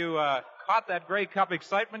 Tom, have you caught that Grey Cup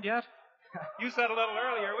excitement yet? You said a little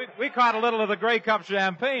earlier, we caught a little of the Grey Cup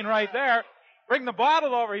champagne right there. Bring the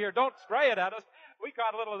bottle over here. Don't spray it at us. We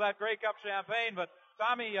caught a little of that Grey Cup champagne. But,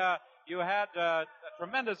 Tommy, you had a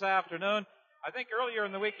tremendous afternoon. I think earlier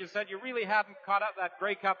in the week you said you really hadn't caught up that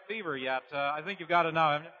Grey Cup fever yet. I think you've got it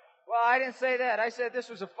now, haven't you? Well, I didn't say that. I said this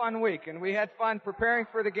was a fun week, and we had fun preparing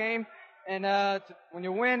for the game. And when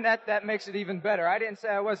you win, that makes it even better. I didn't say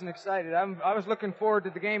I wasn't excited. I was looking forward to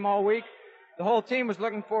the game all week. The whole team was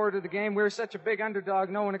looking forward to the game. We were such a big underdog.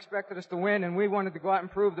 No one expected us to win, and we wanted to go out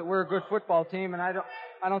and prove that we're a good football team. And I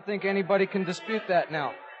don't think anybody can dispute that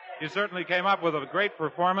now. You certainly came up with a great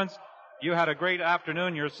performance. You had a great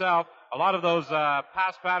afternoon yourself. A lot of those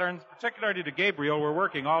pass patterns, particularly to Gabriel, were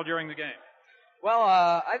working all during the game. Well,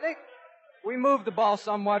 I think we moved the ball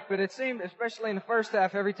somewhat, but it seemed, especially in the first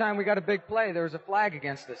half, every time we got a big play, there was a flag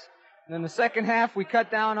against us. And in the second half, we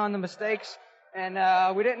cut down on the mistakes, and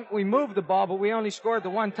we moved the ball, but we only scored the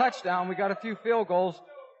one touchdown. We got a few field goals,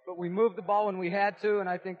 but we moved the ball when we had to, and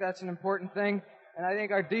I think that's an important thing. And I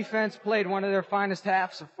think our defense played one of their finest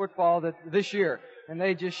halves of football this year, and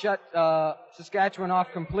they just shut Saskatchewan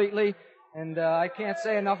off completely. And I can't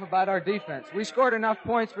say enough about our defense. We scored enough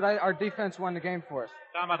points, but our defense won the game for us.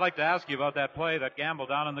 Tom, I'd like to ask you about that play, that gamble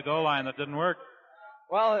down on the goal line that didn't work.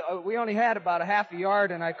 Well, we only had about a half a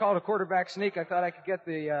yard, and I called a quarterback sneak. I thought I could get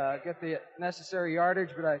the necessary yardage,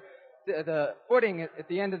 but the footing at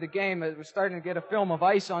the end of the game, it was starting to get a film of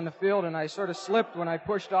ice on the field, and I sort of slipped when I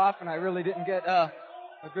pushed off, and I really didn't get a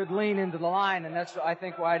good lean into the line, and that's, I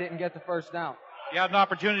think, why I didn't get the first down. You had an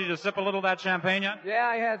opportunity to sip a little of that champagne yet?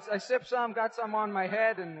 Yeah, I sipped some, got some on my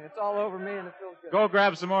head, and it's all over me, and it feels good. Go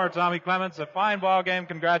grab some more, Tommy Clements. A fine ball game.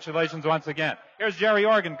 Congratulations once again. Here's Jerry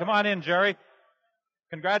Organ. Come on in, Jerry.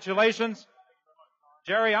 Congratulations.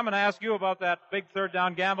 Jerry, I'm going to ask you about that big third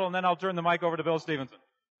down gamble, and then I'll turn the mic over to Bill Stevenson.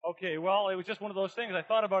 Okay, well, it was just one of those things. I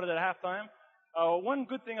thought about it at halftime. One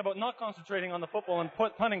good thing about not concentrating on the football and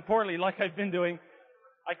punting poorly like I've been doing,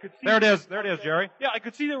 I could see... There it is, Jerry. Yeah, I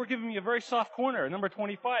could see they were giving me a very soft corner, number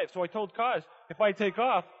 25. So I told Kaz, if I take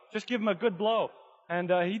off, just give him a good blow.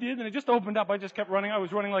 And he did, and it just opened up. I just kept running. I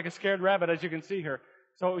was running like a scared rabbit, as you can see here.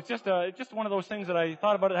 So it was just one of those things that I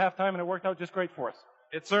thought about at halftime, and it worked out just great for us.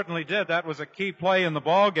 It certainly did. That was a key play in the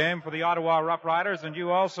ball game for the Ottawa Rough Riders, and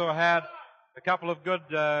you also had a couple of good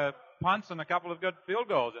punts and a couple of good field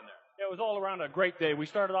goals in there. Yeah, it was all around a great day. We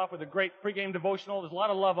started off with a great pregame devotional. There's a lot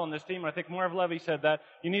of love on this team, and I think Marv Levy said that.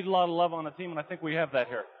 You need a lot of love on a team, and I think we have that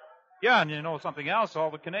here. Yeah, and you know something else,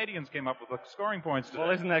 all the Canadians came up with the scoring points today.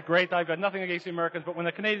 Well, isn't that great? I've got nothing against the Americans, but when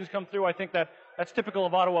the Canadians come through, I think that's typical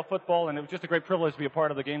of Ottawa football, and it was just a great privilege to be a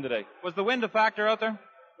part of the game today. Was the wind a factor out there?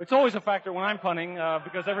 It's always a factor when I'm punting,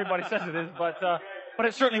 because everybody says it is, but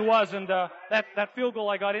it certainly was, and that field goal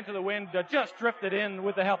I got into the wind just drifted in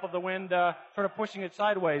with the help of the wind, sort of pushing it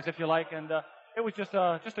sideways, if you like, and it was just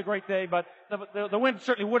a great day, but the wind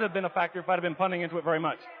certainly would have been a factor if I'd have been punting into it very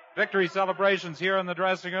much. Victory celebrations here in the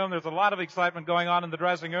dressing room. There's a lot of excitement going on in the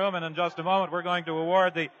dressing room, and in just a moment we're going to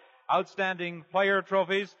award the Outstanding Player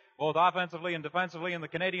trophies, both offensively and defensively, and the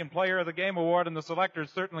Canadian Player of the Game award, and the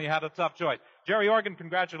selectors certainly had a tough choice. Jerry Organ,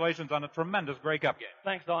 congratulations on a tremendous Grey Cup game.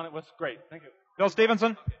 Thanks, Don. It was great. Thank you. Bill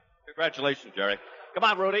Stevenson. Congratulations, Jerry. Come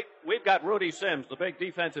on, Rudy. We've got Rudy Sims, the big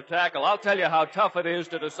defensive tackle. I'll tell you how tough it is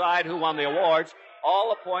to decide who won the awards. All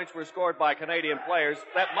the points were scored by Canadian players.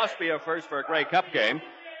 That must be a first for a Grey Cup game.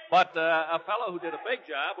 But a fellow who did a big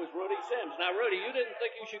job was Rudy Sims. Now, Rudy, you didn't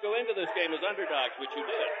think you should go into this game as underdogs, which you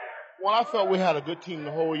did. Well, I felt we had a good team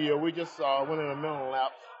the whole year. We just went in a mental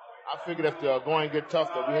lapse. I figured if the going get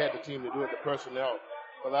tough, that we had the team to do it, the personnel.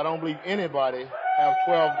 But I don't believe anybody have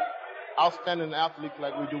 12 outstanding athletes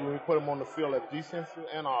like we do when we put them on the field at defensive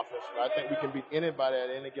and offense. I think we can beat anybody at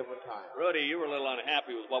any given time. Rudy, you were a little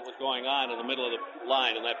unhappy with what was going on in the middle of the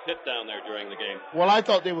line and that pit down there during the game. Well, I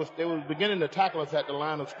thought they was beginning to tackle us at the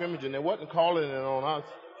line of scrimmage, and they wasn't calling it on us.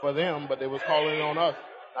 for them, but they was calling it on us.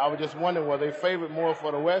 I was just wondering, were they favored more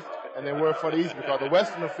for the West and they were for the East, because the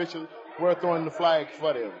Western officials were throwing the flags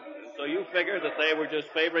for them. So you figured that they were just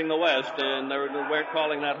favoring the West and they weren't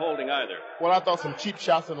calling that holding either? Well, I thought some cheap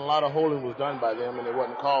shots and a lot of holding was done by them and it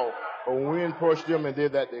wasn't called. But when we approached them and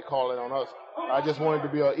did that, they called it on us. I just wanted to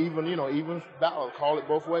be an even battle, call it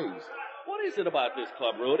both ways. What is it about this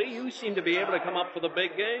club, Rudy? You seem to be able to come up for the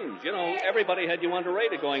big games. You know, everybody had you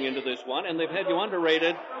underrated going into this one, and they've had you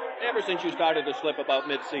underrated ever since you started to slip about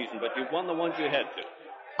mid-season, but you've won the ones you had to.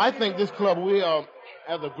 I think this club, we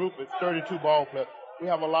as a group, it's 32 ball players. We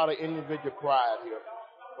have a lot of individual pride here.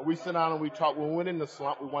 And we sit down and we talk. When we went in the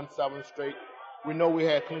slump, we won 7 straight. We know we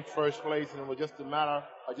had clinched first place, and it was just a matter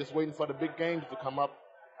of just waiting for the big games to come up.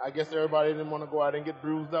 I guess everybody didn't want to go out and get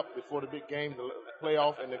bruised up before the big game, the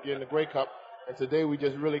playoff, and again the Grey Cup. And today we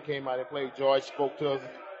just really came out and played. George spoke to us.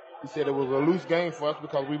 He said it was a loose game for us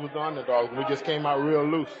because we was the underdogs, and we just came out real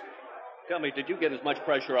loose. Tell me, did you get as much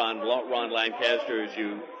pressure on Ron Lancaster as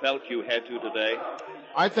you felt you had to today?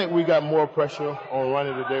 I think we got more pressure on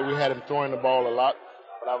running today. We had him throwing the ball a lot,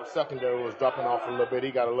 but our secondary was dropping off a little bit.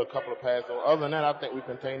 He got a little couple of passes. Other than that, I think we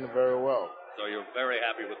contained him very well. So you're very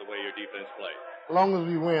happy with the way your defense played? As long as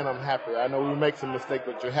we win, I'm happy. I know we make some mistakes,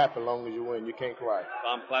 but you're happy as long as you win. You can't cry.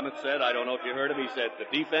 Tom Clements said, I don't know if you heard him, he said the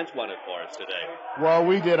defense won it for us today. Well,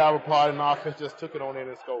 we did our part, and the offense just took it on in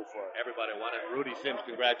and scored for us. Everybody won it. Rudy Sims,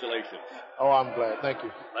 congratulations. Oh, I'm glad. Thank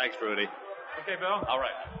you. Thanks, Rudy. Okay, Bill. All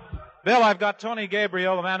right. Bill, I've got Tony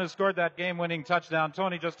Gabriel, the man who scored that game-winning touchdown.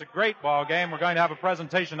 Tony, just a great ball game. We're going to have a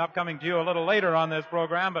presentation upcoming to you a little later on this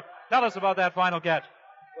program, but tell us about that final catch.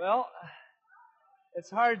 Well, it's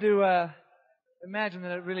hard to imagine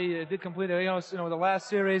that it really did complete it. You know, the last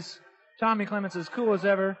series, Tommy Clements as cool as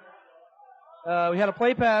ever. We had a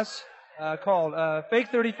play pass called fake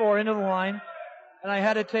 34 into the line, and I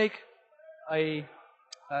had to take a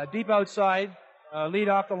deep outside lead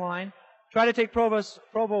off the line. Try to take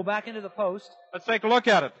Provo back into the post. Let's take a look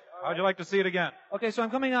at it. How'd you like to see it again? Okay, so I'm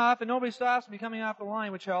coming off, and nobody stops me coming off the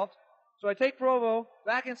line, which helped. So I take Provo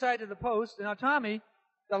back inside to the post, and now Tommy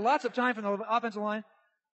got lots of time from the offensive line,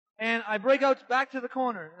 and I break out back to the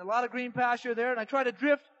corner. A lot of green pasture there, and I try to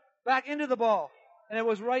drift back into the ball, and it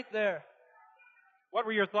was right there. What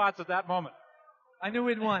were your thoughts at that moment? I knew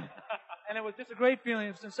we'd won. And it was just a great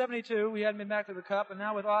feeling. Since 72, we hadn't been back to the Cup, and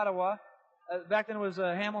now with Ottawa, back then it was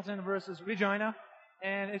Hamilton versus Regina,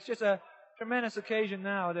 and it's just a tremendous occasion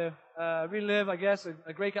now to relive, I guess,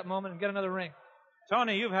 a Grey Cup moment and get another ring.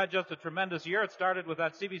 Tony, you've had just a tremendous year. It started with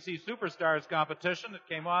that CBC Superstars competition. It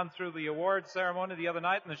came on through the awards ceremony the other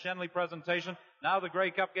night and the Shenley presentation. Now the Grey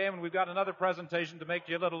Cup game, and we've got another presentation to make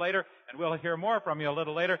to you a little later, and we'll hear more from you a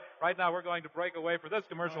little later. Right now we're going to break away for this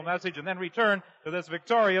commercial message and then return to this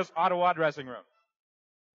victorious Ottawa dressing room.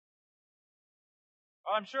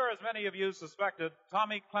 Well, I'm sure, as many of you suspected,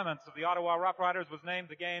 Tommy Clements of the Ottawa Roughriders was named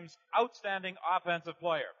the game's outstanding offensive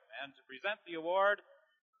player. And to present the award,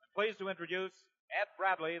 I'm pleased to introduce Ed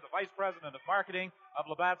Bradley, the Vice President of Marketing of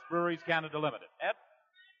Labatt's Breweries Canada Limited. Ed?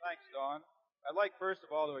 Thanks, Don. I'd like, first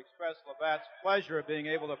of all, to express Labatt's pleasure of being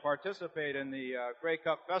able to participate in the Grey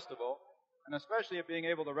Cup Festival, and especially of being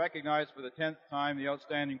able to recognize for the 10th time the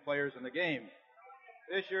outstanding players in the game.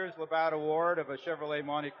 This year's Labatt Award of a Chevrolet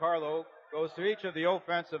Monte Carlo goes to each of the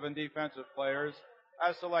offensive and defensive players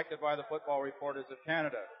as selected by the Football Reporters of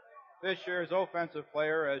Canada. This year's offensive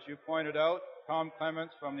player, as you pointed out, Tom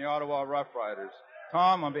Clements from the Ottawa Roughriders.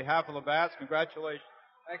 Tom, on behalf of Labatt's, congratulations.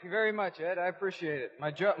 Thank you very much, Ed. I appreciate it.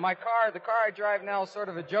 The car I drive now is sort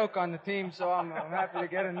of a joke on the team, so I'm happy to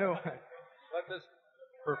get a new one. Let this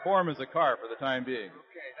perform as a car for the time being.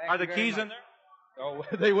 Okay, Are the keys in there? Oh,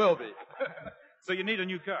 they will be. So you need a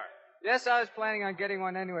new car? Yes, I was planning on getting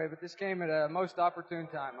one anyway, but this came at a most opportune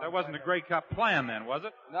time. That wasn't a Grey Cup plan then, was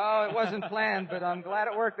it? No, it wasn't planned, but I'm glad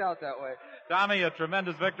it worked out that way. Tommy, a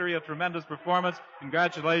tremendous victory, a tremendous performance.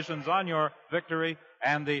 Congratulations on your victory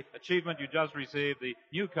and the achievement you just received. The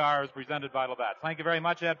new car is presented by Labatt. Thank you very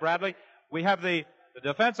much, Ed Bradley. We have the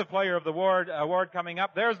Defensive Player of the Award coming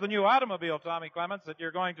up. There's the new automobile, Tommy Clements, that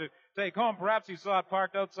you're going to take home. Perhaps you saw it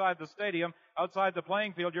parked outside the stadium, outside the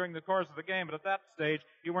playing field during the course of the game, but at that stage,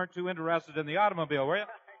 you weren't too interested in the automobile, were you?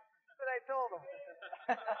 That's what I told him.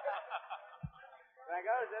 Can I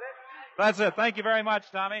go? Is that it? That's it. Thank you very much,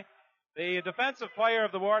 Tommy. The Defensive Player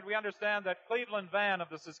of the Award, we understand that Cleveland Van of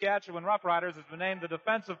the Saskatchewan Roughriders has been named the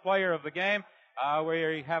Defensive Player of the game.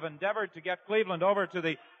 We have endeavored to get Cleveland over to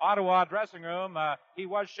the Ottawa dressing room. He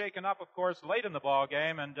was shaken up, of course, late in the ball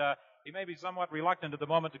game, and he may be somewhat reluctant at the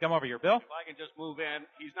moment to come over here. Bill? If I can just move in.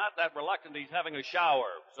 He's not that reluctant. He's having a shower,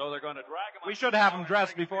 so they're going to drag him. We should have him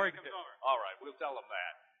dressed before he comes over. All right, we'll tell him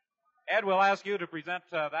that. Ed, we'll ask you to present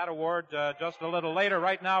that award just a little later.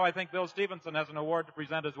 Right now, I think Bill Stevenson has an award to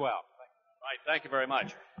present as well. Right, thank you very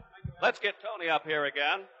much. Let's get Tony up here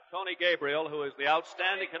again. Tony Gabriel, who is the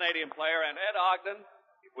outstanding Canadian player, and Ed Ogden.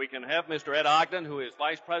 If we can have Mr. Ed Ogden, who is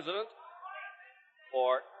Vice President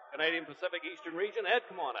for Canadian Pacific Eastern Region. Ed,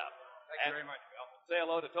 come on out. Thank you very much, Bill. Say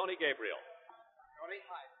hello to Tony Gabriel. Tony,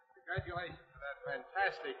 hi. Congratulations for that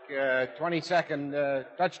fantastic 20-second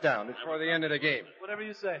touchdown before the end of the game. Whatever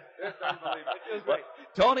you say. Just unbelievable. It feels great.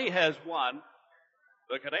 Tony has won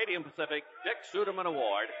the Canadian Pacific Dick Suderman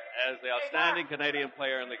Award as the outstanding Canadian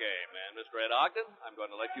player in the game. And Mr. Ed Ogden, I'm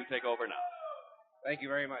going to let you take over now. Thank you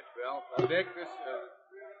very much, Bill. Well, Dick,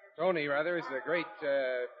 Tony, it's a great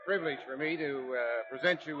privilege for me to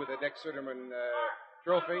present you with the Dick Suderman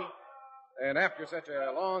trophy. And after such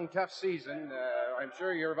a long, tough season, I'm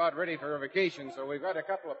sure you're about ready for a vacation, so we've got a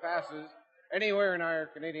couple of passes anywhere in our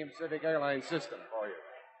Canadian Pacific Airlines system for you.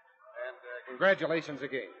 And congratulations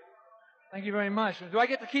again. Thank you very much. Do I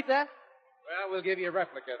get to keep that? Well, we'll give you a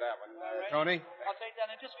replica of that one, Tony. I'll take that.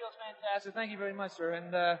 It just feels fantastic. Thank you very much, sir.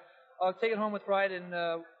 And I'll take it home with pride. And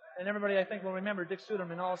everybody, I think, will remember Dick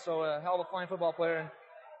Suderman, also a hell of a fine football player. And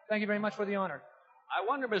thank you very much for the honor. I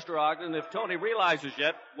wonder, Mr. Ogden, if Tony realizes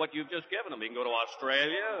yet what you've just given him. He can go to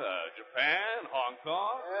Australia, Japan, Hong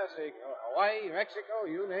Kong. Yes, Hawaii, Mexico,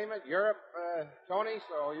 you name it, Europe, Tony,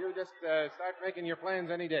 so you just start making your plans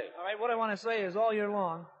any day. All right, what I want to say is all year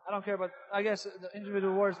long, I don't care about, I guess the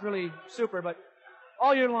individual award is really super, but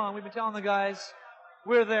all year long we've been telling the guys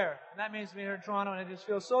we're there. And that means to be here in Toronto, and it just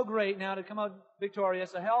feels so great now to come out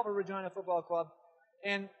victorious, a hell of a Regina Football Club.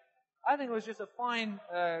 And I think it was just a fine,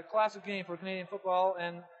 classic game for Canadian football,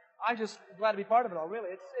 and I'm just glad to be part of it all, really.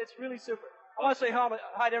 It's really super. I want to say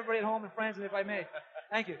hi to everybody at home and friends, and if I may.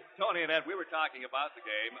 Thank you. Tony and Ed, we were talking about the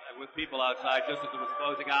game with people outside just as it was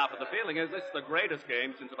closing off, and the feeling is this is the greatest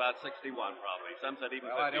game since about 61, probably. Some said even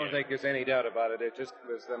 58. I don't think there's any doubt about it. It just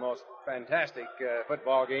was the most fantastic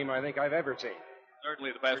football game I think I've ever seen.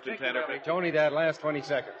 Certainly the best in 10 or 15. Tony, that last 20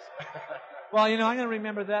 seconds. Well, I'm going to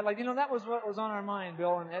remember that. That was what was on our mind,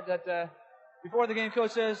 Bill, and that before the game,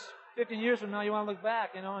 coach says 15 years from now you want to look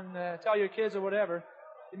back, and tell your kids or whatever,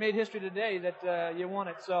 you made history today that you won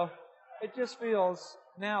it. So it just feels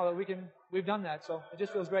now that we've done that. So it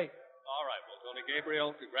just feels great. All right. Well, Tony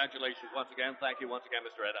Gabriel, congratulations once again. Thank you once again,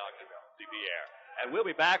 Mr. Ed Ogden, CBR. And we'll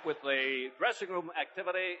be back with the dressing room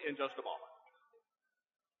activity in just a moment.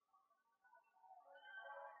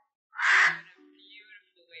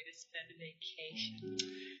 Spend a vacation.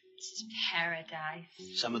 This is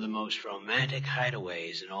paradise. Some of the most romantic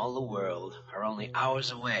hideaways in all the world are only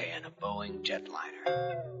hours away in a Boeing jetliner.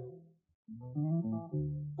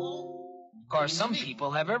 Of course, some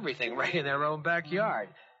people have everything right in their own backyard.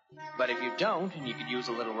 But if you don't, and you could use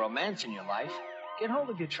a little romance in your life, get hold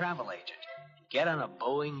of your travel agent. Get on a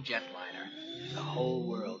Boeing jetliner. The whole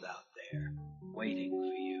world out there, waiting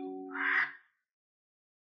for you.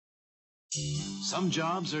 Some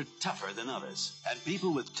jobs are tougher than others, and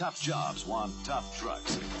people with tough jobs want tough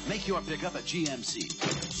trucks. Make your pickup a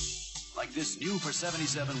GMC. Like this new for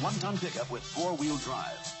 77 one-ton pickup with four-wheel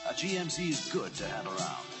drive. A GMC is good to have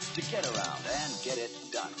around, to get around and get it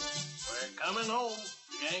done. We're coming home.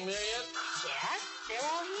 Gang there yet? Yes, they're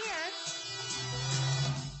all here.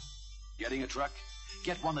 Getting a truck?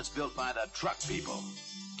 Get one that's built by the truck people.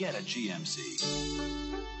 Get a GMC.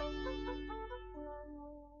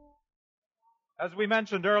 As we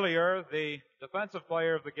mentioned earlier, the defensive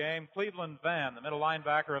player of the game, Cleveland Vann, the middle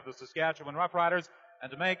linebacker of the Saskatchewan Roughriders. And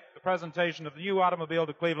to make the presentation of the new automobile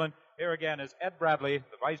to Cleveland, here again is Ed Bradley,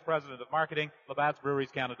 the Vice President of Marketing, Labatt's Breweries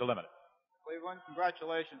Canada Limited. Cleveland,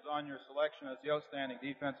 congratulations on your selection as the outstanding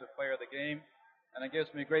defensive player of the game. And it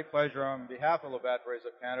gives me great pleasure on behalf of Labatt Breweries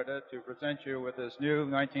of Canada to present you with this new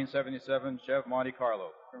 1977 Chev Monte Carlo.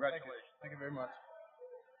 Congratulations. Thank you very much.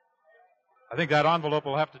 I think that envelope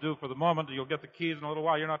will have to do for the moment. You'll get the keys in a little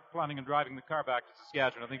while. You're not planning on driving the car back to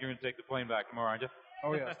Saskatchewan. I think you're going to take the plane back tomorrow, aren't you?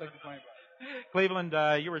 Oh, yes, take the plane back. Cleveland,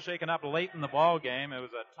 you were shaken up late in the ball game. It was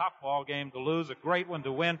a tough ball game to lose, a great one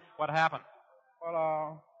to win. What happened?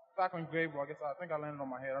 Well, tackling Gabriel, I think I landed on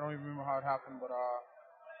my head. I don't even remember how it happened, but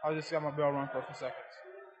I just got my bell rung for a few seconds.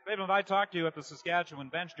 Cleveland, I talked to you at the Saskatchewan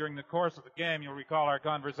bench during the course of the game. You'll recall our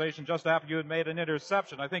conversation just after you had made an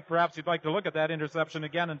interception. I think perhaps you'd like to look at that interception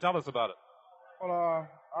again and tell us about it. Well,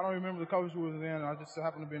 I don't remember the coverage we was in. I just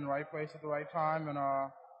happened to be in the right place at the right time, and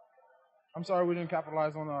I'm sorry we didn't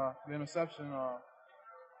capitalize on the interception.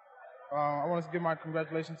 I want to give my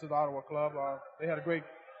congratulations to the Ottawa club. They had a great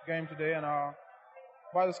game today, and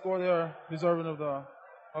by the score, they're deserving of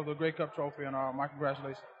the Grey Cup trophy, and my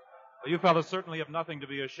congratulations. Well, you fellas certainly have nothing to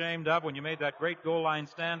be ashamed of. When you made that great goal line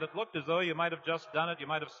stand, it looked as though you might have just done it. You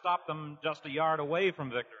might have stopped them just a yard away from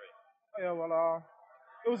victory. Yeah, well,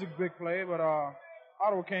 it was a big play, but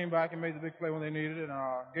Ottawa came back and made the big play when they needed it, and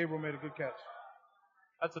Gabriel made a good catch.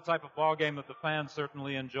 That's the type of ball game that the fans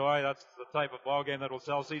certainly enjoy. That's the type of ball game that will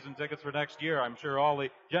sell season tickets for next year. I'm sure all the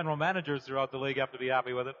general managers throughout the league have to be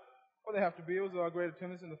happy with it. Well, they have to be. It was a great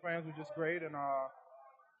attendance, and the fans were just great, and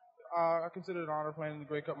I consider it an honor playing in the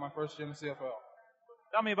Grey Cup my first year in the CFL.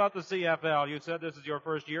 Tell me about the CFL. You said this is your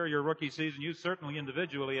first year, your rookie season. You certainly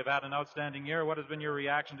individually have had an outstanding year. What has been your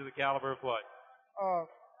reaction to the caliber of play?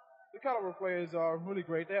 The caliber of play is really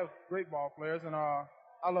great. They have great ball players, and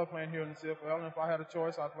I love playing here in the CFL. And if I had a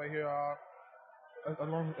choice, I'd play here as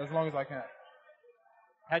long as I can.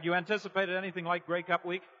 Had you anticipated anything like Grey Cup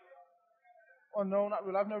week? Oh, no, not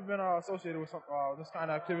really. I've never been associated with this kind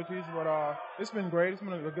of activities, but it's been great. It's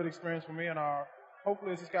been a good experience for me, and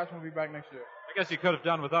hopefully Saskatchewan will be back next year. I guess you could have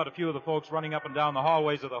done without a few of the folks running up and down the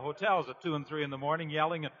hallways of the hotels at 2 and 3 in the morning,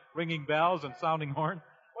 yelling and ringing bells and sounding horns.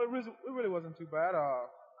 Well, it really wasn't too bad.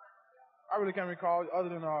 I really can't recall, other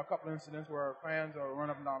than a couple of incidents where fans run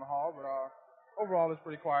up and down the hall, but overall it's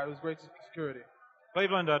pretty quiet. It was great security.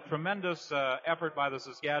 Cleveland, a tremendous effort by the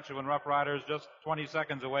Saskatchewan Roughriders, just 20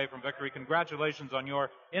 seconds away from victory. Congratulations on your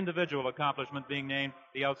individual accomplishment, being named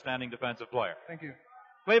the outstanding defensive player. Thank you.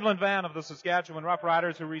 Cleveland Van of the Saskatchewan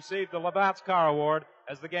Roughriders, who received the Labatt's Car Award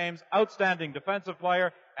as the game's outstanding defensive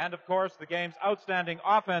player, and of course the game's outstanding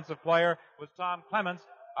offensive player was Tom Clements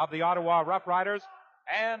of the Ottawa Roughriders,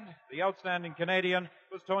 and the outstanding Canadian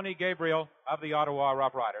was Tony Gabriel of the Ottawa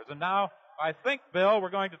Roughriders. And now, I think, Bill, we're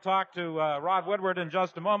going to talk to Rod Woodward in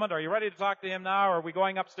just a moment. Are you ready to talk to him now, or are we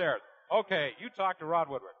going upstairs? Okay, you talk to Rod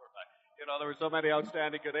Woodward. You know, there were so many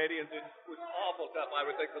outstanding Canadians. It was awful tough, I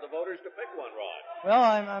would think, for the voters to pick one, Rod. Well,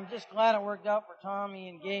 I'm just glad it worked out for Tommy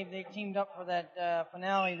and Gabe. They teamed up for that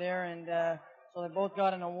finale there, and so they both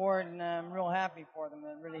got an award, and I'm real happy for them.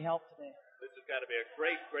 It really helped today. This has got to be a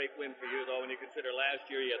great, great win for you, though, when you consider last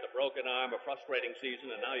year you had the broken arm, a frustrating season,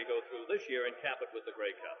 and now you go through this year and cap it with the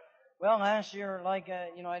Grey Cup. Well, last year, I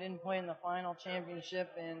didn't play in the final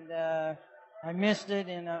championship, and I missed it,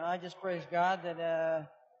 and I just praise God that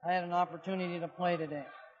I had an opportunity to play today.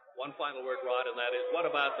 One final word, Rod, and that is, what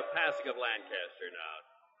about the passing of Lancaster now?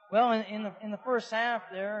 Well, in the first half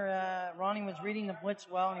there, Ronnie was reading the blitz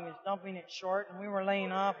well, and he was dumping it short, and we were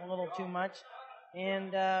laying off a little too much.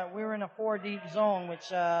 And we were in a 4-deep zone,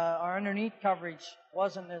 which our underneath coverage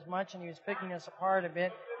wasn't as much, and he was picking us apart a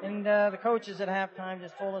bit. And the coaches at halftime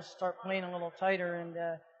just told us to start playing a little tighter, and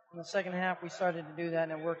in the second half we started to do that,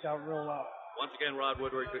 and it worked out real well. Once again, Rod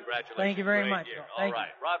Woodward, congratulations. Thank you very much. All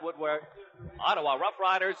right, Rod Woodward, Ottawa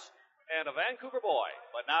Roughriders, and a Vancouver boy.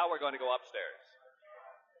 But now we're going to go upstairs.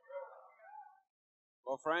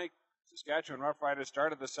 Well, Frank, Saskatchewan Roughriders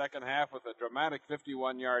started the second half with a dramatic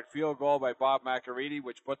 51-yard field goal by Bob McAreedy,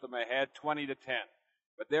 which put them ahead 20-10.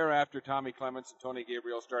 But thereafter, Tommy Clements and Tony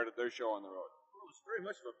Gabriel started their show on the road. Well, it was very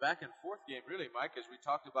much of a back-and-forth game, really, Mike. As we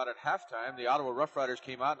talked about at halftime, the Ottawa Roughriders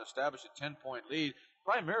came out and established a 10-point lead,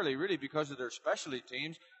 primarily really because of their specialty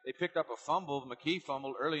teams. They picked up a fumble, McKee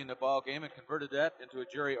fumbled early in the ball game and converted that into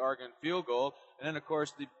a Jerry Argan field goal. And then, of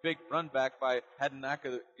course, the big run back by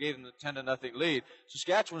Hadanaka gave them the 10-0 lead.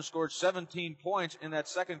 Saskatchewan scored 17 points in that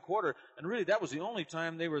second quarter, and really that was the only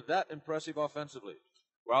time they were that impressive offensively.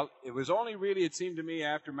 Well, it was only really, it seemed to me,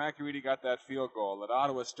 after McAreedy got that field goal that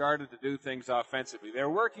Ottawa started to do things offensively. They're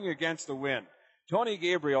working against the wind. Tony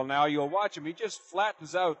Gabriel, now you'll watch him, he just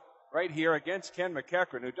flattens out right here against Ken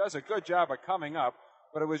McEachran, who does a good job of coming up,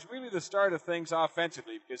 but it was really the start of things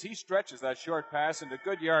offensively because he stretches that short pass into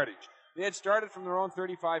good yardage. They had started from their own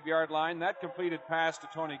 35-yard line. That completed pass to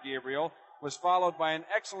Tony Gabriel was followed by an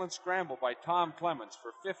excellent scramble by Tom Clements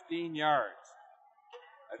for 15 yards.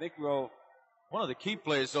 I think one of the key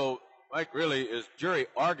plays, though, Mike, really, is Jerry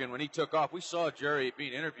Argan when he took off. We saw Jerry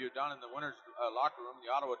being interviewed down in the winners' locker room,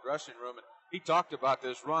 the Ottawa dressing room, and he talked about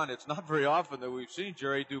this run. It's not very often that we've seen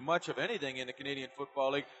Jerry do much of anything in the Canadian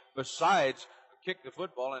Football League besides kick the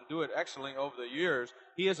football and do it excellently over the years.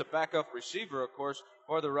 He is a backup receiver, of course,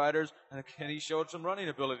 for the Riders, and he showed some running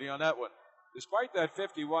ability on that one. Despite that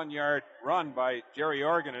 51-yard run by Jerry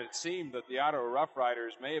Argan, it seemed that the Ottawa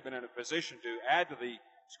Roughriders may have been in a position to add to the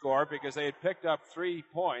score because they had picked up 3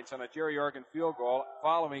 points on a Jerry Argan field goal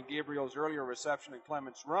following Gabriel's earlier reception and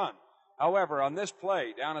Clements' run. However, on this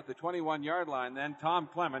play, down at the 21-yard line, then Tom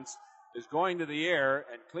Clements is going to the air,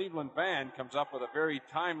 and Cleveland Van comes up with a very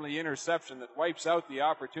timely interception that wipes out the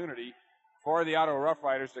opportunity for the Ottawa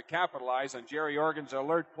Roughriders to capitalize on Jerry Argan's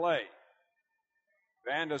alert play.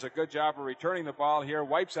 Van does a good job of returning the ball here,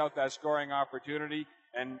 wipes out that scoring opportunity,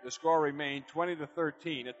 and the score remained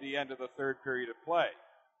 20-13 at the end of the third period of play.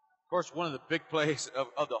 Of course, one of the big plays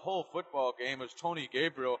of the whole football game was Tony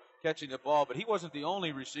Gabriel catching the ball, but he wasn't the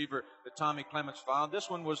only receiver that Tommy Clements found. This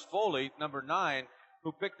one was Foley, number 9,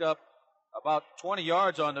 who picked up about 20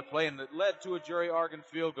 yards on the play, and it led to a Jerry Argan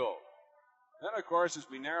field goal. Then, of course, as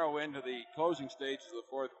we narrow into the closing stages of the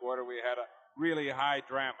fourth quarter, we had a really high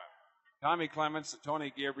drama. Tommy Clements and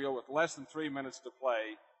Tony Gabriel, with less than 3 minutes to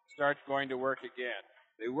play, start going to work again.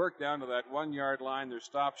 They worked down to that 1 yard line. They're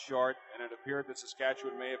stopped short, and it appeared that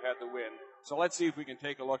Saskatchewan may have had the win. So let's see if we can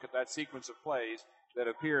take a look at that sequence of plays that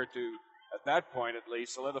appear to, at that point at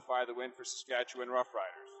least, solidify the win for Saskatchewan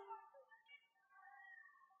Roughriders.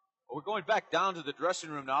 Well, we're going back down to the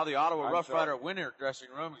dressing room now, the Ottawa Roughrider winner dressing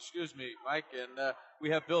room. Excuse me, Mike. And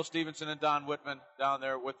we have Bill Stevenson and Don Whitman down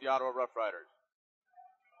there with the Ottawa Roughriders.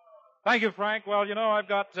 Thank you, Frank. Well, you know, I've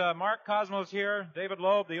got Mark Cosmos here, David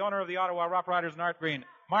Loeb, the owner of the Ottawa Roughriders in Art Green.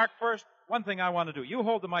 Mark, first, one thing I want to do. You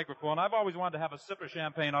hold the microphone. I've always wanted to have a sip of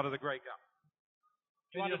champagne out of the Grey Cup.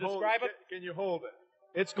 You want to describe it? Can you hold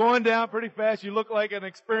it? It's going down pretty fast. You look like an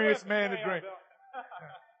experienced man to drink.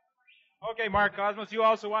 Okay, Mark Cosmos, you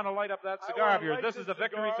also want to light up that cigar of yours. This is a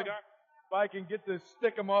victory cigar. If I can get to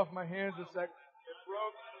stick them off my hands a sec.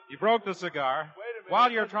 You broke the cigar.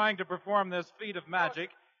 While you're trying to perform this feat of magic,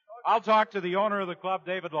 I'll talk to the owner of the club,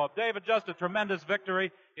 David Loeb. David, just a tremendous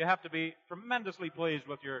victory. You have to be tremendously pleased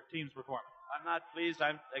with your team's performance. I'm not pleased.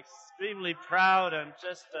 I'm extremely proud and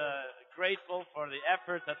just grateful for the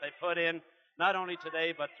effort that they put in, not only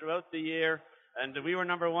today, but throughout the year. And we were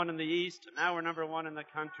number 1 in the East. Now we're number 1 in the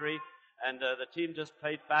country. And the team just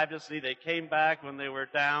played fabulously. They came back when they were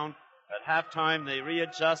down. At halftime, they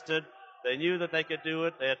readjusted. They knew that they could do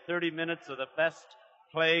it. They had 30 minutes of the best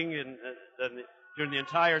playing during the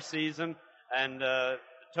entire season, and it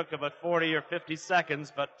took about 40 or 50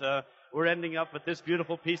 seconds, but we're ending up with this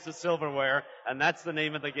beautiful piece of silverware, and that's the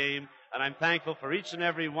name of the game, and I'm thankful for each and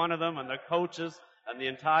every one of them and their coaches and the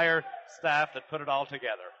entire staff that put it all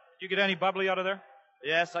together. Did you get any bubbly out of there?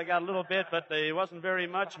 Yes, I got a little bit, but it wasn't very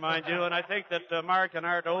much, mind you, and I think that Mark and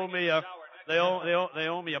Art owe me they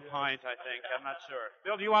owe me a pint, I think. I'm not sure.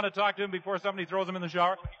 Bill, do you want to talk to him before somebody throws him in the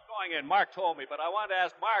shower? Going in. Mark told me, but I wanted to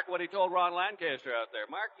ask Mark what he told Ron Lancaster out there.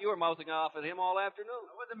 Mark, you were mouthing off at him all afternoon.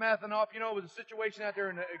 I wasn't mouthing off. You know, it was a situation out there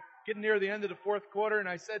and getting near the end of the fourth quarter, and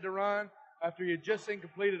I said to Ron, after he had just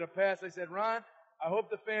completed a pass, I said, Ron, I hope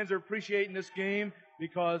the fans are appreciating this game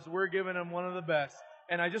because we're giving them one of the best.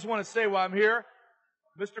 And I just want to say while I'm here,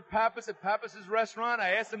 Mr. Pappas at Pappas's Restaurant,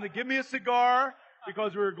 I asked him to give me a cigar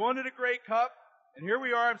because we were going to the Grey Cup, and here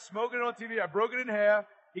we are. I'm smoking it on TV. I broke it in half.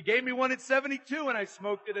 He gave me one at 72, and I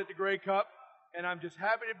smoked it at the Grey Cup. And I'm just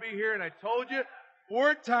happy to be here. And I told you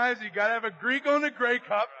 4 times you got to have a Greek on the Grey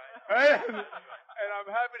Cup. Right? And I'm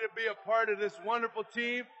happy to be a part of this wonderful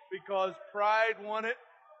team because Pride won it.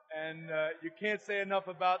 And you can't say enough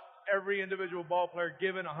about every individual ball player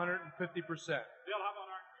giving 150%.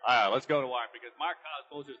 All right, let's go to Art, because Mark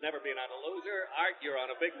Cosmos has never been on a loser. Art, you're on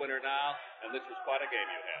a big winner now, and this was quite a game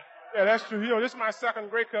you had. Yeah, that's true. You know, this is my second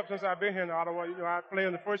Grey Cup since I've been here in Ottawa. You know, I played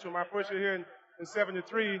in the first one, my first year here in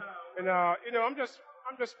 73. And, you know, I'm just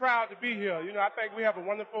proud to be here. You know, I think we have a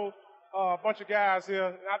wonderful bunch of guys here,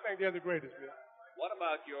 and I think they're the greatest, Bill. What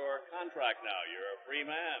about your contract now? You're a free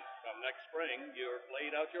man. Come next spring, you're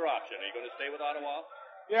laid out your option. Are you going to stay with Ottawa?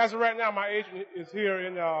 Yeah, as of right now, my agent is here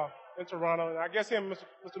in Toronto, and I guess him and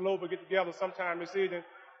Mr. Loeb will get together sometime this evening.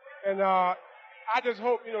 And I just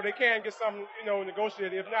hope, you know, they can get something, you know,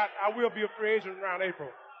 negotiated. If not, I will be a free agent around April.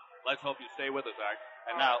 Let's hope you stay with us, Art.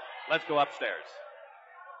 And now, let's go upstairs.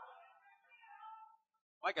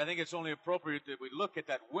 Mike, I think it's only appropriate that we look at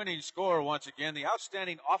that winning score once again. The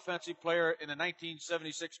outstanding offensive player in the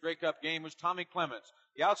 1976 Grey Cup game was Tommy Clements.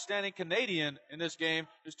 The outstanding Canadian in this game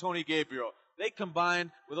is Tony Gabriel. They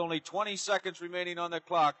combined with only 20 seconds remaining on the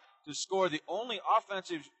clock to score the only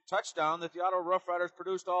offensive touchdown that the Ottawa Roughriders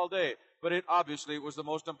produced all day. But it obviously was the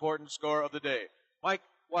most important score of the day. Mike,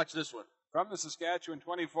 watch this one. From the Saskatchewan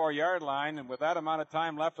 24-yard line, and with that amount of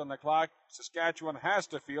time left on the clock, Saskatchewan has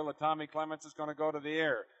to feel that Tommy Clements is going to go to the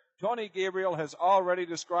air. Tony Gabriel has already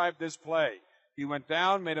described this play. He went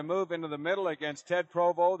down, made a move into the middle against Ted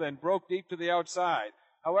Provo, then broke deep to the outside.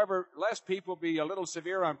 However, lest people be a little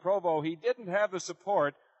severe on Provo, he didn't have the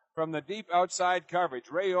support from the deep outside coverage.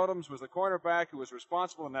 Ray Odoms was the cornerback who was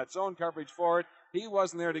responsible in that zone coverage for it. He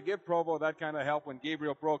wasn't there to give Provo that kind of help when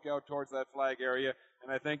Gabriel broke out towards that flag area,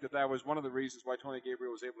 and I think that was one of the reasons why Tony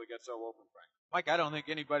Gabriel was able to get so open, Frank. Mike, I don't think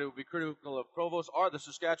anybody would be critical of Provost or the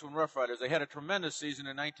Saskatchewan Roughriders. They had a tremendous season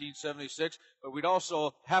in 1976, but we'd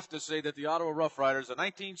also have to say that the Ottawa Roughriders, the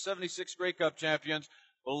 1976 Grey Cup champions,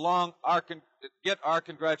 get our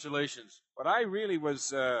congratulations. What I really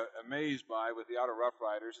was amazed by with the Ottawa Rough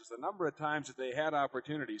Riders is the number of times that they had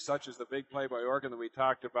opportunities, such as the big play by Oregon that we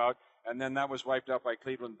talked about, and then that was wiped out by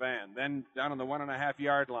Cleveland Van. Then down on the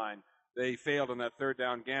 1.5-yard line, they failed on that third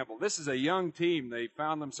down gamble. This is a young team. They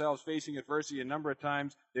found themselves facing adversity a number of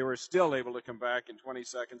times. They were still able to come back in 20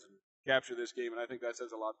 seconds and capture this game, and I think that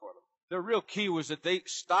says a lot for them. The real key was that they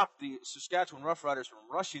stopped the Saskatchewan Roughriders from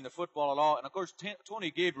rushing the football at all. And, of course,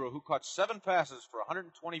 Tony Gabriel, who caught 7 passes for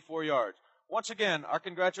 124 yards. Once again, our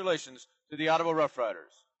congratulations to the Ottawa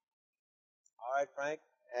Roughriders. All right, Frank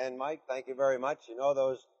and Mike, thank you very much. You know,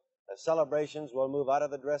 those celebrations will move out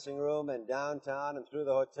of the dressing room and downtown and through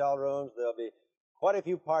the hotel rooms. There'll be quite a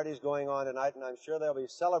few parties going on tonight, and I'm sure they'll be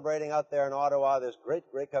celebrating out there in Ottawa this great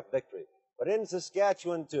Grey Cup victory. But in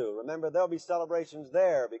Saskatchewan, too, remember, there'll be celebrations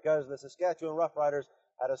there because the Saskatchewan Roughriders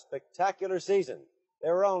had a spectacular season. They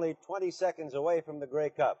were only 20 seconds away from the Grey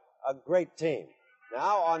Cup. A great team.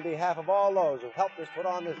 Now, on behalf of all those who helped us put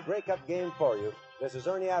on this Grey Cup game for you, this is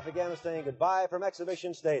Ernie Afghanian saying goodbye from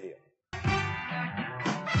Exhibition Stadium.